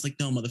shit. No, it's like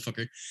no,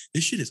 motherfucker.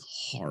 This shit is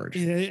hard.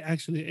 Yeah,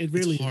 actually, it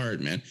really is hard,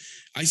 man.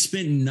 I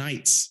spent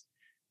nights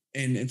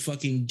and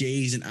fucking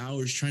days and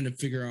hours trying to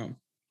figure out,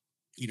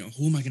 you know,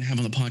 who am I going to have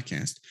on the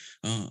podcast?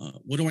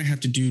 What do I have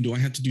to do? Do I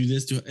have to do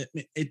this?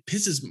 It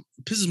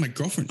pisses my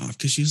girlfriend off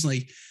because she's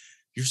like,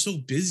 you're so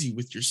busy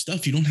with your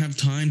stuff. You don't have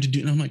time to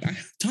do. And I'm like, I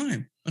have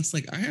time. It's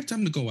like, I have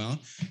time to go out.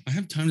 I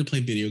have time to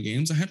play video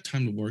games. I have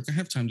time to work. I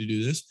have time to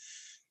do this.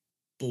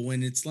 But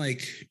when it's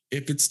like,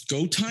 if it's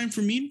go time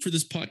for me for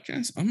this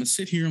podcast, I'm going to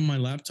sit here on my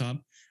laptop.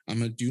 I'm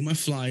going to do my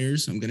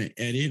flyers. I'm going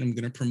to edit. I'm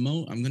going to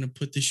promote. I'm going to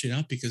put this shit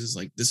out because it's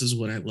like, this is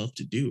what I love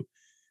to do.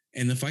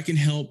 And if I can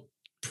help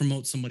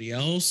promote somebody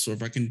else, or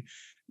if I can,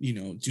 you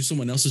know, do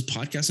someone else's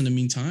podcast in the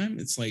meantime,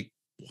 it's like,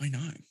 why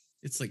not?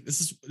 It's like,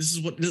 this is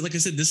what, like I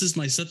said, this is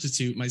my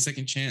substitute, my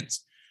second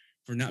chance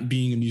for not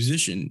being a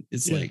musician.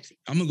 It's like,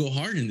 I'm going to go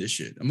hard in this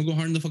shit. I'm going to go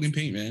hard in the fucking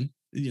paint, man.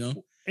 You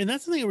know? And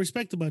that's the thing I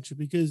respect about you,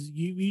 because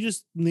you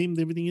just named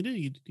everything you do.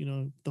 You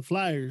know, the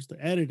flyers,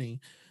 the editing,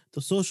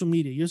 the social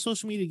media. Your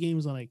social media game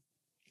is like,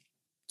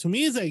 to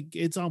me, it's like,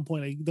 it's on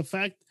point. Like the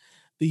fact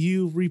that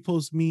you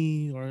repost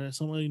me or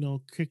someone, you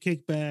know,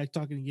 Kickback,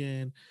 Talking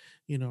Again,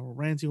 you know,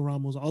 Ranting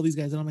Ramos, all these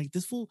guys. And I'm like,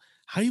 this fool,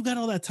 how you got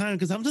all that time?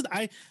 Because I'm just,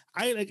 I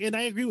like, and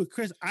I agree with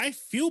Chris. I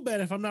feel bad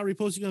if I'm not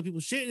reposting other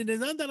people's shit. And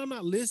it's not that I'm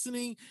not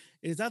listening.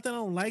 It's not that I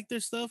don't like their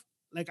stuff.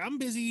 Like I'm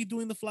busy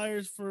doing the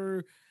flyers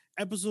for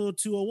episode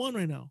 201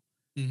 right now.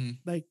 Mm-hmm.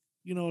 Like,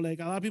 you know, like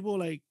a lot of people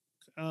like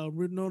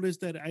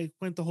noticed that I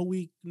went the whole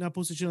week not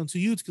posting shit on 2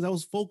 Youths because I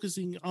was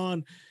focusing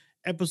on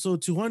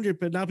episode 200,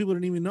 but now people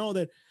didn't even know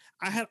that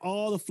I had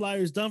all the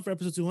flyers done for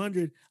episode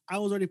 200. I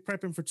was already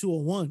prepping for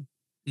 201.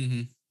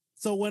 Mm-hmm.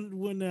 So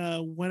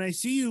when I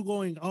see you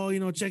going, oh, you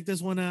know, check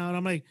this one out,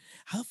 I'm like,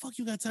 how the fuck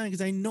you got time?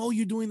 Because I know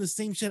you're doing the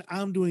same shit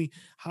I'm doing.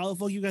 How the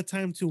fuck you got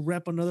time to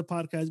rep another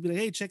podcast? Be like,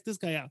 hey, check this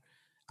guy out.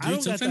 Dude, I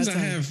don't sometimes got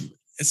that time.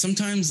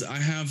 Sometimes I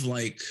have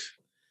like,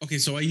 okay,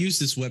 so I use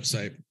this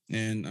website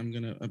and I'm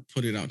gonna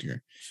put it out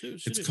here.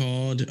 It's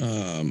called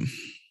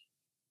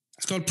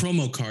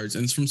promo cards,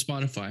 and it's from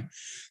Spotify.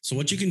 So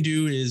what you can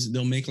do is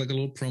they'll make like a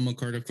little promo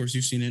card. Of course,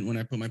 you've seen it when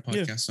I put my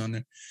podcast on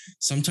there.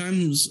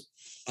 Sometimes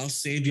I'll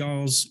save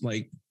y'all's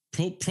like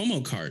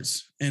promo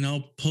cards and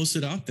I'll post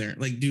it out there.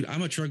 Like, dude,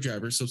 I'm a truck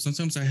driver, so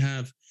sometimes I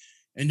have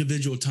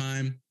individual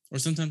time, or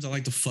sometimes I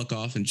like to fuck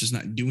off and just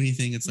not do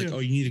anything. It's like, oh,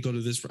 you need to go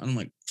to this. I'm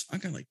like, I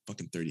got like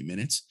fucking 30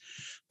 minutes.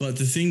 But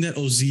the thing that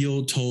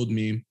Ozil told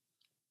me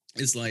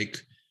is like,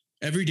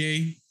 every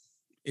day,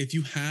 if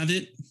you have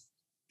it,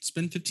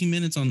 spend 15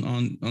 minutes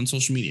on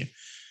social media,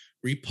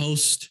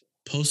 post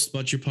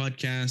about your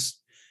podcast.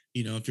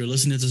 You know, if you're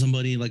listening to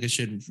somebody, like I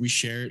said,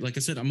 reshare it. Like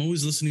I said, I'm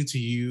always listening to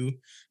you.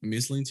 I'm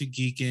listening to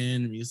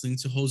Geekin. I'm listening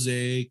to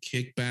Jose,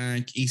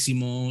 Kickback,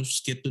 Isimo,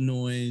 Skip the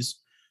Noise,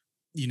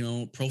 you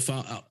know,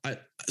 Profile.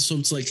 So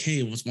it's like,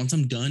 hey, once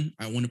I'm done,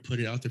 I want to put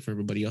it out there for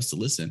everybody else to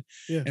listen.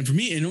 Yeah. And for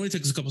me, it only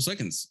takes a couple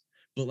seconds.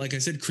 But like I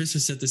said, Chris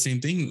has said the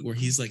same thing where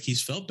he's like,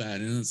 he's felt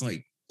bad. And it's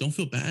like, don't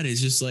feel bad.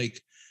 It's just like,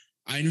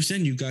 I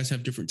understand you guys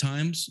have different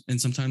times and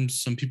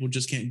sometimes some people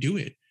just can't do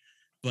it.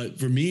 But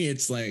for me,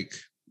 it's like,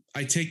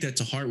 I take that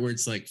to heart where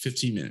it's like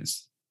 15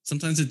 minutes.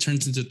 Sometimes it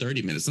turns into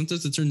 30 minutes.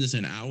 Sometimes it turns into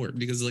an hour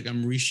because like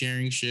I'm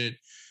resharing shit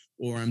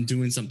or I'm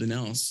doing something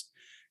else.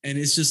 And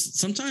it's just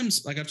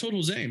sometimes, like I've told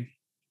Jose,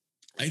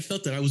 I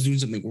felt that I was doing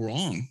something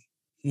wrong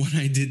when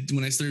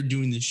I started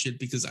doing this shit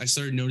because I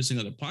started noticing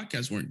other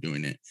podcasts weren't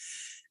doing it.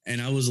 And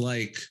I was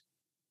like,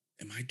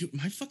 am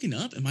I fucking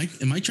up? Am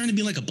I trying to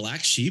be like a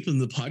black sheep in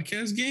the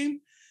podcast game?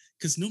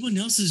 Because no one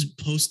else is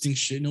posting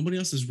shit. Nobody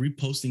else is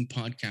reposting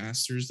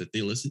podcasters that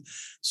they listen.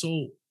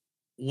 So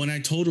when I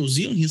told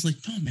Ozil, he's like,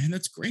 no, man,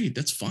 that's great.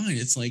 That's fine.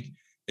 It's like,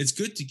 it's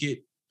good to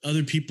get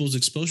other people's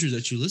exposure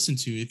that you listen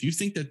to. If you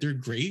think that they're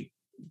great,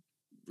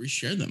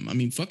 reshare them. I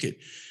mean, fuck it.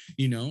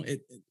 You know,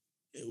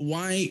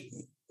 why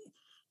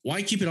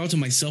keep it all to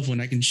myself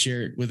when I can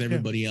share it with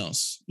everybody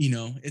else? You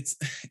know,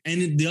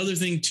 and the other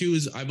thing too,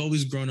 is I've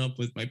always grown up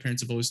with, my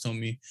parents have always told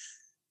me,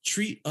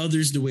 treat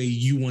others the way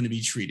you want to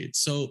be treated.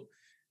 So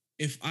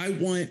if I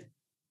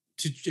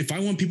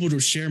want people to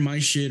share my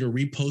shit or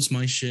repost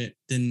my shit,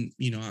 then,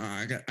 you know,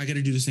 I got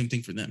to do the same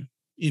thing for them,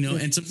 you know?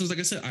 And sometimes, like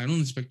I said, I don't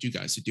expect you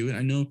guys to do it.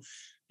 I know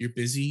you're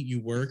busy,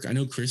 you work. I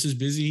know Chris is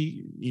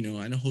busy, you know,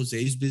 I know Jose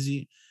is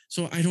busy.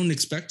 So I don't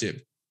expect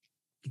it,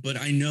 but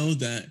I know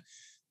that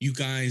you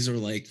guys are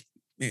like,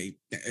 hey,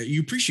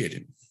 you appreciate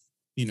it.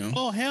 you know.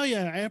 Oh hell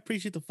yeah! I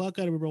appreciate the fuck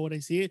out of it, bro. When I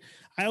see it,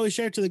 I always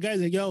share it to the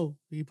guys like, "Yo,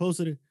 he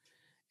posted it,"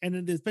 and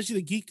then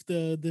especially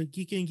the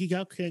geek in geek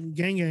out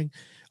gang.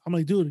 I'm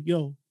like, dude,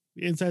 yo,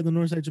 inside the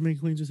Northside Jamaica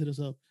Queen just hit us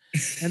up,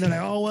 and they're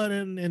like, "Oh what?"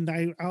 And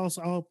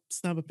I'll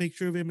snap a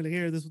picture of him and like,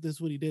 here, this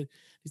is what he did.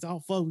 He's like, "Oh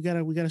fuck, we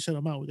gotta shut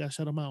him out. We gotta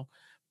shut him out."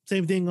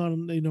 Same thing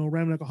on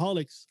Ramen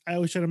Alcoholics. I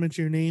always try to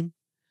mention your name.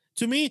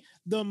 To me,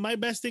 my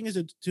best thing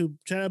is to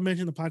try to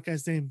mention the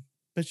podcast name,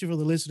 especially for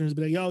the listeners.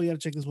 Be like, "Yo, you gotta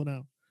check this one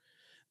out."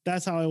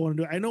 That's how I want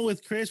to do it. I know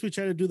with Chris, we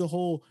try to do the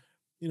whole,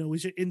 we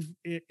should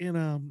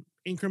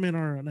increment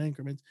our not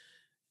increments,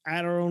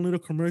 add our own little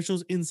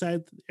commercials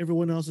inside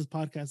everyone else's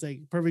podcast.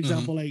 Like perfect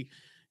example, like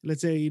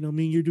let's say me and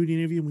you do the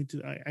interview,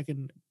 and I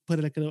can put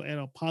it like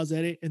a pause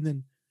edit and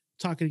then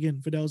talk it again.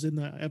 Fidel's in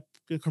the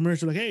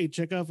commercial, like, hey,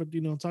 check out for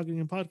talking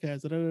in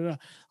podcast,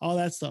 all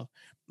that stuff.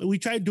 We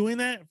tried doing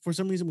that. For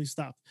some reason, we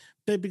stopped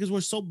because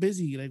we're so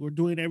busy. Like we're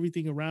doing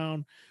everything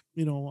around.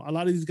 A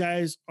lot of these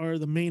guys are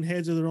the main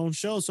heads of their own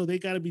show, so they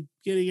got to be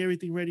getting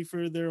everything ready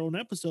for their own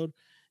episode.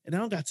 And I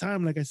don't got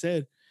time. Like I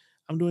said,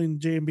 I'm doing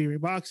J&B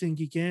Reboxing,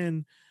 Geek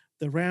In,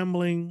 the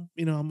Rambling.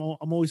 I'm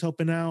always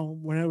helping out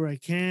whenever I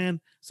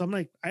can. So I'm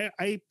like,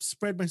 I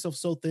spread myself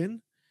so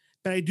thin,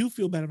 but I do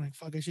feel bad. I'm like,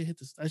 fuck, I should hit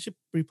this. I should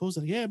repost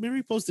it. Yeah,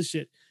 maybe repost this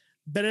shit.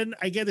 But then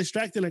I get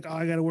distracted. Like, oh,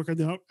 I gotta work on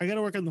the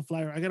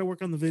flyer. I gotta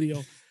work on the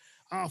video.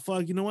 Oh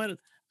fuck, you know what?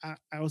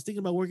 I was thinking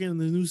about working on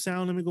the new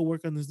sound. Let me go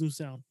work on this new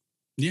sound.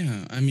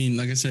 Yeah, I mean,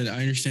 like I said,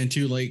 I understand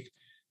too. Like,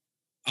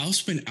 I'll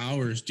spend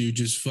hours, dude,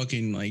 just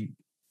fucking like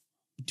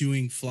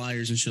doing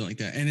flyers and shit like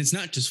that. And it's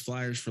not just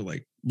flyers for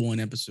like one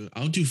episode.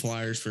 I'll do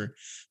flyers for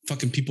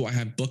fucking people I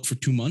have booked for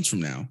 2 months from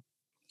now,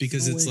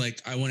 because it's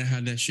like I want to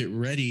have that shit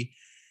ready.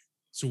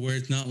 So where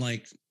it's not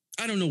like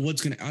I don't know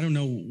what going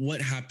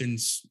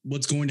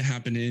to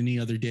happen any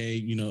other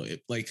day.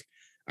 Like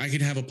I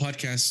could have a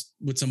podcast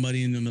with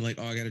somebody and then be like,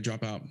 oh, I got to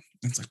drop out.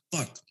 And it's like,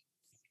 fuck.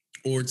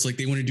 Or it's like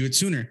they want to do it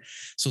sooner.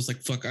 So it's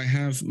like, fuck, I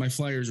have my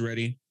flyers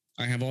ready.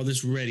 I have all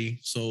this ready.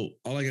 So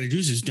all I got to do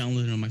is just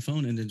download it on my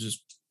phone and then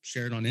just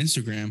share it on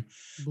Instagram.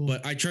 Boom.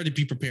 But I try to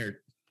be prepared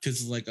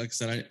because like I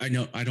said, I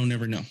know I don't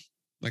ever know.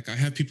 Like I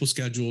have people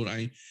scheduled.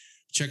 I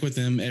check with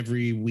them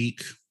every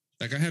week.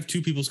 Like I have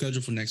 2 people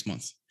scheduled for next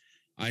month.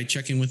 I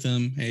check in with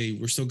them. Hey,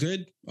 we're still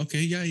good?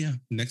 Okay, yeah.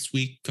 Next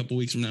week, couple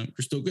weeks from now,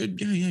 we're still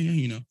good?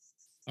 Yeah.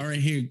 All right,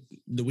 here,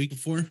 the week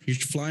before, here's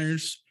your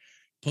flyers.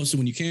 Post it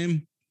when you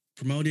can.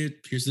 Promote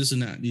it. Here's this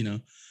and that,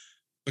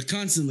 But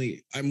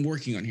constantly, I'm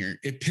working on here.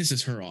 It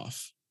pisses her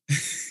off.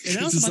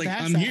 It's like,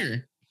 I'm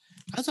here.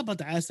 I was about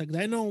to ask that,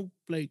 because I know,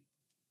 like,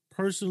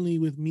 personally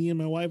with me and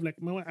my wife, like,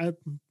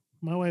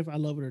 my wife, I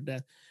love her to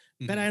death.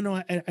 Mm-hmm. But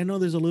I know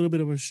there's a little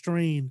bit of a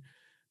strain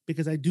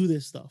because I do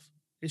this stuff.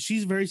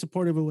 She's very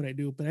supportive of what I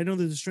do, but I know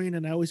there's a strain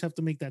and I always have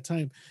to make that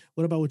time.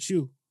 What about with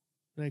you?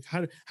 Like,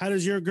 how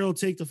does your girl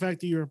take the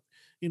fact that you're,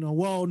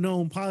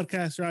 well-known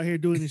podcaster out here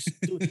doing this,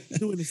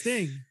 doing this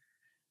thing?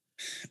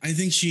 I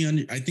think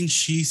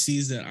she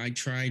sees that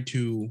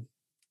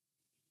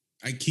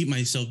I keep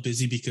myself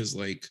busy because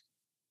like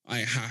I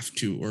have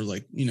to, or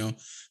like,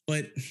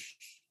 but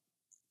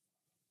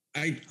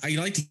I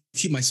like to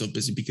keep myself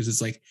busy because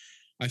it's like,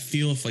 I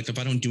feel if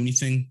I don't do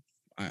anything,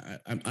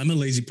 I'm a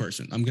lazy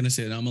person. I'm going to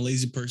say that I'm a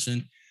lazy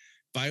person.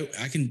 If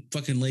I can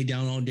fucking lay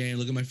down all day and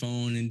look at my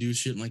phone and do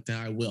shit like that,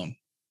 I will.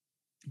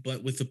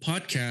 But with the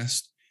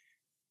podcast,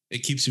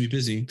 it keeps me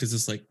busy because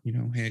it's like,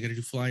 hey, I got to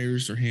do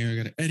flyers, or hey, I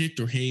got to edit,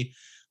 or hey,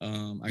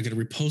 I got to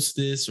repost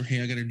this, or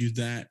hey, I got to do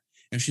that.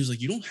 And she was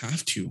like, you don't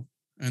have to.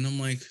 And I'm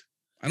like,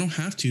 I don't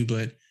have to,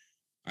 but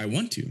I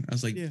want to. I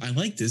was like, yeah. I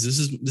like this. This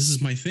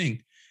is my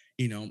thing.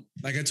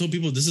 Like I told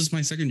people, this is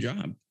my second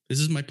job. This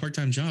is my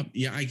part-time job.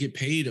 Yeah, I get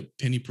paid a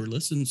penny per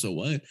listen. So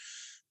what?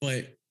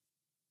 But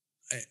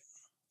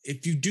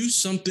if you do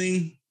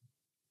something,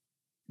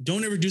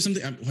 don't ever do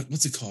something.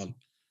 What's it called?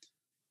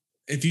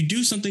 If you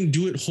do something,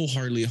 do it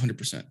wholeheartedly,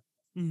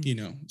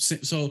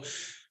 100%. So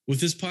with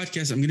this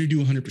podcast, I'm going to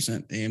do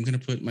 100%. I'm going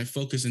to put my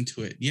focus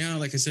into it. Yeah,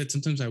 like I said,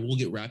 sometimes I will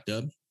get wrapped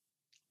up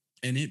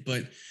in it,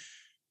 but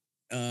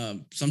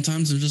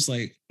sometimes I'm just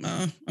like,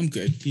 I'm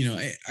good.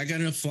 I got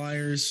enough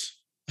flyers.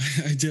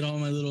 I did all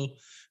my little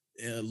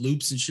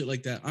loops and shit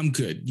like that. I'm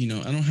good.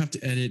 I don't have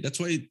to edit. That's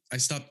why I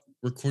stopped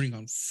recording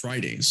on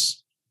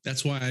Fridays.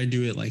 That's why I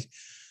do it like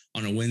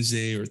on a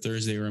Wednesday or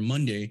Thursday or a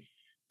Monday,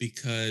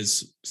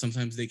 because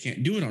sometimes they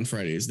can't do it on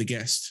Fridays, the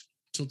guest.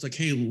 So it's like,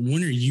 hey,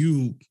 when are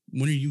you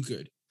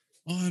good?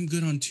 Oh, I'm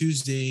good on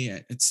Tuesday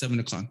at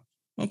 7:00.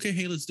 Okay,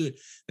 hey, let's do it.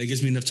 That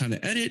gives me enough time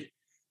to edit.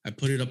 I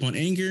put it up on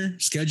Anchor,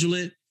 schedule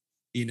it.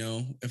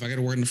 If I got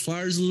to work on the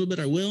flyers a little bit,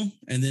 I will.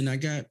 And then I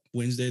got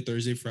Wednesday,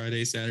 Thursday,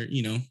 Friday,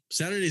 Saturday.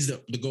 Saturday's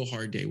the go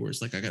hard day where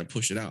it's like I got to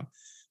push it out.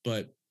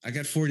 But I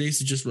got 4 days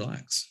to just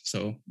relax.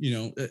 So,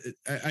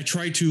 I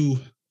try to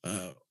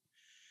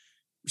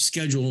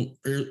schedule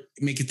or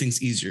make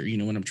things easier. You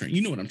know what I'm trying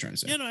to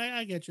say. Yeah, no,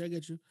 I get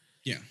you.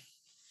 Yeah.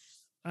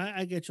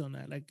 I get you on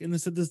that. Like, and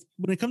this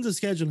when it comes to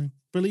scheduling,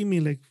 believe me,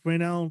 like right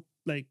now,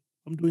 like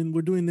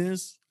we're doing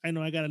this. I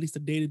know I got at least a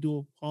day to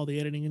do all the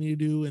editing I need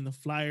to do and the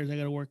flyers I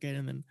got to work at,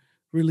 and then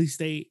release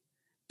date.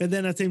 But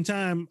then at the same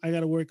time, I got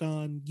to work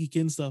on Geek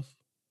In stuff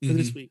for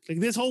this week. Like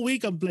this whole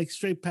week, I'm like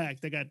straight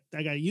packed. I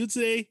got you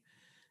today.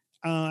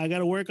 I got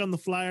to work on the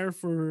flyer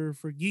for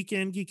Geek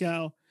In, Geek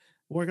Out.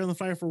 Work on the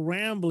flyer for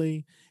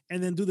Rambling,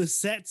 and then do the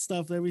set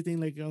stuff. Everything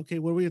like, okay,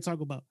 what are we gonna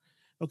talk about?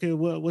 Okay,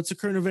 what's the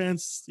current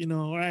events? You know,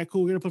 all right,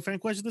 cool. We're gonna put fan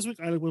question this week.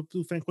 All right, we'll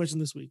do fan question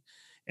this week,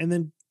 and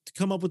then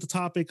come up with the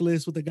topic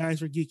list with the guys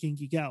for Geek In,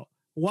 Geek Out.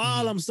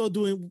 While I'm still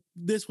doing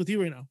this with you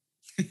right now,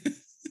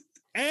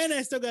 and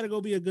I still got to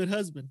go be a good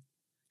husband.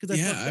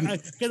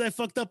 Because I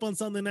fucked up on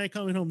Sunday night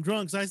coming home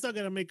drunk. So I still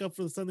got to make up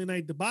for the Sunday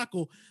night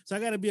debacle. So I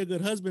got to be a good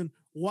husband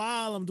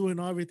while I'm doing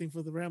everything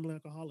for the Rambling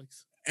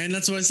Alcoholics. And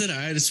that's what I said.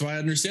 That's why I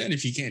understand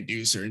if you can't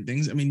do certain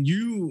things. I mean,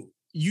 you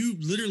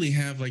literally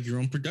have like your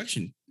own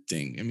production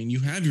thing. I mean, you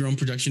have your own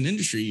production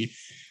industry.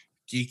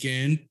 Geek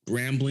In,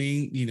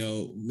 Rambling, you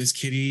know, Miss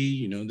Kitty,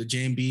 you know, the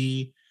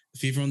JMB,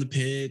 Fever on the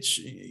Pitch.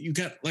 You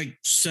got like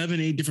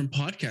 7-8 different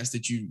podcasts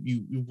that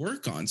you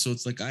work on. So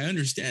it's like, I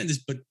understand this,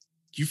 but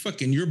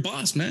you're a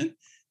boss, man.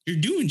 You're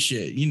doing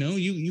shit. You know,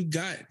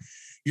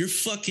 you're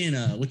fucking,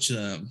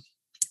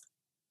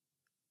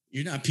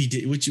 you're not P.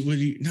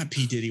 Diddy. Not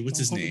P. Diddy. What's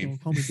his name?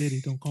 Don't call me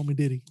Diddy. Don't call me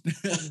Diddy.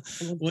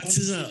 What's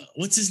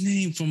his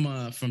name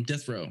from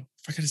Death Row?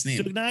 I forgot his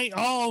name. Suge Knight.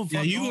 Oh,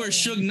 yeah, you were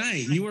Suge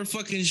Knight. You were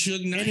fucking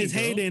Suge Knight. In his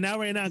heyday. Now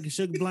right now,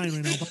 Suge blind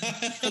right now.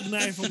 Suge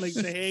Knight from like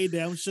the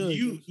heyday. I'm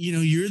Suge. You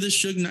know, you're the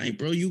Suge Knight,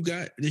 bro. You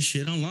got this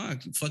shit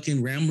unlocked.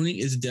 Fucking Rambling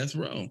is Death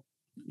Row.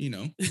 You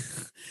know.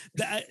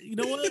 You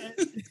know what?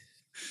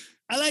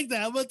 I like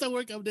that. I'm gonna start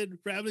working up there.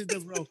 Rambling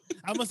Death Row.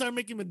 I'm gonna start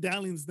making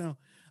medallions now.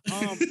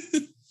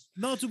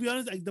 No, to be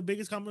honest, like the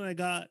biggest compliment I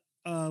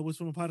got was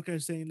from a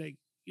podcast saying, like,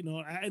 you know,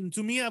 and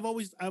to me, I've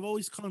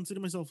always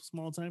considered myself a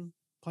small time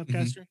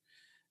podcaster.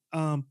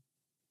 I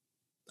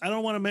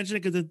don't want to mention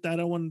it because I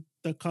don't want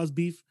to cause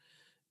beef.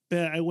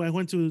 But I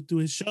went to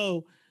his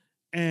show,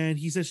 and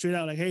he said straight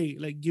out, like, hey,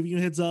 like giving you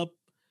a heads up,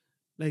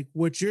 like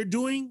what you're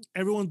doing,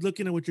 everyone's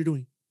looking at what you're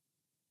doing,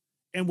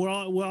 and we're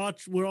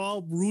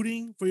all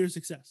rooting for your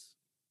success.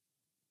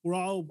 We're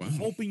all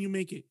hoping you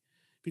make it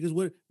because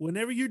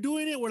whenever you're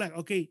doing it, we're like,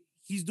 okay,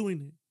 he's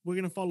doing it. We're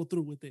gonna follow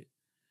through with it.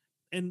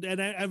 And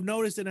I've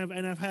noticed, and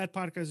I've had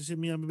podcasts shit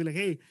me. I'm gonna be like,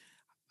 hey,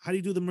 how do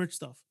you do the merch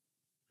stuff?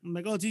 I'm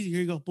like, oh, it's easy.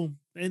 Here you go, boom.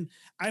 And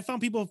I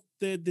found people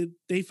that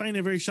they find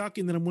it very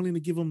shocking that I'm willing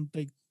to give them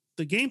like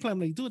the game plan.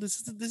 I'm like, dude,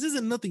 this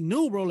isn't nothing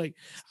new, bro. Like,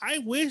 I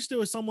wish there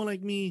was someone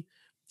like me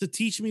to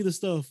teach me the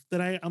stuff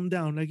that I'm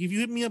down. Like, if you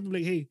hit me up,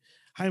 like, hey,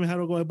 Jaime, how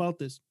do I go about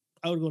this?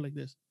 I would go like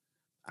this.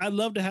 I'd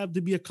love to have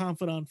to be a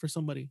confidant for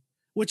somebody,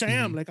 which I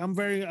am. Like, I'm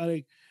very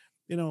like,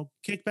 you know,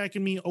 kick back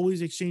in me,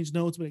 always exchange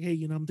notes, but like, hey,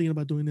 you know, I'm thinking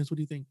about doing this. What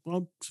do you think?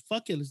 Well,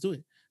 fuck it, let's do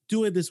it.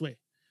 Do it this way.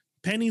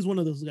 Penny's one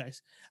of those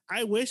guys.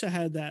 I wish I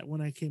had that when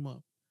I came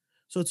up.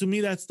 So to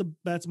me, that's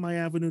my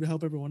avenue to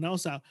help everyone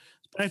else out.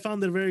 But I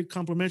found it very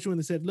complimentary when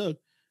they said, look,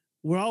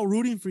 we're all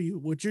rooting for you.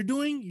 What you're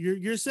doing,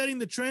 you're setting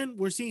the trend.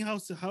 We're seeing how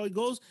it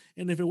goes.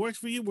 And if it works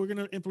for you, we're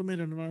gonna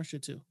implement it on our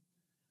shit too.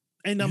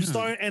 And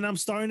I'm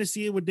starting to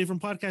see it with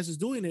different podcasters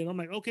doing it. I'm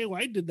like, okay,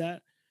 well, I did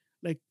that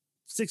like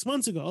 6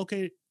 months ago.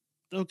 Okay,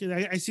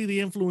 I see the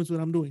influence what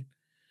I'm doing.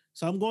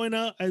 So I'm going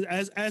out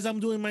as I'm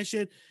doing my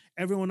shit,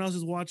 everyone else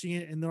is watching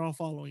it and they're all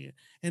following it.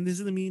 And this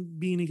isn't me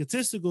being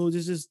egotistical.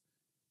 It's just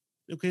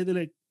okay, they're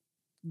like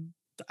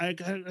I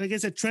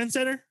guess a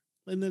trendsetter,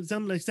 and then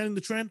some like setting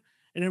the trend,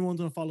 and everyone's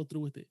gonna follow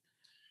through with it.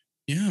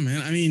 Yeah,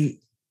 man. I mean,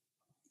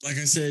 like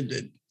I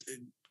said,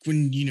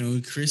 when you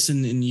know Chris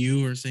and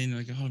you are saying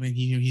like, oh man,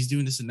 he's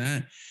doing this and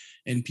that,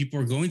 and people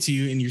are going to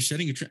you and you're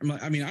setting a trend.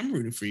 I mean, I'm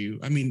rooting for you.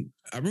 I mean,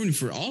 I'm rooting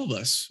for all of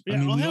us. Yeah, I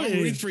mean, we're all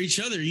rooting for each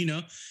other, you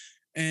know.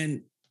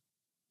 And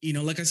you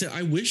know, like I said,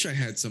 I wish I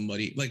had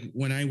somebody like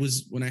when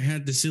I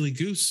had the silly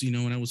goose, you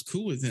know, when I was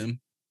cool with him,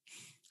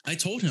 I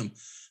told him,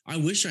 I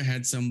wish I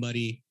had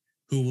somebody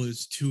who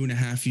was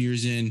 2.5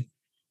 years in,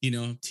 you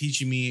know,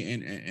 teaching me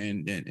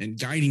and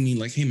guiding me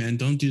like, hey man,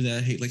 don't do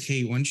that. Hey, like,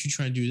 hey, why don't you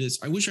try to do this?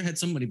 I wish I had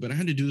somebody, but I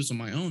had to do this on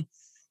my own.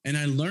 And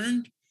I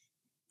learned,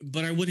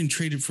 but I wouldn't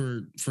trade it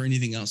for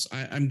anything else.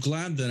 I'm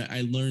glad that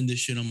I learned this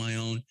shit on my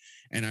own.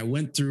 And I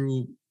went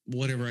through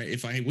whatever.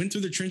 If I went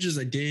through the trenches,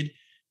 I did.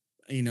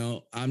 You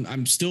know,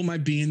 I'm still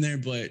might be in there,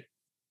 but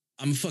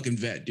I'm a fucking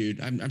vet,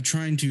 dude. I'm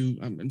trying to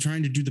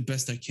do the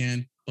best I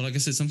can. But like I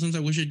said, sometimes I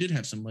wish I did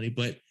have somebody,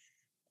 but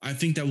I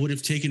think that would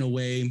have taken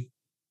away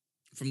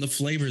from the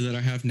flavor that I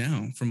have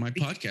now from my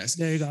podcast.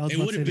 There you go. It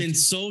would have been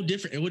so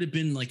different. It would have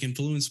been like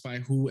influenced by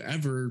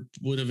whoever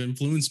would have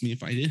influenced me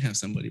if I did have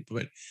somebody.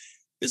 But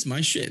it's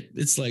my shit.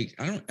 It's like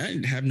I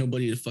didn't have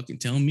nobody to fucking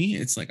tell me.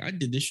 It's like I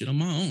did this shit on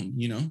my own,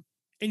 you know.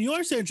 And you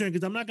are saying trend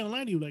because I'm not gonna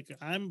lie to you. Like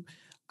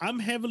I'm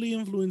heavily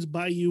influenced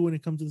by you when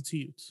it comes to the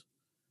T-Utes.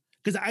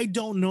 Because I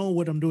don't know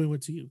what I'm doing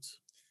with T-Utes.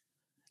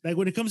 Like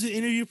when it comes to the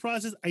interview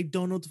process, I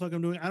don't know what the fuck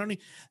I'm doing. I don't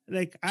need,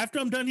 like after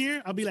I'm done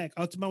here, I'll be like,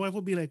 my wife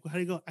will be like, how do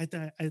you go? I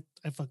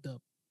fucked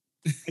up.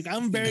 Like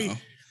I'm very, no.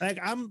 Like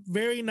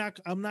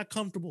I'm not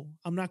comfortable.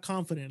 I'm not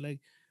confident. Like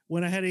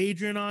when I had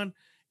Adrian on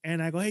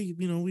and I go, hey,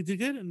 you know, we did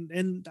good.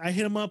 And I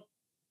hit him up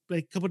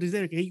like a couple of days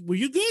later. Like, hey, were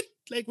you good?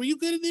 Like, were you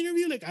good in the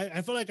interview? Like,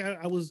 I feel like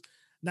I was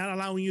not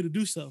allowing you to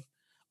do stuff.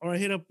 Or I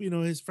hit up,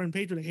 his friend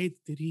Pedro, like, hey,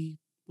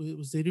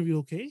 was the interview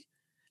okay?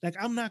 Like,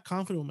 I'm not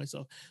confident with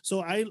myself.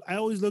 So I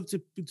always look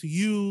to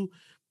you,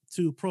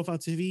 to Profile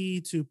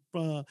TV,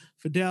 to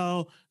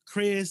Fidel,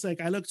 Chris.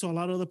 Like, I look to a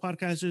lot of other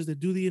podcasters that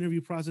do the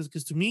interview process,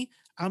 because to me,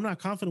 I'm not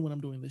confident when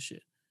I'm doing this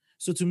shit.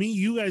 So to me,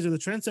 you guys are the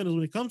trendsetters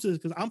when it comes to this,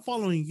 because I'm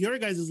following your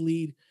guys'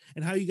 lead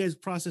and how you guys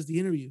process the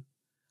interview.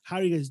 How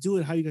do you guys do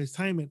it? How you guys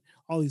time it?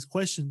 All these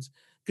questions.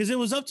 Because it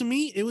was up to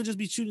me, it would just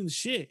be shooting the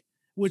shit,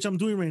 which I'm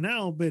doing right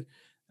now. But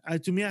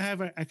to me, I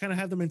kind of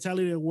have the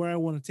mentality of where I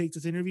want to take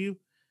this interview.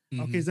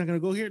 Mm-hmm. Okay, it's not going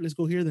to go here. Let's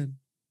go here then.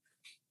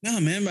 No,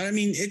 man, but I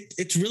mean,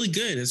 it's really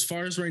good. As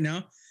far as right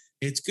now,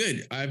 it's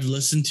good. I've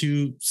listened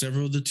to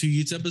several of the Two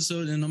Youths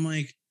episodes, and I'm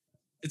like,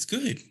 it's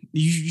good.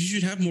 You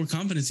should have more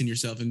confidence in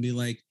yourself and be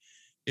like,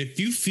 if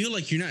you feel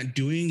like you're not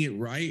doing it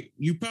right,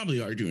 you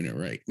probably are doing it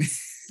right.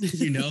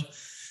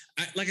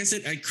 Like I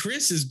said,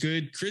 Chris is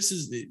good.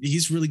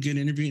 He's really good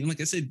interviewing. And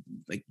like I said,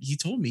 like he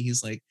told me,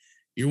 he's like,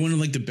 you're one of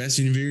like the best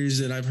interviewers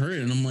that I've heard.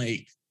 And I'm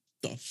like,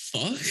 the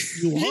fuck?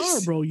 You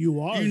are, bro.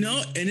 You are. And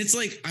it's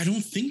like, I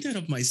don't think that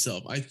of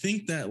myself. I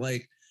think that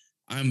like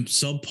I'm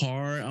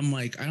subpar. I'm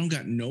like, I don't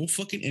got no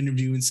fucking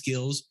interviewing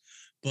skills,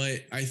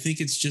 but I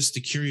think it's just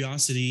the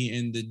curiosity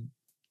and the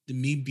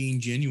me being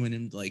genuine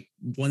and like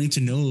wanting to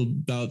know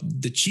about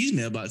the cheese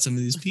man about some of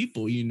these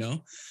people,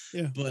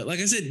 Yeah. But like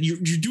I said, you're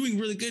doing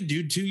really good,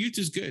 dude. Two Youth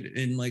is good.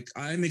 And like,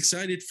 I'm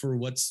excited for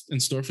what's in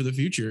store for the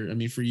future. I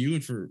mean, for you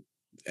and for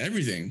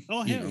everything.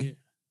 Oh, hell yeah.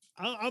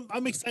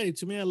 I'm excited.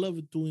 To me, I love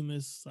doing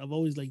this. I've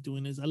always liked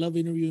doing this. I love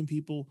interviewing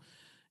people,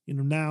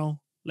 now.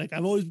 Like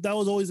that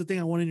was always the thing.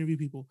 I want to interview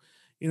people,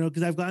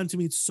 because I've gotten to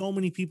meet so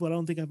many people I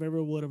don't think I've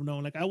ever would have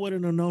known. Like, I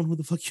wouldn't have known who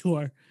the fuck you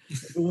are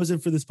if it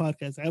wasn't for this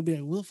podcast. I'd be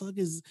like, what the fuck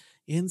is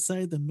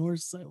Inside the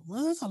Northside?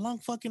 Well, that's a long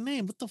fucking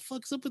name. What the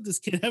fuck's up with this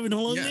kid having a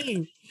long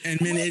name?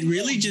 And man, it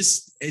really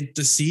just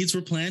the seeds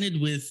were planted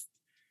with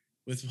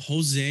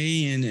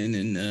Jose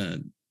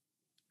and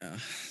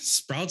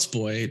Sprouts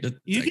Boy.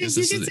 You can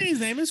say his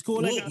name. It's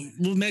cool.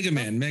 Well, Mega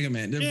Man.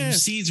 The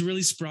seeds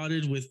really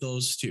sprouted with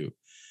those two.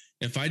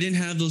 If I didn't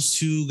have those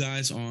two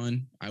guys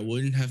on, I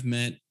wouldn't have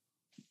met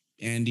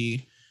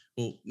Andy.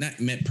 Well, not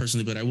met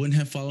personally, but I wouldn't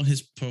have followed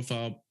his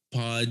profile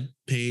pod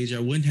page. I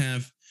wouldn't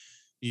have,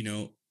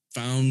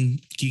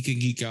 found Geek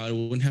and Geek Out. I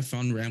wouldn't have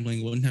found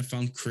Rambling. I wouldn't have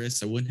found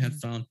Chris. I wouldn't have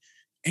found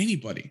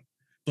anybody.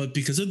 But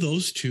because of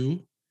those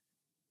two,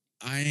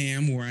 I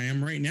am where I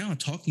am right now,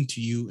 talking to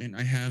you, and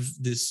I have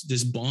this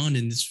bond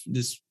and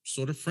this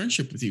sort of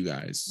friendship with you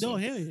guys. So,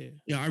 hell yeah.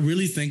 Yeah, I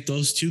really thank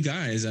those two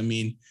guys. I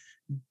mean,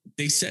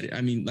 they said it.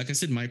 I mean, like I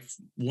said, my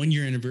 1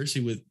 year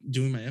anniversary with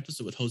doing my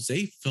episode with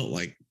Jose felt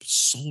like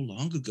so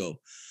long ago,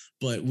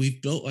 but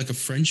we've built like a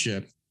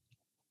friendship,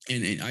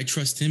 and I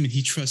trust him and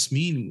he trusts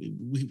me,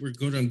 and we're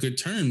good on good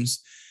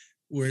terms,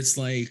 where it's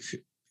like,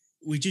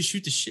 we just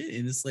shoot the shit.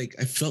 And it's like,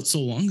 I felt so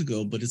long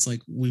ago, but it's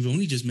like, we've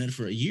only just met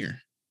for a year,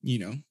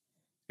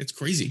 It's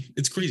crazy.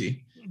 It's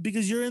crazy.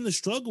 Because you're in the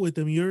struggle with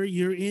him.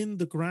 You're in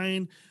the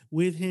grind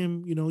with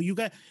him.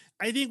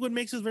 I think what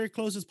makes us very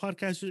close as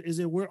podcasters is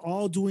that we're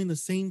all doing the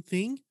same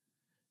thing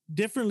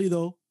differently,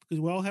 though,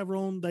 because we all have our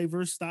own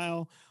diverse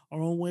style,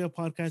 our own way of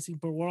podcasting,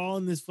 but we're all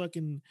in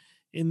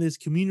this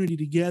community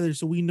together.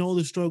 So we know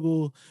the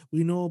struggle.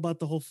 We know about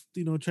the whole,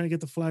 trying to get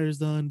the flyers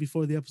done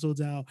before the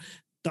episode's out,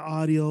 the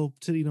audio,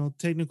 to,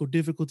 technical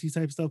difficulties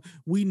type stuff.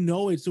 We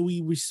know it. So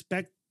we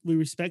respect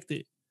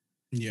it.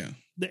 Yeah.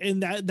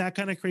 And that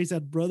kind of creates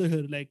that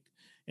brotherhood, like,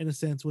 in a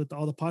sense, with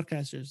all the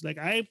podcasters. Like,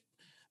 I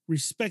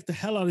respect the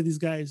hell out of these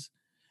guys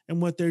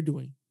and what they're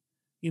doing.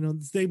 The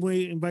same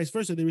way, and vice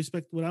versa. They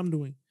respect what I'm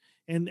doing.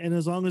 And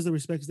as long as the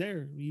respect's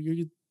there,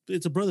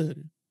 it's a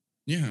brotherhood.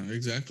 Yeah,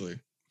 exactly.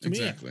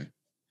 Exactly.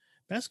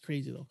 That's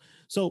crazy, though.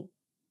 So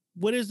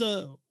what is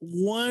the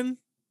one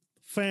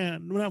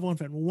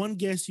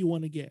guest you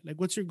want to get? Like,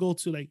 what's your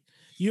go-to? Like,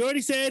 you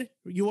already said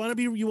you want to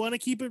be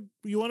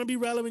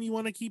relevant, you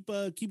want to keep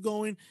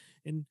going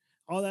and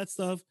all that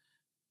stuff.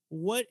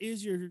 What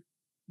is your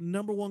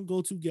number one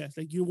go-to guest?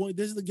 Like,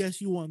 this is the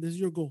guest you want. This is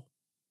your goal.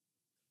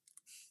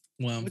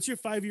 Well, what's your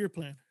 5-year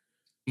plan?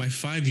 My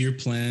 5-year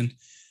plan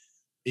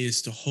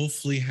is to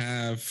hopefully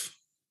have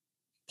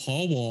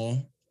Paul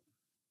Wall,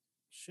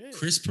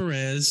 Chris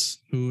Perez,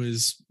 who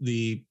is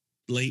the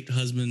late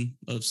husband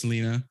of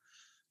Selena.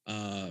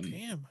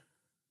 Damn.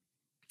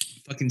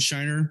 Fucking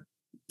Shiner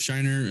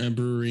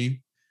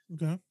Brewery.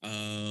 Okay.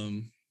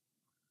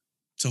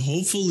 So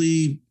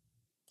hopefully,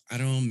 I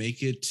don't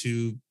make it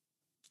to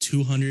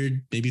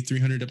 200, maybe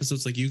 300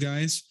 episodes like you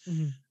guys.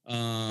 Mm-hmm.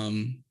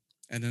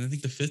 And then I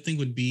think the fifth thing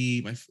would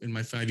be my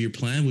 5-year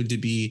plan would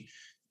be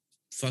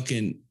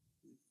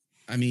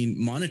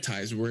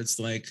monetize, where it's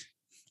like,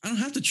 I don't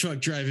have to truck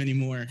drive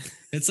anymore.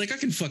 It's like, I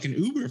can fucking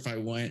Uber if I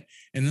want.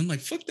 And then like,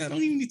 fuck that. I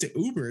don't even need to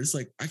Uber. It's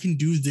like, I can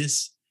do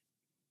this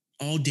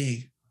all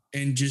day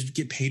and just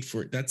get paid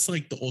for it. That's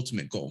like the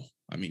ultimate goal.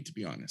 I mean, to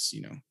be honest,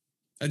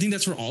 I think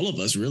that's for all of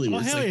us, really. Oh,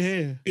 It's hell like,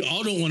 yeah. we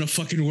all don't want to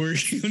fucking work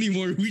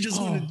anymore. We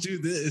just want Oh. to do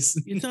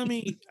this. You tell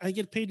me I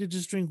get paid to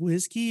just drink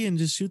whiskey and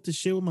just shoot the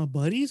shit with my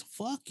buddies?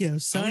 Fuck yeah.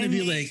 I want to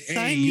be like, hey,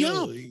 sign me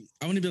yo, up.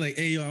 I want to be like,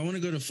 hey, yo, I want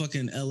to go to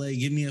fucking LA.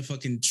 Give me a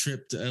fucking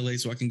trip to LA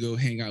so I can go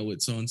hang out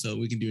with so-and-so.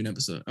 We can do an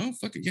episode. Oh,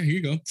 fuck it. Yeah, here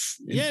you go.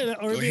 Yeah,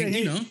 or be like, hey,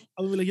 you know.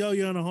 I'll be like, yo,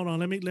 no, hold on.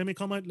 Let me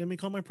call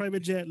my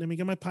private jet. Let me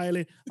get my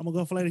pilot. I'm gonna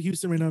go fly to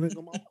Houston right now. I'll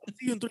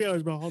see you in 3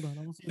 hours, bro. Hold on.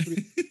 I'm gonna see you in 3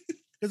 hours.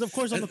 Because of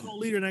course I'm the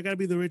co-leader and I gotta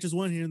be the richest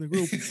one here in the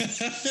group.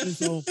 And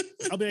so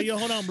I'll be like, yo,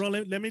 hold on, bro.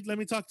 Let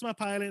me talk to my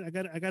pilot.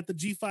 I got the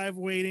G5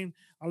 waiting.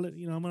 I'm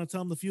gonna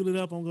tell him to fuel it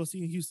up. I'm gonna go see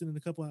you in Houston in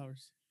a couple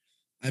hours.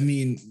 I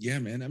mean, yeah,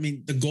 man. I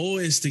mean, the goal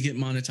is to get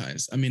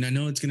monetized. I mean, I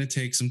know it's gonna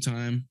take some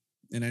time,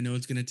 and I know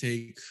it's gonna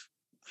take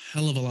a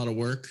hell of a lot of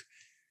work,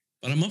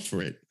 but I'm up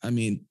for it. I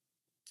mean,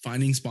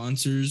 finding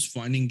sponsors,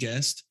 finding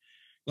guests.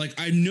 Like,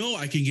 I know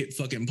I can get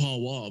fucking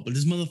Paul Wall, but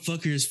this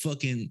motherfucker is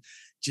fucking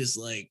just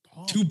like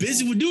too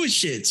busy with doing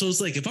shit. So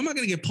it's like, if I'm not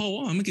gonna get Paul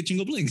Wall, I'm gonna get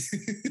Chingo Bling.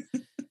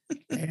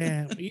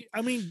 Yeah,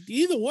 I mean,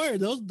 either way,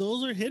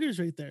 those are hitters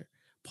right there.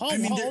 Paul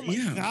Wall, oh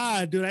my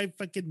God, dude, I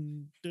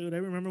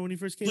remember when he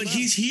first came out. But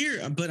he's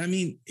here. But I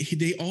mean,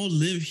 they all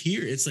live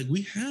here. It's like,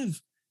 we have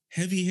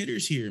heavy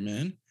hitters here,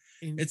 man.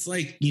 It's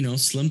like,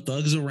 Slim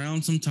Thug's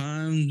around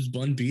sometimes,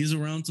 Bun B's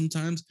around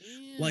sometimes.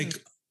 Yeah. Like,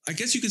 I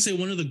guess you could say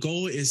one of the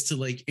goal is to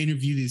like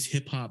interview these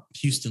hip hop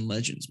Houston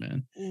legends,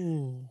 man.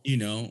 Ooh.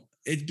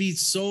 It'd be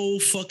so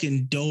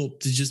fucking dope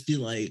to just be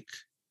like,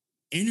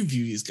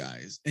 interview these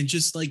guys and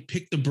just like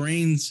pick the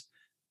brains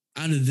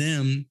out of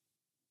them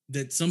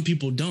that some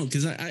people don't.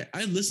 Cause I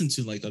listen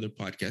to like other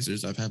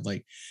podcasters. I've had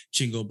like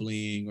Chingo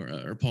Bling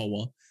or Paul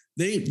Wall.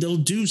 They'll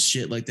do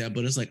shit like that.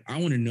 But it's like, I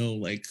want to know,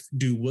 like,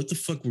 dude, what the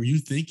fuck were you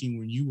thinking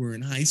when you were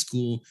in high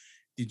school?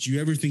 Did you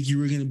ever think you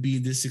were going to be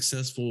this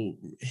successful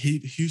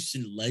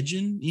Houston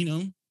legend?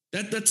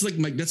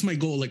 That's my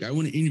goal. Like, I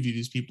want to interview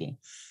these people,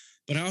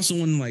 but I also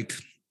want to like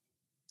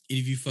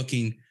interview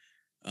fucking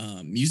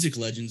music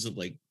legends of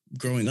like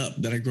growing up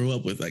that I grew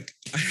up with. Like,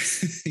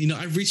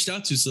 I've reached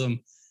out to some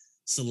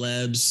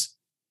celebs.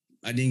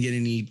 I didn't get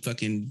any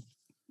fucking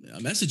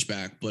message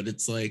back, but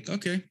it's like,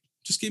 okay,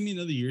 just give me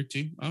another year or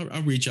two.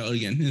 I'll reach out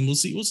again and we'll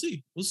see.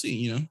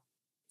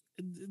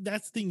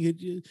 That's the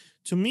thing.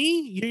 To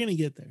me, you're going to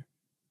get there.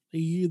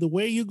 The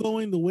way you're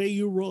going, the way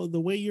you roll, the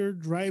way you're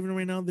driving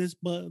right now,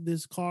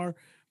 this car,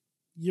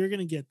 you're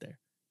gonna get there.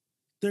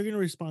 They're gonna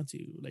respond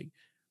to you. Like,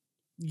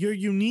 you're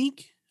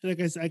unique. Like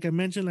I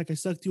mentioned, like I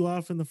sucked you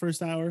off in the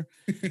first hour.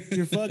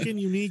 You're fucking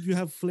unique. You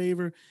have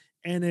flavor.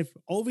 And if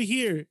over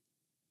here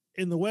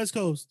in the West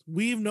Coast,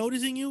 we've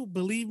noticing you,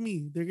 believe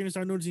me, they're gonna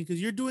start noticing because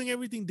you're doing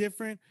everything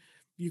different.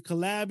 You're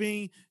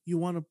collabing. You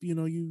want to,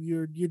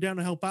 you're down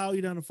to help out.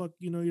 You're down to fuck.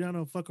 You're down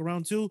to fuck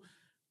around too.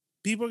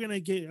 People are gonna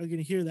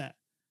hear that.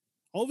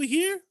 Over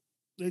here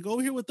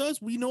with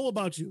us, we know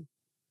about you.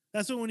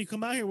 That's why when you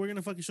come out here, we're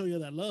gonna fucking show you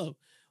that love.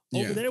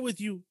 Over there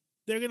with you,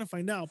 they're gonna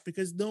find out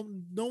because no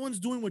one's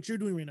doing what you're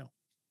doing right now.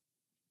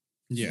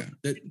 Yeah.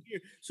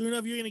 Soon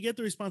enough, you're gonna get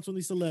the response from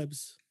these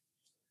celebs.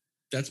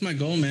 That's my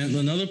goal, man.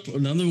 Another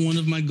one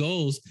of my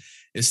goals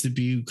is to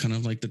be kind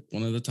of like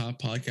one of the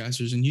top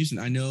podcasters in Houston.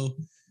 I know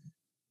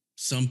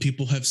some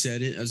people have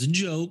said it as a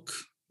joke,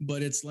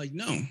 but it's like,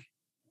 no,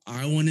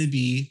 I want to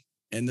be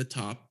in the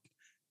top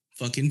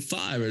fucking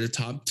 5 or the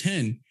top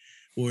 10,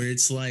 where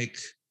it's like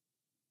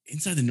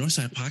inside the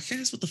Northside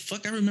podcast. What the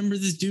fuck? I remember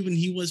this dude when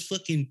he was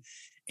fucking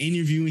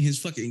interviewing his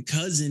fucking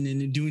cousin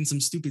and doing some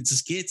stupid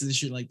skits and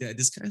shit like that.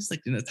 This guy's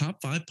like in the top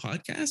 5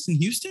 podcast in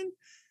Houston.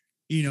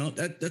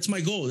 That's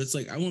my goal. It's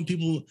like, I want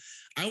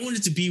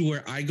it to be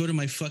where I go to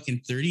my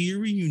fucking 30-year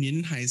reunion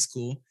in high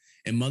school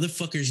and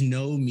motherfuckers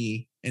know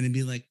me and then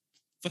be like,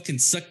 fucking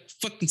suck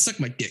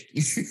my dick.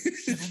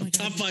 Oh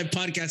top 5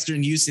 podcaster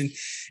in Houston.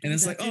 And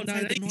it's like, oh,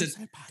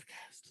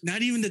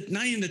 not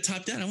even the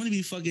top 10. I want to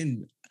be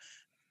fucking,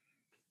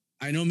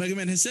 I know Mega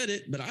Man has said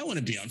it, but I want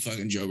to be on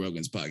fucking Joe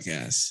Rogan's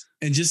podcast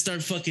and just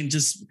start fucking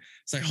it's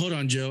like, hold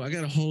on, Joe. I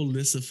got a whole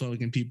list of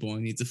fucking people I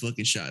need to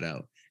fucking shout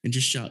out and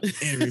just shout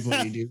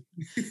everybody, dude.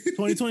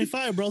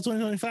 2025, bro.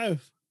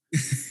 2025.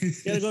 You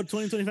gotta go to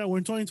 2025. We're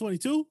in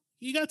 2022.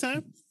 You got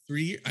time.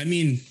 3 years. I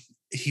mean,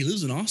 he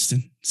lives in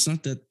Austin. It's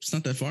not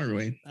that far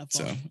away.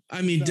 So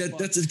I mean,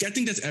 that's I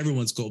think that's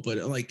everyone's goal. But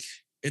like,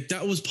 if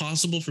that was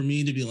possible for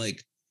me to be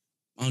like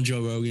on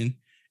Joe Rogan,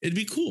 it'd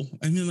be cool.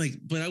 I mean, like,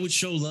 but I would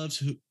show love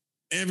to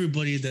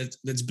everybody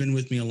that's been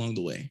with me along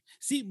the way.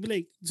 See,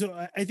 Blake. So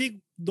I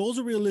think those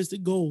are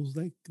realistic goals.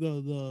 Like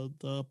the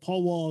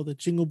Paul Wall, the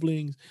Chingo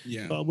Blings,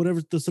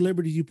 whatever the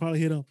celebrities you probably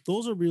hit up.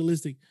 Those are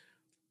realistic.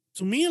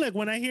 To me, like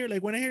when I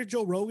hear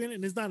Joe Rogan,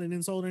 and it's not an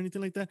insult or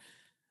anything like that,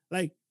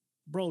 like.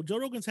 Bro, Joe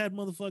Rogan's had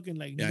motherfucking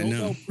like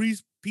Nobel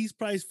Peace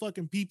Prize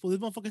fucking people. This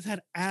motherfucker's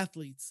had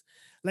athletes.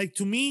 Like,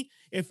 to me,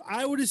 if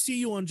I were to see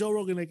you on Joe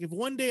Rogan, like if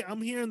one day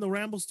I'm here in the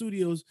Ramble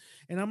Studios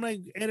and I'm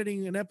like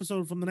editing an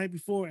episode from the night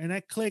before and I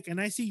click and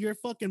I see your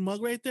fucking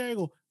mug right there, I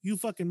go, you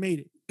fucking made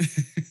it.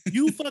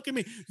 You fucking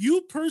made it.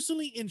 You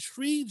personally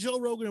intrigued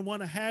Joe Rogan and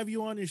want to have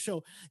you on your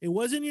show. It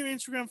wasn't your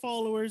Instagram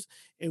followers.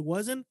 It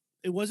wasn't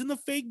It wasn't the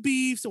fake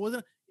beefs.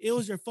 It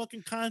was your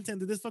fucking content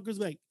that this fucker's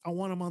like, I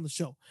want him on the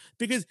show.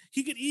 Because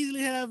he could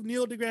easily have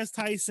Neil deGrasse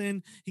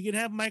Tyson. He could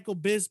have Michael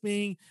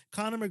Bisping,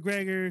 Conor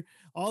McGregor,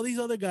 all these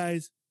other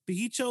guys. But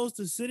he chose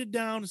to sit it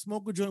down and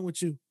smoke a joint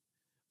with you.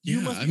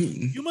 You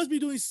must be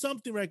doing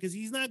something right, because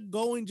he's not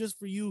going just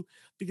for you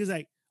because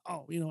like,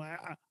 oh, you know,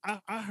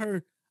 I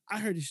heard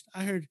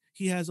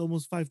he has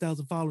almost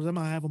 5,000 followers. I'm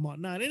gonna have him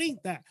on. Nah, it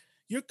ain't that.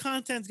 Your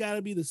content's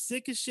gotta be the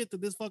sickest shit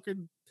that this fucker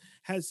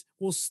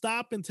will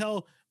stop and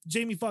tell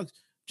Jamie Foxx,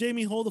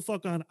 Jamie, hold the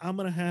fuck on. I'm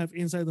gonna have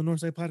Inside the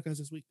Northside podcast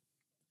this week.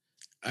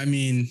 I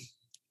mean,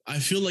 I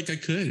feel like I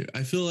could.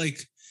 I feel like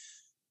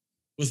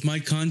with my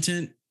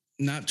content,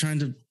 not trying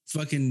to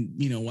fucking,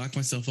 you know, whack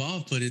myself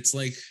off, but it's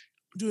like,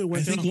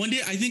 I think one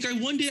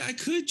day I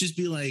could just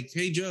be like,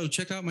 hey Joe,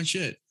 check out my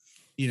shit.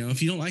 You know,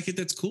 if you don't like it,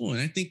 that's cool.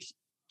 And I think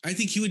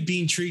he would be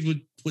intrigued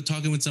with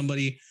talking with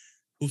somebody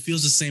who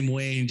feels the same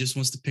way and just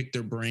wants to pick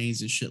their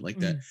brains and shit like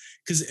that.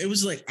 Because it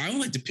was like, I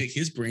would like to pick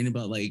his brain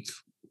about like,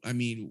 I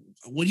mean,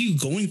 what are you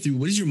going through?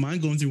 What is your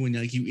mind going through when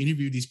like you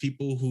interview these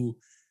people who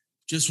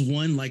just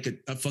won like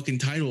a fucking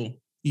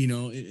title, you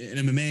know, in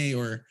MMA,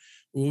 or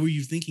what were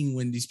you thinking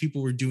when these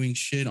people were doing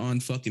shit on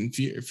fucking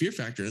Fear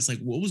Factor? It's like,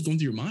 what was going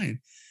through your mind?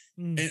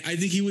 And I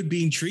think he would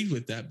be intrigued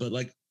with that. But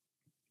like,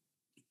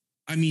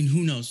 I mean,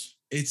 who knows?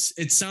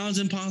 It sounds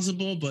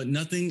impossible, but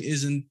nothing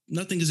is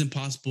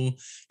impossible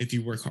if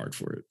you work hard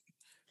for it.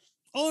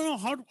 Oh no,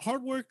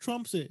 hard work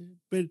trumps it.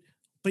 But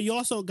you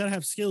also gotta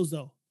have skills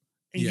though.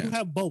 And you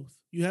have both.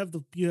 You have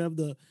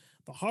the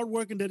hard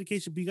work and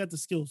dedication, but you got the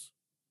skills.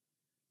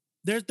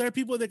 There are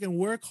people that can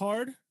work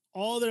hard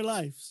all their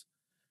lives,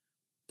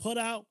 put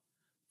out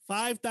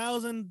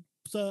 5,000,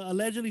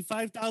 allegedly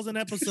 5,000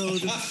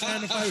 episodes, and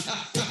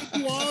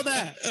do all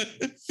that.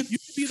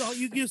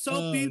 You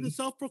can be the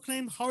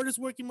self-proclaimed hardest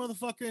working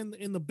motherfucker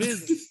in the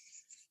business.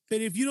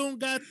 But if you don't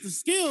got the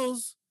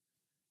skills,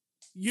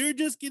 you're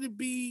just gonna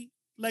be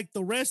like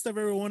the rest of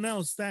everyone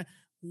else that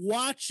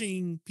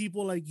watching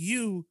people like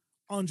you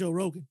on Joe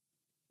Rogan.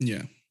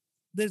 Yeah.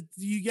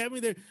 You get me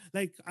there.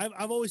 Like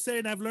I've always said,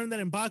 and I've learned that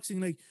in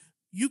boxing, like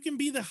you can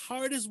be the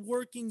hardest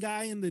working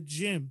guy in the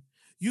gym.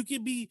 You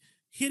can be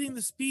hitting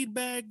the speed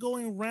bag,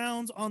 going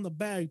rounds on the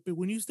bag. But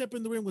when you step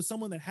in the ring with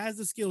someone that has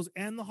the skills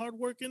and the hard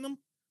work in them,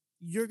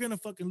 you're going to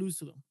fucking lose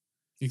to them.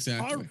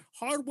 Exactly.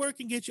 Hard work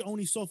can get you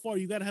only so far.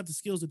 You got to have the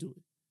skills to do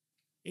it.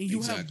 And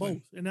you have both.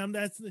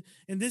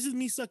 And this is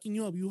me sucking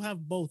you up. You have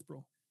both,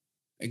 bro.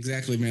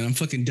 Exactly, man. I'm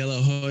fucking De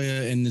La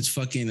Hoya in this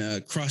fucking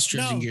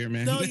cross-stretching gear,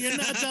 man. No, you're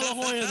not De La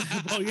Hoya,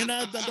 bro. You're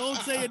not. Don't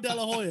say you're De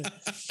La Hoya.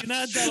 You're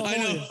not De La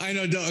Hoya. I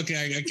know.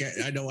 Okay, I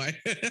can't. I know why.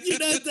 You're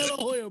not De La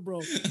Hoya,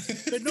 bro.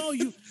 But no,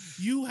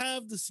 you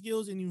have the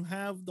skills and you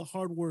have the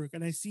hard work.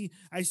 And I see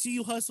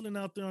you hustling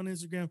out there on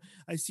Instagram.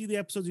 I see the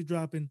episodes you're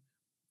dropping.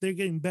 They're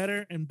getting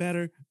better and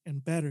better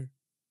and better.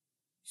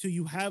 So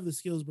you have the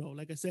skills, bro.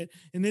 Like I said,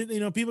 and then, you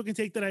know, people can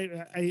take that.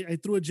 I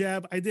threw a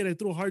jab. I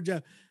threw a hard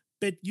jab.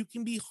 But you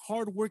can be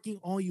hardworking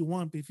all you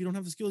want, but if you don't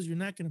have the skills, you're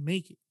not going to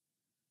make it.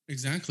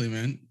 Exactly,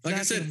 man. Like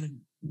I said,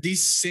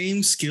 these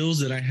same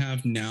skills that I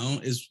have now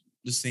is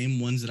the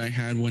same ones that I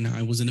had when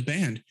I was in a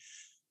band.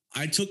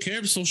 I took care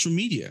of social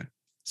media.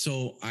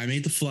 So I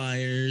made the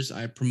flyers,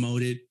 I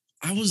promoted.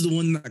 I was the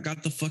one that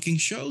got the fucking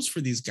shows for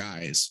these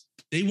guys.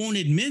 They won't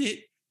admit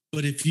it,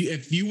 but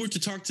if you were to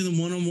talk to them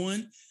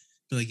one-on-one,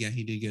 they're like, yeah,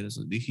 he did get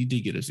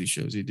us these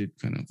shows. He did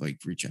kind of like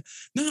reach out.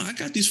 No, I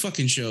got these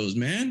fucking shows,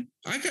 man.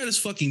 I got us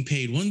fucking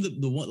paid.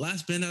 The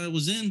last band that I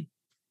was in,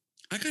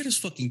 I got us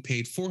fucking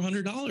paid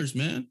 $400,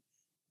 man.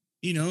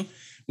 You know,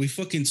 we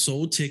fucking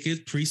sold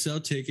tickets, pre-sale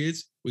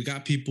tickets. We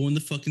got people in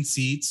the fucking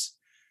seats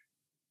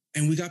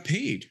and we got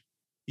paid.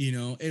 You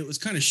know, it was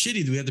kind of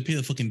shitty that we had to pay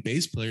the fucking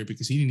bass player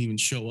because he didn't even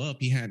show up.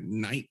 He had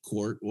night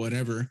court,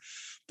 whatever.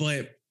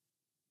 But,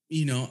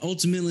 you know,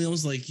 ultimately I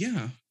was like,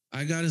 yeah,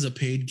 I got us a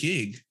paid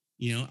gig.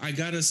 You know, I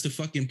got us to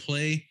fucking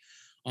play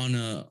on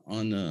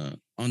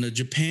a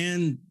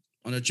Japan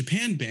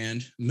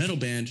band, metal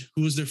band,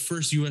 who was their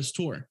first US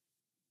tour.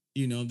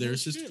 You know,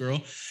 there's this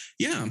girl.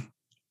 Yeah.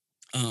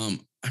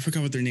 I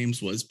forgot what their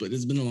names was, but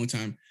it's been a long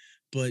time.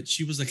 But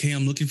she was like, hey,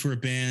 I'm looking for a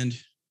band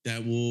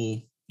that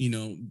will, you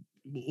know,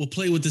 we'll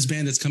play with this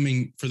band that's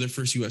coming for their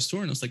first US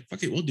tour. And I was like,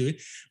 fuck it, we'll do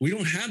it. We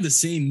don't have the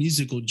same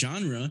musical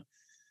genre,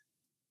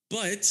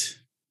 but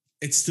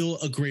it's still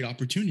a great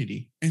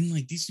opportunity. And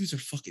like, these dudes are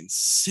fucking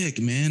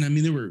sick, man. I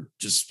mean, they were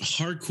just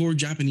hardcore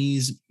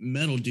Japanese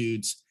metal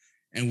dudes.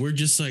 And we're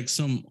just like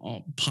some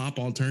pop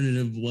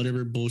alternative,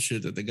 whatever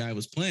bullshit that the guy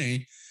was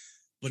playing.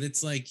 But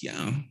it's like,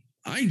 yeah,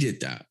 I did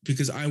that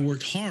because I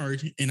worked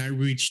hard and I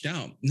reached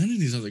out. None of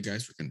these other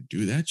guys were going to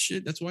do that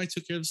shit. That's why I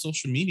took care of the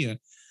social media.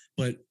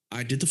 But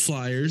I did the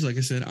flyers. Like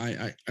I said,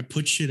 I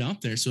put shit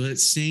out there. So that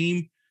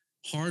same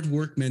hard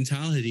work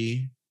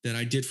mentality that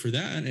I did for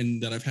that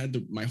and that I've had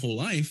my whole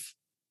life,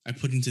 I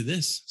put into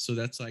this. So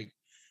that's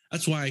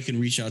why I can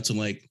reach out to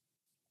like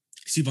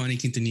Sivani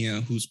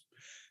Quintanilla, who's,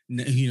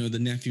 you know, the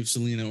nephew of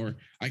Selena, or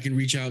I can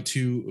reach out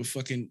to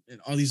fucking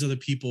all these other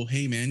people.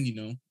 Hey man, you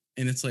know,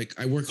 and it's like,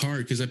 I work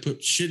hard because I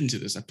put shit into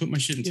this. I put my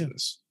shit into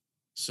this.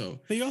 So,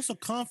 but you're also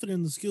confident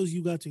in the skills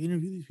you got to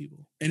interview these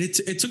people. and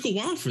it took a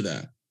while for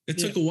that. It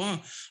took a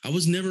while. I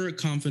was never a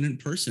confident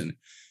person.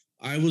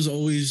 I was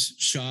always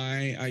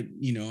shy.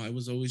 I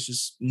was always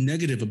just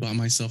negative about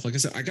myself. Like I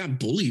said, I got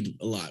bullied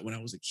a lot when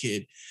I was a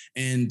kid,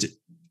 and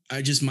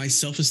my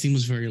self-esteem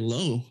was very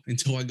low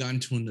until I got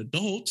into an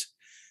adult,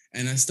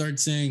 and I started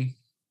saying,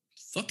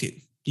 fuck it,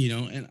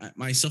 and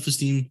my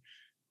self-esteem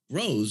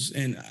rose,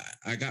 and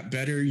I got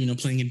better,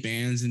 playing in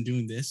bands and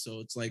doing this. So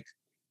it's like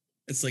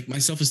my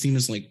self-esteem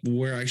is like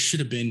where I should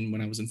have been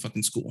when I was in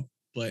fucking school.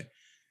 But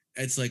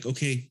it's like,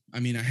 okay,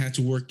 I mean, I had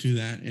to work through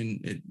that, and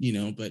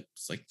but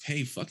it's like,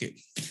 hey, fuck it.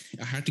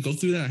 I had to go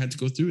through that.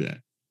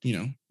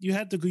 You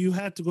had to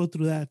go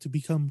through that to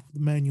become the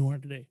man you are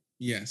today.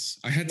 Yes.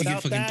 I had to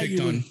Without get fucking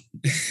picked on.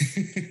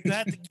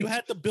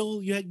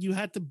 You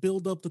had to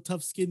build up the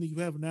tough skin that you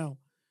have now.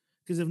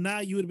 Because if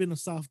not, you would have been a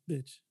soft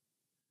bitch.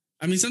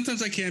 I mean,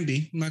 sometimes I can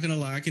be. I'm not gonna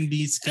lie. I can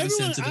be kind of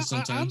sensitive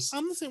sometimes.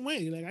 I'm the same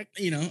way. Like I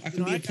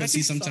can be a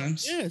pussy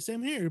sometimes. Yeah,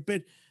 same here.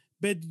 But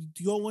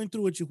going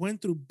through what you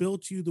went through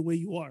built you the way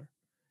you are.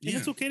 And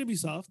it's okay to be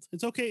soft.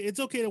 It's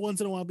okay to once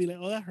in a while be like,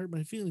 oh, that hurt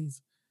my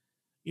feelings.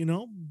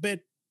 But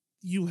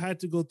you had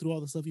to go through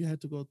all the stuff you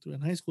had to go through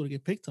in high school to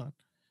get picked on.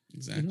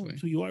 Exactly.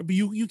 So you are. But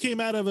you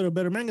came out of it a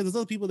better man, because there's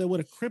other people that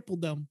would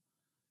have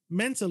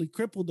mentally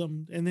crippled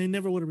them, and they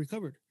never would have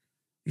recovered.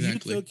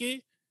 Exactly. You took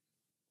it,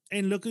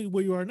 and look at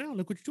where you are now.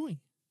 Look what you're doing.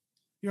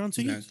 You're on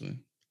to exactly.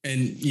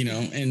 And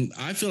and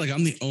I feel like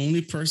I'm the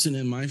only person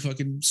in my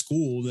fucking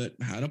school that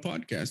had a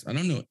podcast. I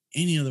don't know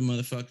any other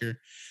motherfucker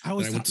that I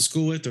went to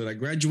school with or that I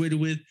graduated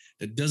with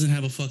that doesn't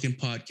have a fucking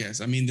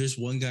podcast. I mean, there's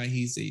one guy,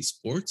 he's a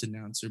sports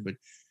announcer, but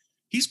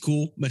he's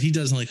cool, but he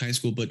doesn't like high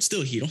school, but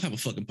still, he don't have a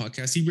fucking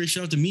podcast. He reached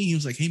out to me. He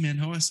was like, hey man,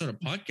 how do I start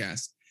a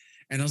podcast?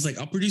 And I was like,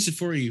 I'll produce it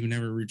for you. He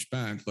never reached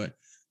back, but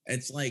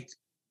it's like,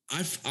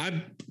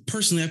 I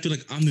personally, I feel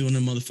like I'm the only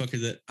motherfucker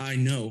that I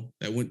know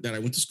that I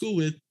went to school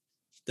with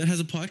that has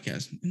a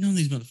podcast. None of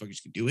these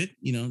motherfuckers can do it.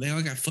 They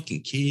all got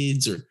fucking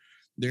kids, or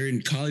they're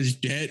in college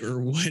debt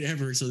or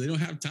whatever, so they don't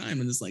have time.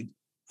 And it's like,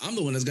 I'm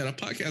the one that's got a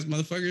podcast,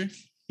 motherfucker.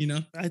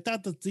 I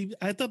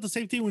thought the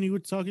same thing when you were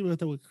talking about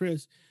that with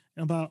Chris,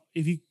 about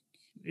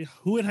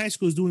who in high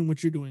school is doing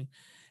what you're doing.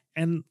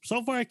 And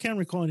so far, I can't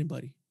recall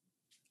anybody.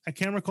 I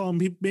can't recall,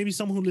 maybe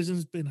someone who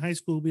listens in high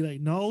school will be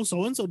like, no,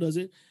 so and so does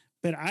it.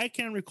 But I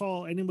can't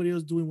recall anybody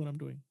else doing what I'm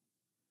doing.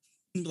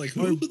 Like,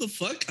 who the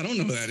fuck? I don't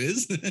know who that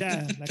is.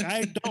 Yeah, like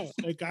I don't.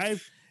 Like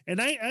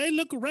I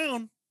look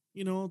around,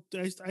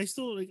 I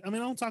still, I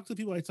don't talk to the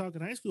people I talk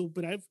in high school,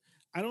 but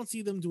I don't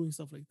see them doing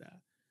stuff like that.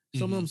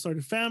 Some of them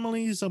started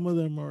families, some of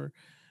them are,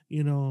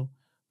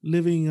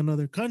 living in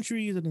other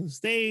countries, in the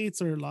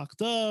States, or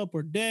locked up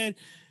or dead.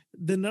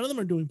 Then none of them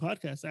are doing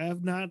podcasts. I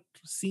have not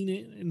seen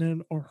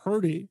it or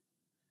heard it.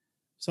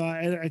 So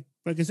I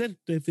like I said,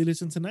 if they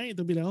listen tonight,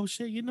 they'll be like, "Oh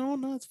shit, no,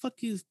 it's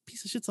fucking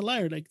piece of shit's a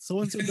liar." Like so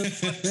and so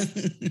does.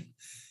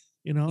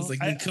 It's like,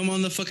 then come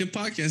on the fucking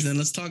podcast and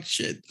let's talk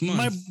shit. Come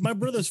on. My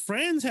brother's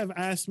friends have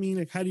asked me,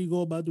 like, how do you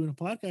go about doing a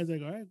podcast?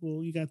 Like, all right,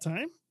 well, you got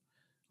time?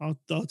 I'll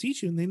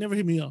teach you. And they never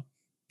hit me up.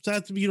 So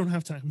that to me, you don't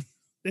have time.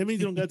 That means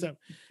you don't got time.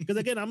 Because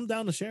again, I'm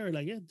down to share it.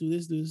 Like, yeah, do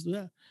this, do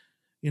that.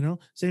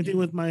 Same thing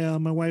with my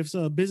wife's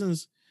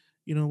business.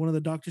 One of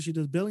the doctors she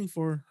does billing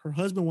for, her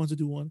husband wants to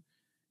do one.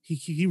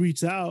 He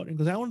reached out and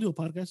goes, I want to do a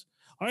podcast.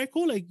 All right,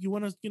 cool. Like, you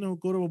want to,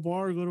 go to a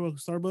bar, go to a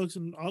Starbucks,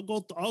 and I'll go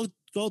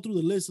through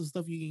the list of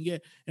stuff you can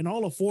get, and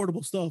all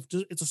affordable stuff.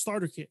 Just it's a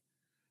starter kit.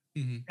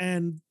 Mm-hmm.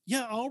 And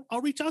yeah,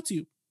 I'll reach out to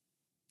you.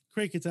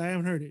 Crickets, I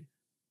haven't heard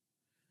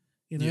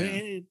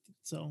it.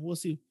 So we'll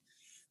see.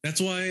 That's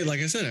why,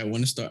 like I said, I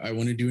want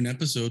to do an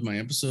episode. My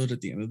episode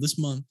at the end of this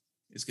month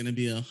is going to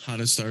be a how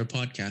to start a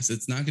podcast.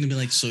 It's not going to be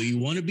like, so you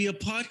want to be a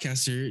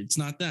podcaster. It's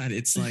not that.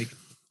 It's like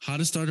how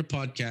to start a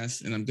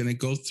podcast. And I'm going to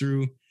go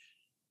through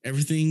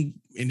everything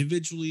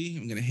individually.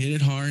 I'm going to hit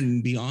it hard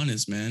and be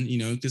honest, man.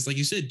 Because like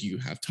you said, do you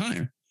have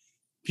time?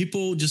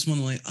 People just want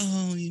to like,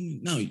 oh,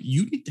 no,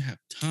 you need to have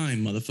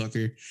time,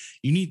 motherfucker.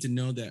 You need to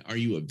know that, are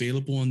you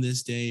available on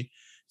this day?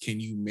 Can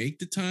you make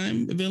the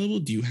time available?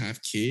 Do you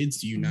have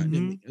kids? Do you not?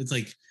 It's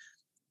like,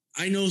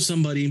 I know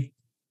somebody,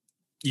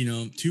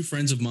 two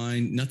friends of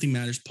mine, Nothing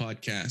Matters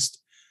podcast.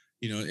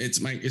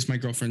 It's my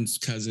girlfriend's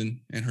cousin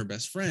and her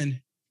best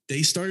friend.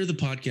 They started the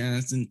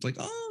podcast and it's like,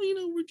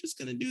 oh, we're just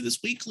going to do this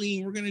weekly.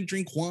 And we're going to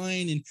drink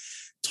wine and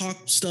talk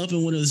stuff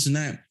and what this and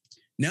that.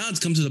 Now it's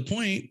come to the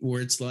point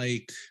where it's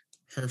like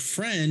her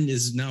friend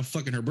is now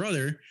fucking her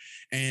brother,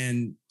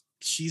 and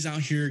she's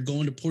out here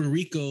going to Puerto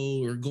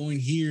Rico or going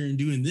here and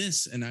doing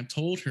this. And I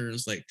told her, I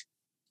was like,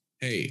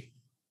 hey,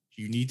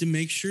 you need to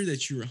make sure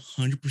that you're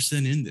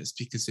 100% in this,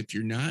 because if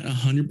you're not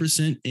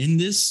 100% in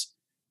this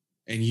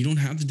and you don't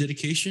have the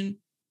dedication,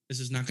 this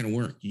is not going to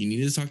work. You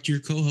need to talk to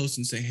your co-host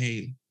and say,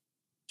 hey,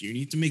 do you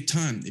need to make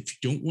time? If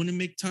you don't want to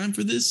make time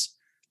for this,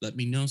 let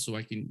me know so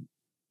I can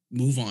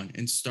move on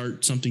and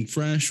start something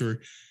fresh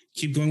or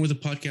keep going with a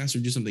podcast or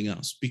do something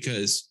else,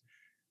 because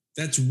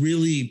that's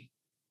really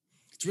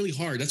it's really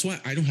hard. That's why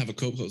I don't have a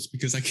co-host,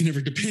 because I can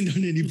never depend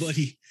on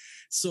anybody.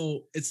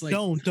 So it's like,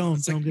 don't get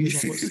like, involved.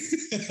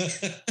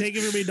 Take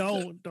it from me.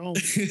 Don't.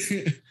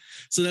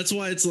 So that's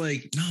why it's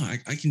like, no,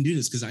 I can do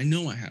this because I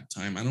know I have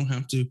time. I don't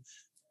have to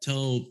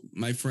tell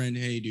my friend,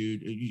 hey,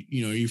 dude,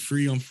 are you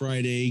free on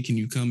Friday? Can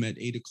you come at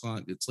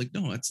 8:00? It's like,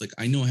 no, it's like,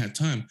 I know I have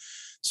time.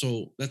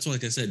 So that's why,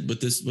 like I said,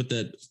 with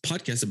that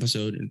podcast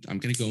episode, and I'm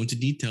going to go into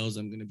details.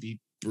 I'm going to be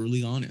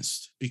brutally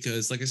honest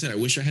because, like I said, I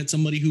wish I had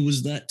somebody who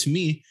was that to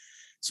me.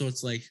 So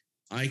it's like,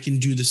 I can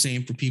do the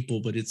same for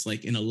people, but it's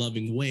like in a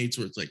loving way.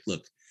 So it's like,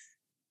 look,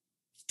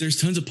 there's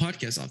tons of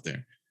podcasts out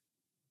there,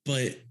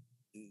 but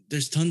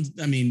there's tons.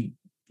 I mean,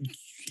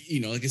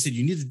 like I said,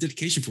 you need the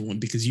dedication for one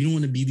because you don't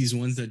want to be these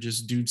ones that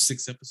just do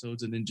 6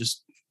 episodes and then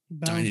just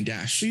dine and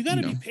dash. So you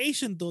got to be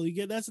patient, though.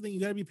 That's the thing.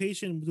 You got to be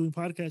patient doing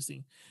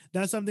podcasting.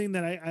 That's something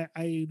that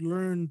I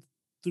learned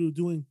through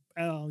doing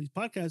these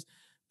podcasts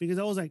because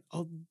I was like,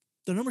 oh,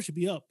 the number should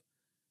be up,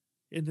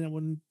 and then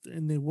when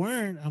they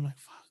weren't, I'm like,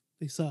 fuck,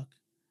 they suck.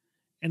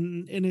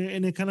 And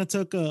it kind of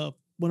took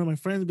one of my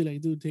friends to be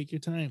like, dude, take your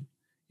time.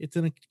 It's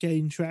gonna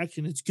gain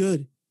traction. It's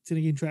good. It's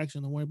gonna gain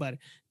traction. Don't worry about it.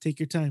 Take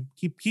your time.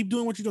 Keep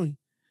doing what you're doing.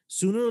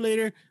 Sooner or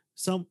later,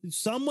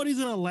 somebody's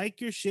gonna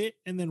like your shit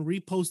and then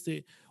repost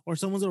it, or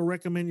someone's gonna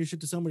recommend your shit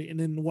to somebody and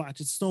then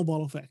watch. It's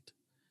snowball effect.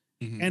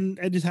 Mm-hmm. And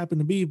it just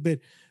happened to be, but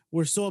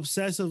we're so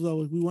obsessive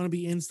though. We want to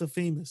be insta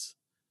famous.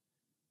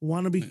 We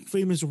want to be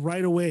famous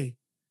right away.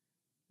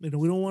 We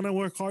don't want to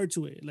work hard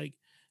to it. Like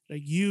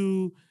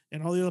you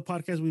and all the other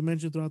podcasts we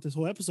mentioned throughout this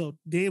whole episode,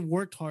 they've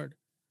worked hard.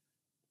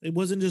 It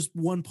wasn't just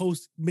one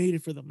post made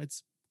it for them.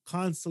 It's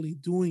constantly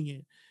doing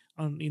it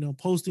on,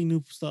 posting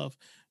new stuff,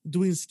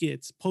 doing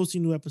skits,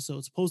 posting new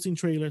episodes, posting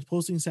trailers,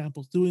 posting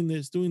samples, doing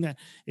this, doing that.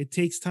 It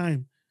takes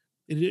time.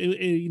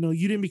 You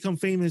didn't become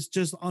famous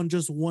just on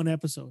one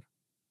episode.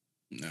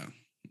 No,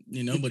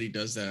 nobody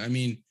does that. I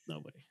mean,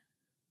 nobody.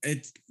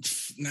 It's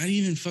not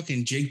even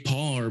fucking Jake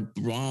Paul or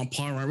Ron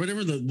Paul or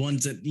whatever the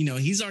ones that,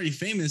 he's already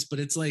famous, but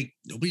it's like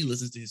nobody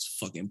listens to his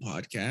fucking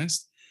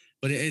podcast.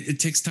 But it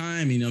takes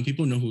time,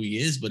 people know who he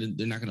is, but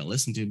they're not going to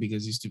listen to him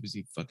because he's too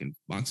busy fucking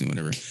boxing,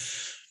 whatever.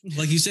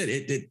 Like you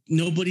said,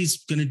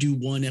 nobody's going to do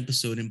one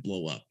episode and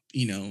blow up.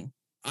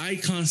 I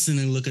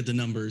constantly look at the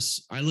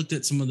numbers. I looked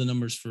at some of the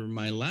numbers for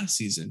my last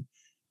season,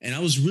 and I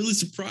was really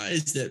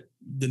surprised that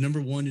the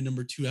number 1 and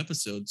number 2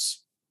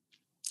 episodes.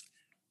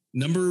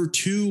 Number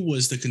 2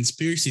 was the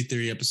conspiracy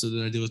theory episode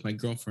that I did with my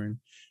girlfriend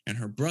and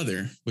her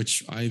brother,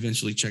 which I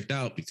eventually checked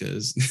out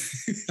because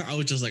I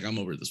was just like, I'm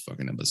over this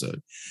fucking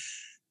episode.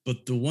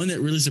 But the one that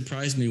really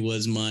surprised me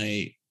was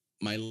my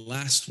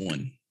last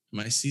one,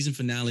 my season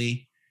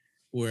finale,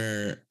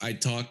 where I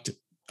talked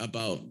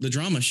about the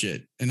drama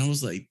shit. And I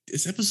was like,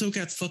 this episode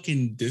got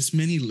fucking this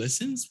many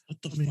listens?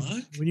 What the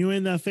fuck? When you're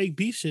in that fake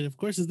beef shit, of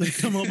course it's going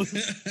to come up.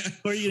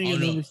 Or you're going to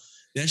get numbers.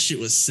 That shit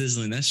was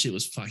sizzling. That shit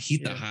was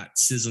fajita hot,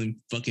 sizzling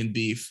fucking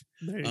beef.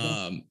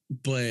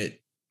 But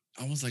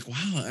I was like,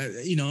 wow,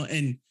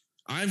 and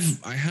I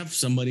have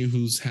somebody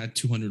who's had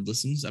 200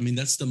 listens. I mean,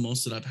 that's the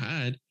most that I've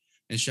had.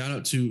 And shout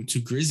out to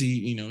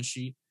Grizzy.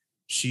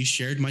 She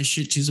shared my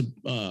shit. She's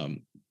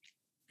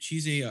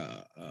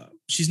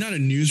not a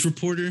news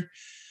reporter,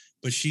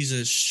 but she's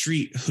a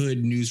street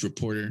hood news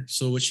reporter.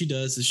 So what she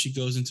does is she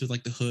goes into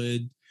like the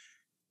hood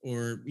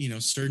or,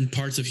 certain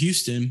parts of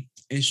Houston,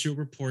 and she'll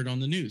report on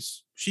the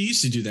news. She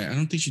used to do that. I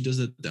don't think she does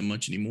that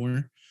much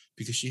anymore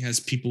because she has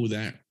people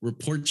that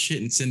report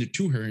shit and send it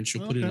to her, and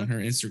she'll put it on her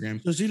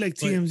Instagram. So she's like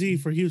TMZ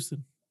for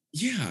Houston.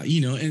 Yeah,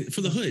 and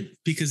for the hood,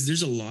 because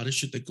there's a lot of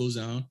shit that goes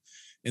out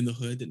in the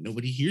hood that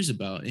nobody hears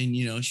about. And,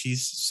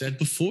 she's said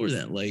before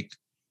that like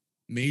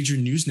major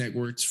news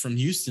networks from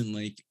Houston,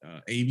 like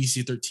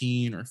ABC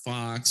 13 or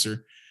Fox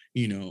or,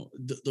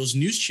 those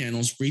news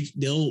channels,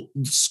 they'll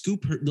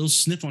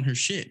sniff on her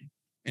shit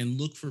and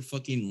look for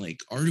fucking like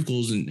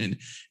articles and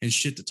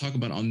shit to talk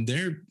about on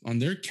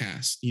their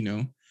cast,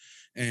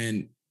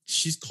 and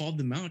she's called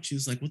them out.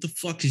 She's like, what the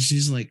fuck? And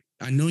she's like,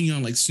 I know you're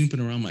like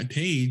snooping around my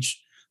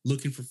page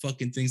looking for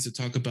fucking things to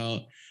talk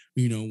about,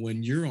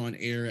 when you're on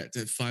air at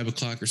 5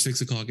 o'clock or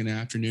 6 o'clock in the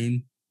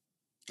afternoon.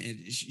 And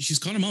she's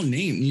called them out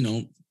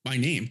by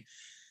name.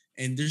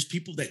 And there's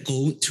people that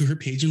go to her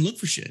page and look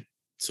for shit.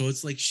 So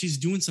it's like, she's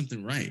doing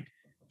something right.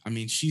 I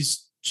mean,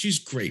 she's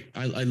great.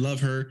 I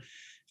love her.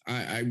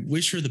 I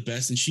wish her the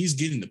best, and she's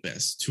getting the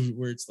best to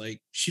where it's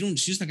like,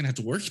 she's not going to have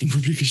to work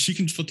anymore because she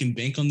can fucking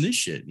bank on this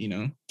shit,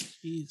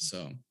 Jeez.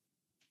 So.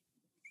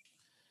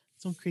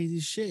 Some crazy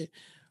shit.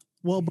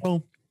 Well,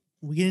 bro,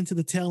 we get into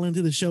the tail end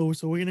of the show,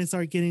 so we're going to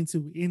start getting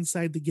to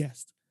Inside the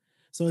Guest.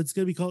 So it's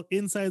going to be called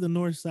Inside the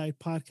Northside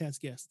Podcast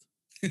Guest.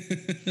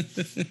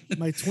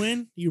 My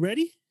twin, you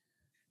ready?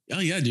 Oh,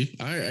 yeah, dude.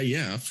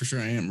 Yeah, for sure.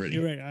 I am ready.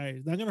 You're ready. All right.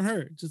 It's not going to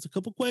hurt. Just a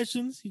couple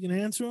questions. You can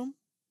answer them.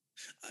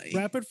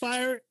 Rapid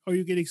fire, or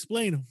you can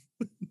explain them.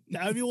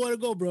 However you want to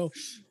go, bro.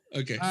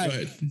 Okay, all go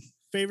ahead.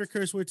 Favorite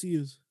curse word to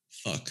use?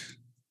 Fuck.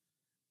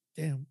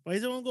 Damn. Why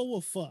does everyone go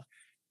with fuck?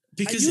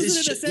 Because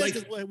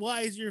it's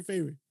why is your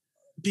favorite?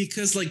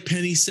 Because like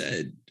Penny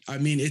said, I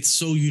mean, it's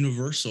so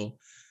universal.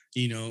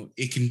 You know,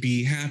 it can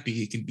be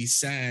happy, it can be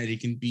sad, it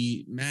can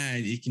be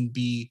mad, it can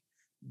be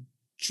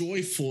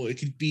joyful, it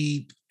could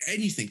be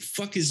anything.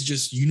 Fuck is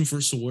just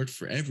universal word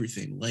for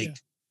everything. Like, Yeah.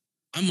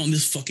 I'm on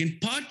this fucking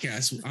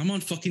podcast. I'm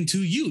on fucking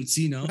Two Youths,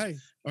 you know, Right.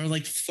 or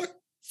like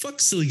fuck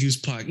Silly Goose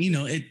Pod. You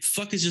know,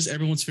 fuck is just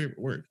everyone's favorite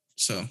word.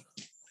 So,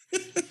 God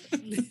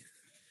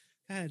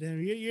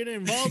damn, you're gonna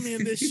involve me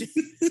in this shit.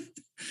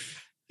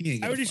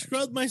 I already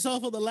scrubbed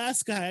myself with the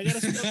last guy. I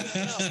gotta scrub it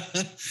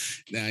out.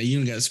 Nah, you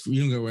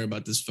don't gotta worry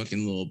about this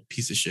fucking little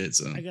piece of shit.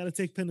 So I gotta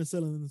take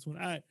penicillin in this one.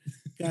 All right,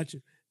 got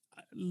you.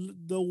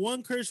 The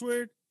one curse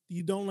word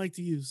you don't like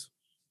to use,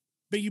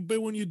 but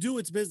when you do,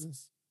 it's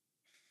business.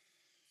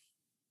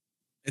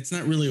 it's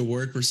not really a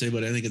word per se,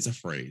 but I think it's a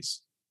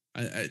phrase.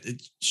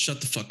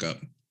 Shut the fuck up.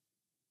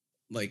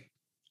 Like,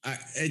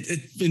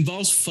 it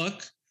involves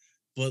fuck,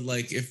 but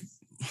like if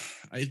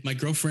my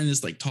girlfriend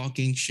is like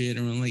talking shit,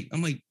 and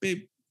I'm like,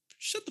 babe,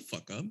 shut the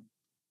fuck up.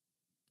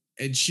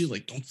 And she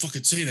like, don't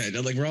fucking say that.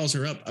 That like riles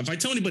her up. If I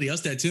tell anybody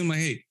else that too, I'm like,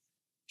 hey,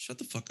 shut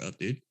the fuck up,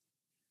 dude.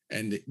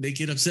 And they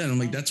get upset. I'm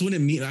like, that's what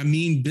it means. I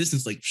mean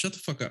business. Like, shut the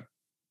fuck up.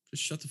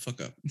 Just shut the fuck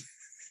up.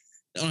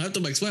 I don't have to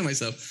like explain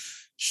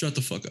myself. Shut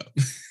the fuck up.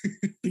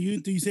 Do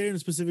you say it in a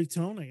specific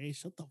tone? Like, hey,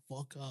 shut the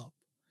fuck up.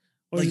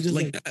 Or like, is it just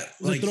like, like that,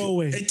 like like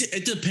throwaway?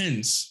 it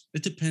depends.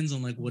 It depends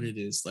on like what it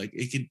is. Like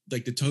it could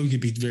like the tone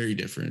could be very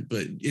different,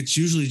 but it's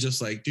usually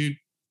just like, dude,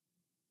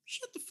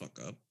 shut the fuck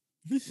up.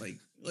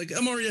 like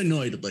I'm already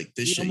annoyed of like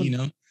this shit, you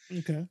know?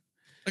 Okay.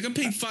 Like I'm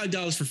paying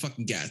 $5 for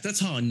fucking gas.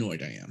 That's how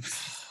annoyed I am.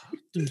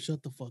 Dude,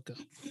 shut the fuck up.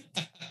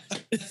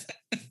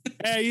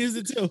 Hey, I used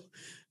it too.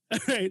 All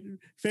right.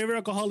 Favorite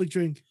alcoholic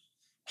drink?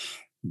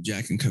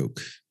 Jack and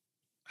Coke.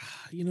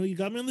 You know, you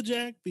got me on the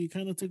Jack, but you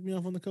kind of took me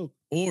off on the Coke.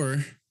 Or,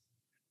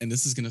 and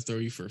this is gonna throw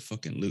you for a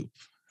fucking loop.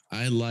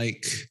 I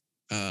like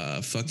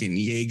fucking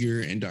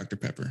Jaeger and Dr.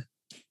 Pepper.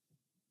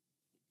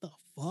 The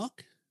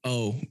fuck?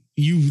 Oh,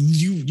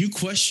 you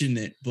question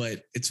it,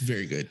 but it's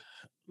very good.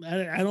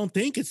 I don't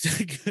think it's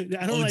that good.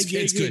 I don't like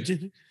Jaeger. It's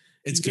good.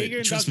 It's Jaeger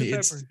good. Trust Dr. me,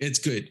 Pepper. it's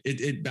good.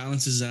 It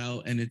balances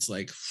out, and it's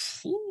like,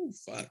 whoo,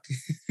 fuck.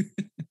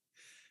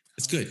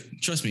 It's good.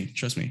 Trust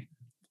me.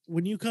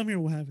 When you come here,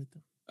 we'll have it.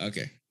 Though.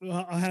 Okay.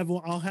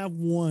 I'll have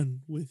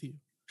one with you.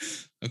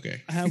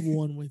 Okay. I have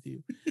one with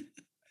you.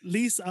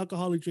 Least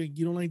alcoholic drink.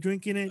 You don't like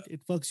drinking it.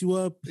 It fucks you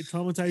up. It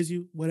traumatizes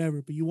you.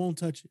 Whatever. But you won't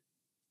touch it.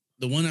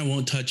 The one I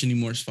won't touch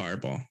anymore is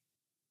Fireball.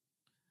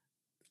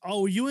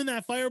 Oh, were you in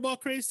that Fireball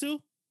craze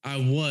too? I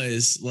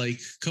was like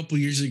a couple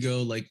years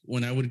ago, like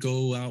when I would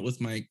go out with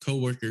my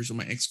coworkers or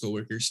my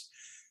ex-coworkers,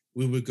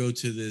 we would go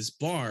to this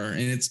bar,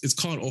 and it's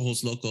called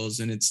Ojos Locos,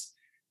 and it's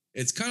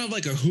kind of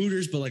like a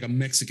Hooters, but like a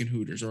Mexican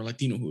Hooters or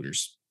Latino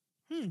Hooters.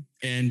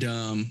 And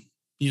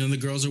you know, the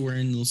girls are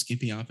wearing little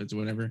skimpy outfits or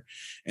whatever,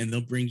 and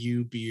they'll bring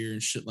you beer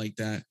and shit like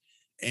that.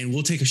 And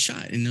we'll take a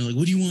shot. And they're like,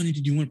 what do you want to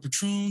do? Do you want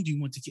Patron? Do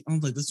you want tequila? I'm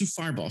like, let's do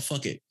Fireball.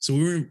 Fuck it. So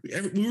we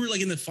were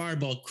like in the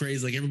Fireball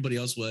craze like everybody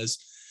else was.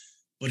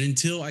 But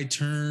until I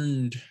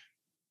turned,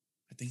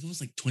 I think it was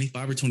like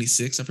 25 or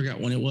 26. I forgot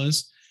when it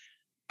was.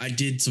 I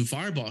did some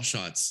Fireball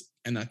shots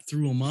and I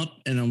threw them up.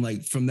 And I'm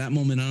like, from that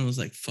moment on, I was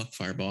like, fuck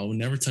Fireball. I will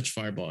never touch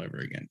Fireball ever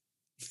again.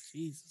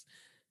 Jesus.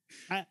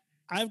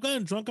 I've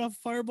gotten drunk off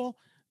Fireball,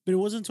 but it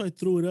wasn't until I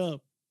threw it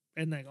up.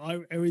 And like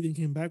everything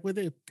came back with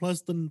it,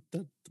 plus the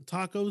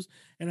tacos.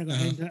 And I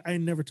go, I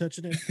ain't never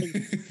touching it.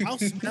 Like, I'll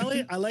smell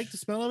it. I like the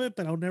smell of it,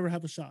 but I'll never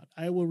have a shot.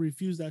 I will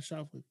refuse that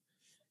shot.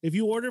 If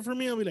you order for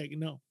me, I'll be like,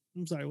 no,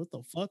 I'm sorry. What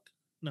the fuck?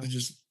 No. I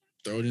just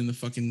throw it in the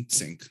fucking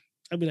sink.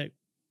 I'll be like,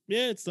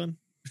 yeah, it's done.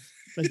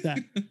 Like that.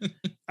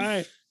 All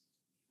right.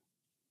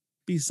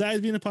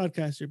 Besides being a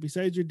podcaster,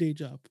 besides your day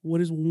job,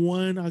 what is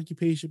one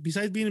occupation,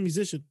 besides being a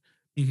musician,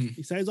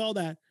 besides all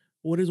that,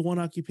 what is one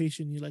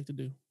occupation you like to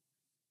do?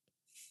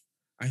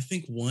 I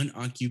think one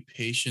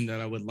occupation that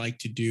I would like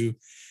to do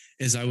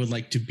is I would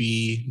like to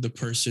be the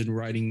person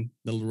riding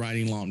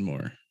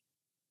lawnmower.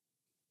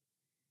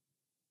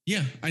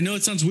 Yeah, I know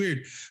it sounds weird,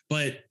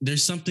 but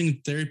there's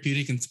something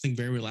therapeutic and something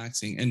very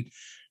relaxing. And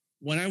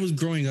when I was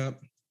growing up,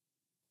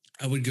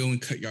 I would go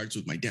and cut yards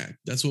with my dad.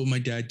 That's what my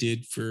dad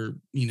did for,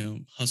 you know,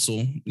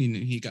 hustle. You know,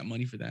 he got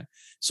money for that.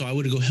 So I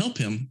would go help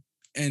him.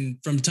 And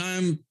from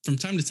time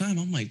to time,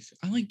 I'm like,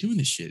 I like doing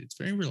this shit. It's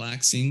very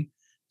relaxing.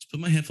 Just put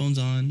my headphones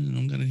on and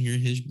I'm gonna hear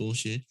his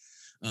bullshit.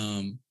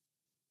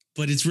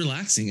 But it's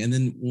relaxing. And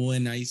then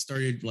when I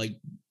started like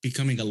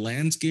becoming a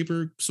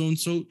landscaper,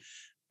 so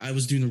I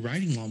was doing the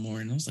riding lawnmower,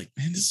 and I was like,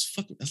 man, this is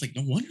fucking. I was like,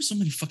 no wonder so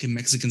many fucking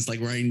Mexicans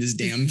like riding this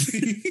damn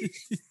thing.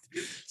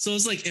 So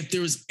it's like, if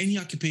there was any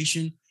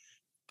occupation,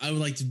 I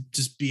would like to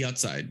just be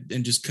outside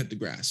and just cut the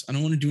grass. I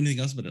don't want to do anything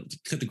else, but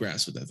cut the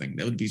grass with that thing.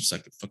 That would be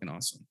fucking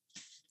awesome.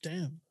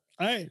 Damn.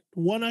 All right.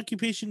 One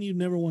occupation you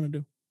never want to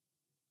do.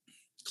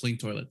 Clean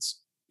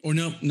toilets. Or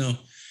no.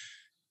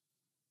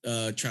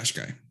 Trash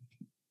guy.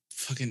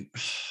 Fucking, oh my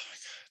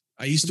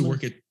God. I used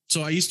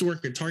to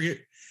work at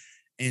Target,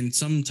 and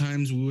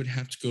sometimes we would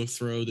have to go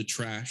throw the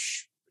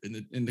trash in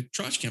the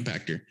trash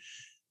compactor.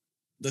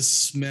 The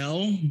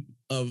smell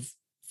of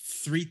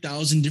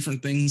 3,000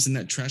 different things in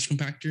that trash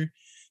compactor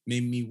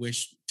made me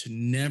wish to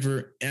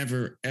never,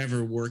 ever,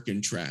 ever work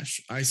in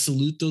trash. I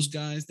salute those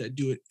guys that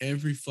do it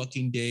every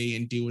fucking day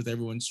and deal with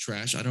everyone's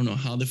trash. I don't know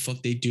how the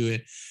fuck they do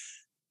it,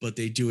 but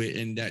they do it,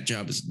 and that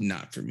job is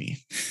not for me.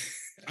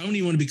 I don't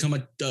even want to become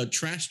a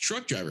trash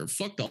truck driver.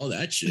 Fuck all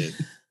that shit.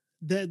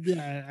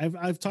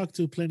 I've talked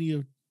to plenty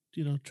of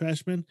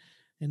trash men,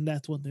 and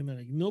that's one thing. They're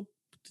like, nope.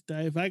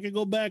 If I could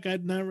go back, I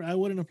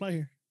wouldn't apply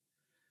here.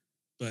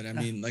 But I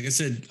mean, like I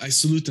said, I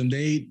salute them.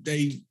 They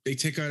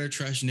take out our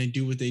trash and they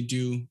do what they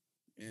do,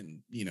 and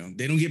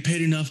they don't get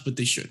paid enough, but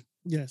they should.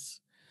 Yes.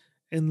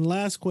 And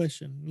last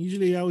question.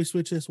 Usually, I always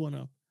switch this one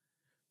up.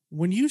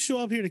 When you show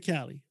up here to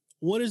Cali,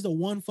 what is the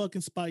one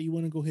fucking spot you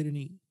want to go hit and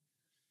eat?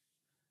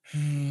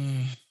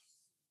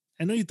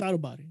 I know you thought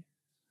about it.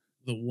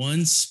 The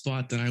one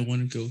spot that I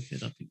want to go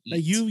hit up and eat.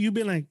 Like you've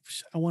been like,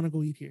 I want to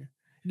go eat here.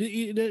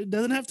 It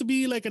doesn't have to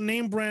be like a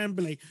name brand,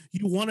 but like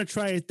you want to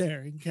try it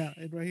there in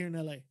Cali, right here in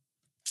LA.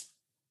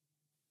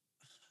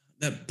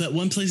 That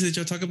one place that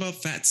y'all talk about,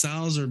 Fat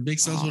Sal's or Big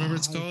Sal's, whatever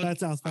it's called. Fat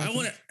Sal's. I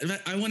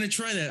want to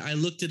try that. I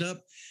looked it up.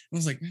 And I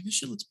was like, man, this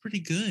shit looks pretty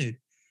good.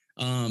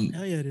 Hell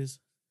yeah, it is.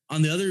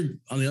 On the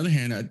other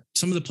hand,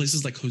 some of the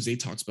places like Jose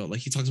talks about,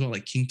 like he talks about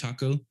like King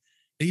Taco.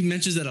 He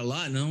mentions that a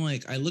lot, and I'm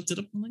like, I looked it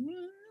up. I'm like, well,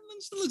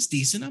 it looks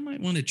decent. I might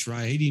want to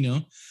try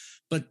it,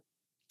 But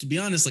to be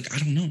honest, like I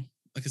don't know.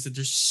 Like I said,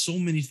 there's so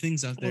many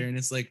things out there, and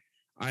it's like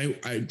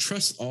I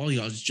trust all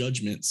y'all's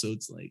judgment. So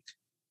it's like,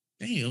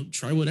 hey, I'll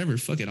try whatever.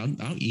 Fuck it.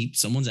 I'll eat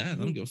someone's ass. I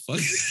don't give a fuck.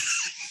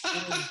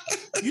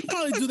 You'd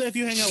probably do that if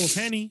you hang out with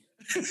Penny.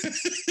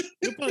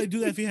 You'll probably do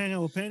that if you hang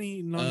out with Penny.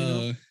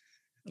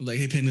 I'm like,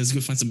 hey, Penny, let's go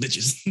find some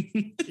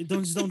bitches.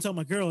 don't tell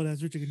my girl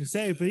that's what you're gonna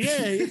say. But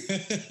yeah,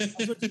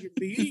 that's what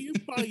you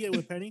probably get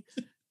with Penny.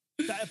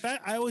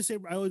 I always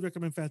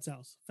recommend Fat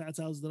Sal's. Fat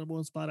Sal's is the number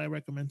one spot I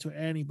recommend to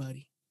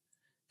anybody.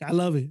 I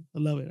love it.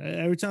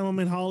 Every time I'm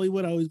in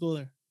Hollywood, I always go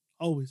there.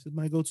 Always. It's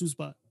my go-to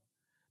spot.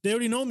 They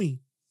already know me.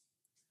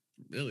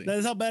 Really? That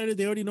is how bad it is.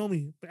 They already know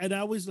me. And I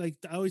always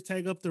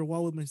tag up their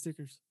wall with my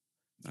stickers.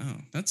 Oh,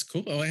 that's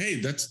cool. Oh,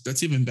 hey,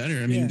 that's even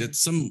better. I mean, that's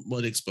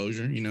somewhat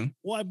exposure,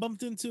 Well, I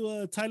bumped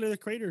into Tyler the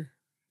Creator.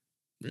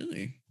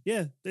 Really?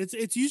 Yeah.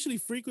 It's usually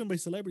frequent by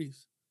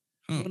celebrities.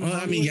 Oh, well,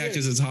 I mean, yeah,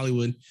 because it's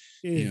Hollywood.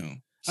 Yeah.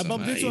 I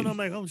bumped into him and I'm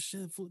like, oh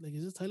shit, like,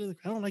 is this Tyler?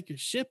 I don't like your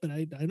shit, but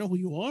I know who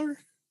you are.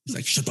 He's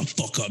like, shut the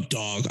fuck up,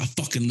 dog. I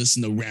fucking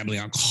listen to Rambling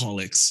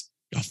Alcoholics.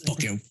 Y'all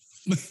fucking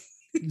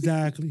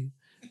exactly.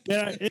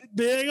 Yeah,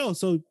 there you go.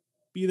 So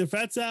either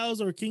Fat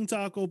Sal's or King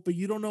Taco, but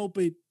you don't know,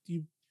 but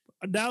you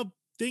now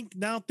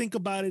think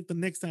about it the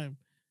next time.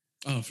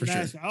 Oh, for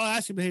sure. I'll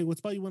ask him, hey, what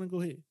spot you want to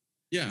go hit?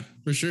 Yeah,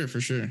 for sure.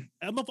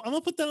 I'm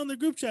gonna put that on their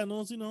group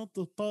channels, the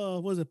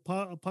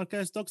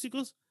podcast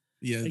Toxicos?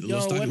 Yeah,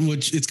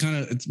 which it's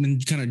been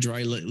kind of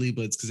dry lately,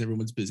 but it's because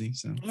everyone's busy.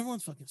 So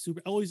everyone's fucking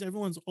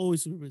everyone's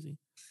always super busy.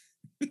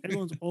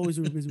 Everyone's always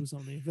super busy with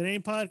something. If it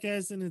ain't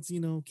podcasting, it's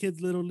kids'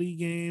 little league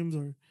games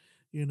or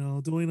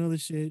doing other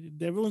shit.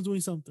 Everyone's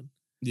doing something.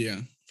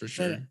 Yeah, for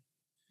sure.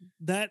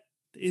 That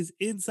is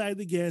inside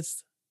the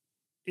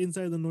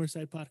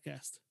Northside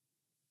podcast.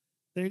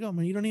 There you go,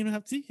 man. You don't even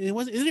have to see.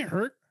 Isn't it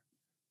hurt?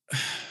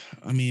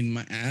 I mean,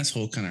 my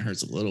asshole kind of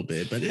hurts a little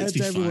bit, but it's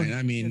fine.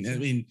 I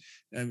mean,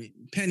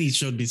 Penny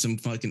showed me some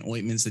fucking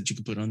ointments that you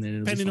could put on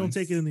there. Penny don't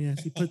take it in the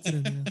ass. He puts it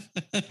in the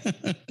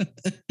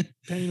ass.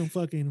 Penny don't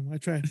fuck him. I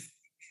tried.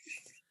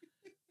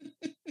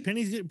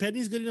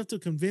 Penny's good enough to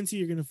convince you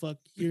you're gonna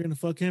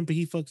fuck him, but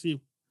he fucks you.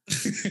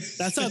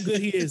 That's how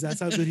good he is. That's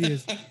how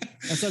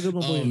good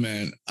my boy is. Oh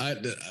man, I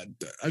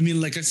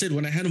mean, like I said,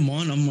 when I had him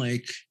on, I'm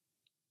like,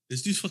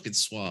 this dude's fucking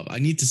suave. I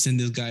need to send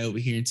this guy over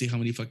here and see how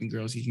many fucking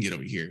girls he can get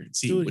over here and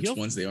see which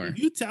ones they are. If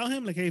you tell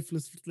him like, hey,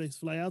 let's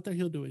fly out there,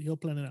 he'll do it. He'll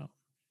plan it out.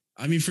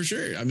 I mean, for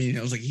sure. I mean,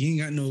 I was like, he ain't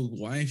got no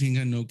wife, he ain't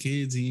got no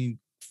kids. He ain't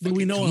fucking,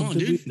 we know him,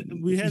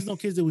 dude. We has no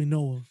kids that we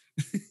know of.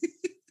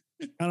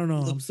 I don't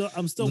know.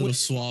 I'm still little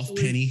suave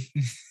Penny.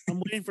 I'm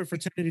waiting for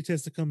fraternity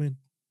tests to come in.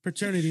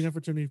 Fraternity, not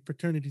fraternity.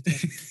 Fraternity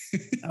tests.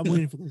 I'm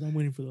waiting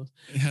for those.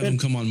 Have him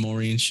come on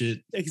Maury and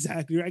shit.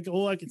 Exactly. Right.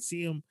 Oh, I can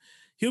see him.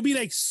 He'll be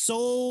like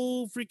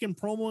so freaking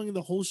promoting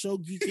the whole show,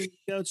 geeking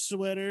out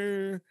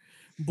sweater,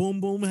 boom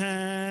boom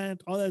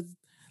hat, all that.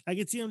 I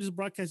can see him just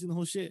broadcasting the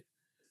whole shit.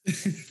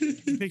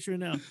 Picture it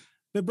now.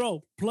 But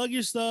bro, plug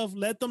your stuff.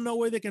 Let them know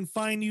where they can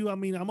find you. I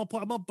mean, I'm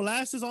gonna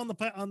blast this on the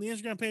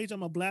Instagram page. I'm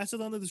gonna blast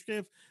it on the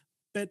description.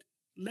 But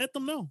let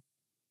them know.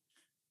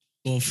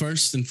 Well,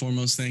 first and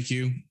foremost, thank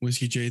you,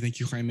 Whiskey J. Thank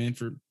you, Jaime,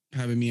 for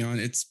having me on.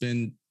 It's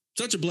been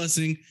such a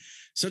blessing,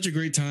 such a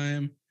great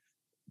time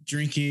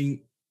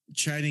drinking,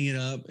 chatting it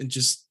up, and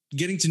just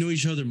getting to know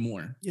each other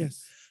more.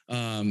 Yes.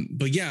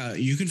 But yeah,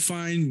 you can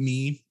find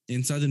me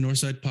inside the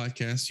Northside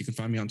podcast. You can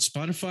find me on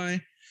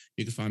Spotify.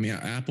 You can find me on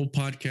Apple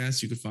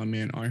Podcasts. You can find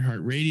me on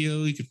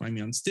iHeartRadio. You can find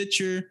me on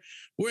Stitcher.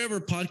 Wherever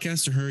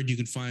podcasts are heard, you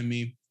can find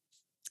me.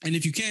 And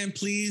if you can,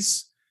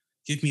 please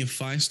give me a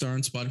 5-star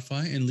on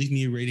Spotify and leave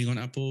me a rating on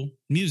Apple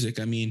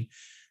Music. I mean,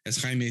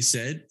 as Jaime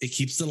said, it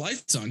keeps the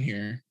lights on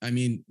here. I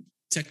mean,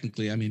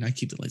 technically, I mean, I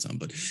keep the lights on,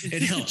 but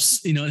it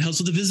helps. You know, it helps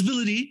with the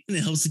visibility and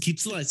it helps to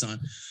keep the lights on.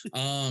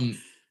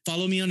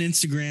 Follow me on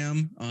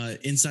Instagram,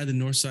 Inside the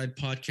Northside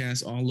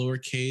Podcast, all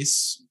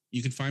lowercase.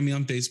 You can find me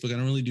on Facebook. I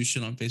don't really do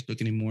shit on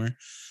Facebook anymore.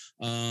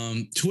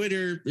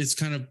 Twitter is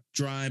kind of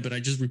dry, but I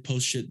just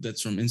repost shit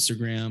that's from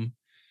Instagram.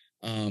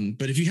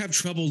 But if you have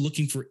trouble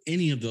looking for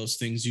any of those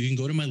things, you can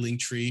go to my link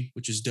tree,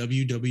 which is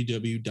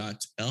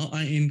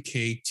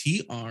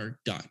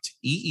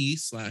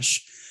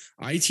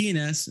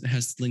www.linktr.ee/ITNS. It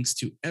has links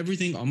to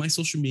everything on my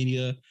social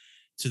media,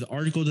 to the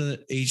article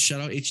that shout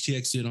out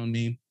HTX did on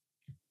me,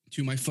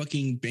 to my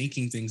fucking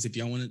banking things. If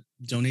y'all want to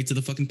donate to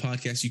the fucking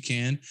podcast, you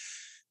can.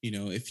 You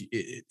know, if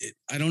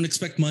I don't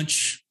expect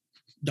much,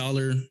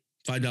 $1,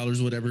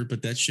 $5, whatever,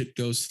 but that shit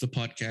goes to the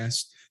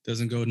podcast,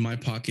 doesn't go in my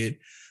pocket.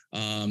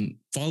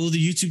 Follow the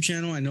YouTube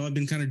channel. I know I've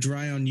been kind of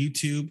dry on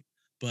YouTube,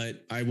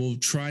 but I will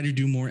try to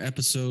do more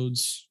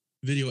episodes,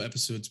 video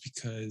episodes,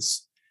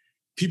 because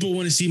people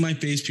want to see my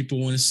face. People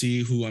want to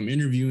see who I'm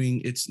interviewing.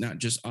 It's not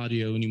just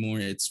audio anymore.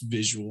 It's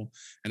visual.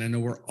 And I know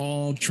we're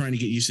all trying to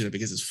get used to that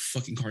because it's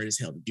fucking hard as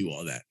hell to do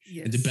all that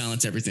and to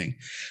balance everything.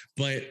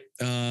 But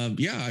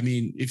yeah, I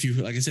mean, if you,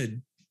 like I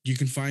said, you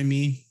can find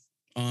me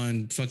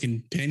on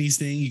fucking Penny's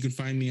thing. You can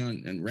find me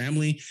on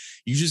Rambling.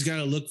 You just got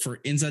to look for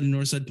Inside the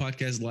Northside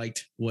Podcast,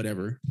 liked,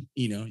 whatever.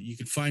 You know, you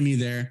can find me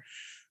there.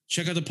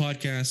 Check out the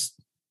podcast.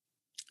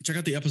 Check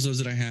out the episodes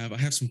that I have. I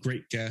have some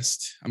great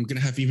guests. I'm going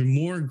to have even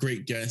more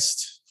great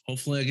guests.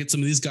 Hopefully I get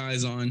some of these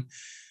guys on,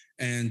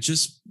 and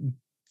just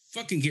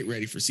fucking get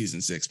ready for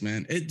season 6,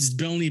 man. It's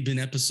only been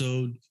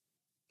it'll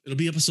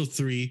be episode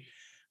 3,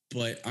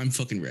 but I'm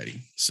fucking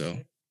ready. So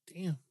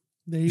damn.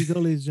 There you go,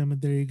 ladies and gentlemen.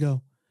 There you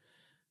go.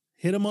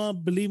 Hit him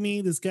up. Believe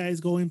me, this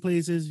guy's going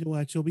places. You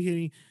watch. He'll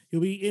be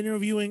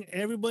interviewing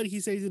everybody he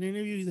says in an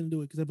interview. He's gonna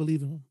do it because I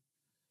believe in him.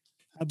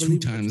 I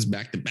believe 2 times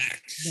back to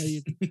back.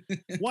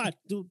 What,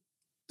 dude?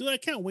 I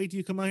can't wait till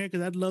you come out here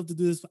because I'd love to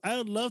do this. I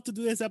would love to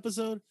do this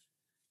episode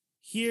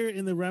here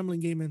in the Rambling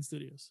Game Man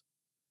Studios.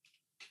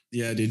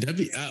 Yeah, dude. That'd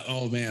be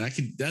oh man,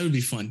 that would be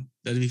fun.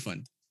 That'd be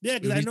fun. Yeah,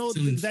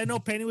 because I know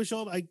Penny would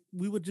show up.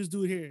 We would just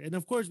do it here, and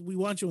of course we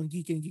want you on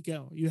Geek and Geek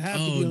Out. You have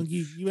to be on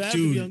Geek. You have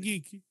to be on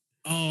Geek.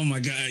 Oh my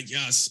god,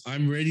 yes.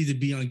 I'm ready to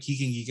be on Geek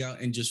and Geek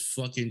Out and just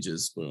fucking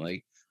just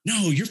like,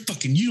 no, you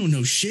don't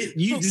know shit.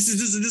 This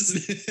is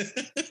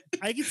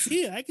I can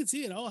see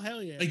it. Oh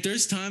hell yeah. Like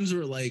there's times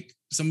where like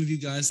some of you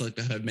guys like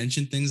have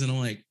mentioned things and I'm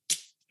like,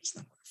 that's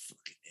not what it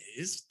fucking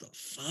is. What the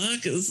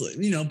fuck? It's like,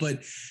 you know,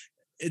 but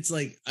it's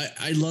like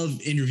I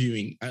love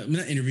interviewing. I'm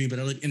not interviewing, but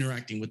I like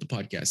interacting with the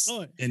podcast.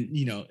 Oh. And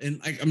you know,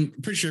 and I'm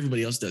pretty sure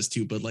everybody else does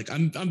too. But like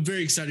I'm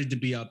very excited to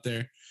be out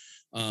there.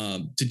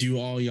 To do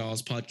all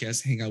y'all's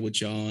podcasts, hang out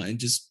with y'all, and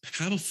just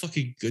have a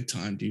fucking good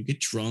time, dude. Get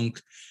drunk,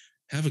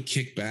 have a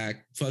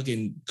kickback,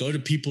 fucking go to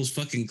people's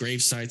fucking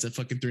grave sites at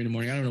fucking 3 a.m.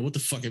 I don't know what the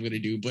fuck I'm gonna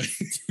do, but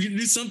we're gonna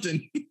do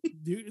something.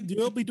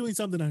 You'll be doing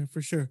something on it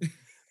for sure.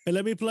 And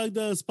let me plug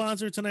the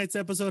sponsor of tonight's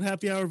episode,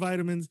 Happy Hour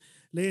Vitamins.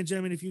 Ladies and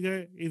gentlemen, if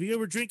you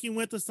were drinking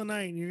with us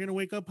tonight and you're gonna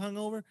wake up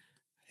hungover,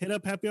 hit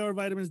up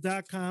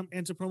happyhourvitamins.com,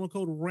 enter promo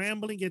code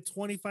Rambling, get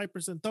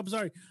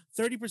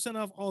 30%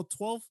 off all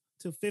 12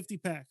 to 50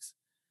 packs.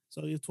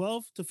 So you have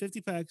 12 to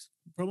 50 packs,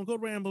 promo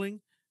code Rambling,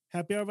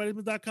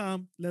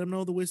 happyhourvitamins.com. Let them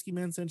know the Whiskey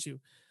Man sent you.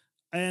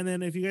 And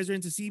then if you guys are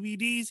into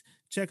CBDs,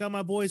 check out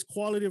my boys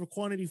Quality Over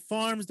Quantity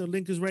Farms. The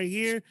link is right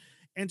here.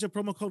 Enter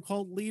promo code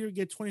Cult Leader,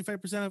 get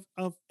 25%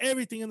 of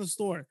everything in the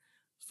store,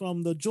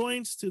 from the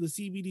joints to the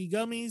CBD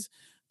gummies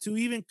to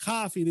even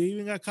coffee. They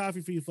even got coffee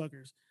for you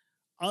fuckers.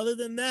 Other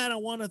than that, I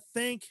want to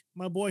thank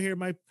my boy here,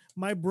 my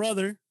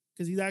brother,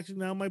 because he's actually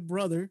now my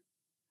brother,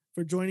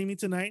 for joining me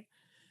tonight.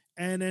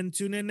 And then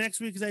tune in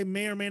next week because I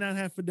may or may not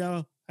have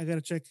Fidel. I got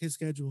to check his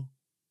schedule.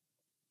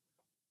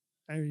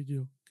 I already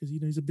do because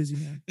he's a busy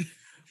man.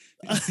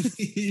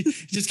 He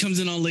just comes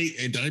in all late.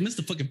 Hey, did I miss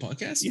the fucking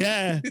podcast?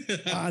 Yeah.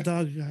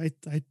 Dog. I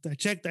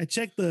checked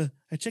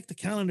the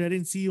calendar. I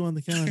didn't see you on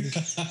the calendar.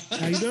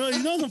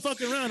 You know I'm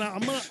fucking around.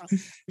 My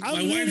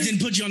wife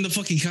didn't put you on the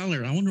fucking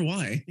calendar. I wonder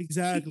why.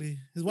 Exactly.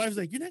 His wife's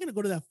like, you're not gonna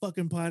go to that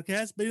fucking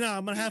podcast. But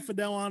I'm gonna have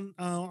Fidel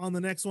on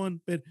the next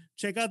one. But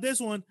check out this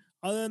one.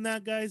 Other than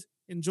that, guys,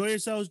 enjoy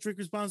yourselves. Drink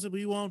responsibly.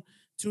 You won't.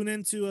 Tune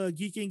into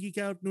Geek and Geek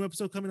Out. New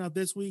episode coming out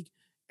this week.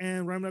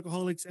 And Rhyme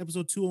Alcoholics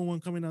episode 201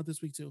 coming out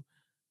this week too.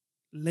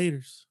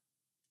 Laters.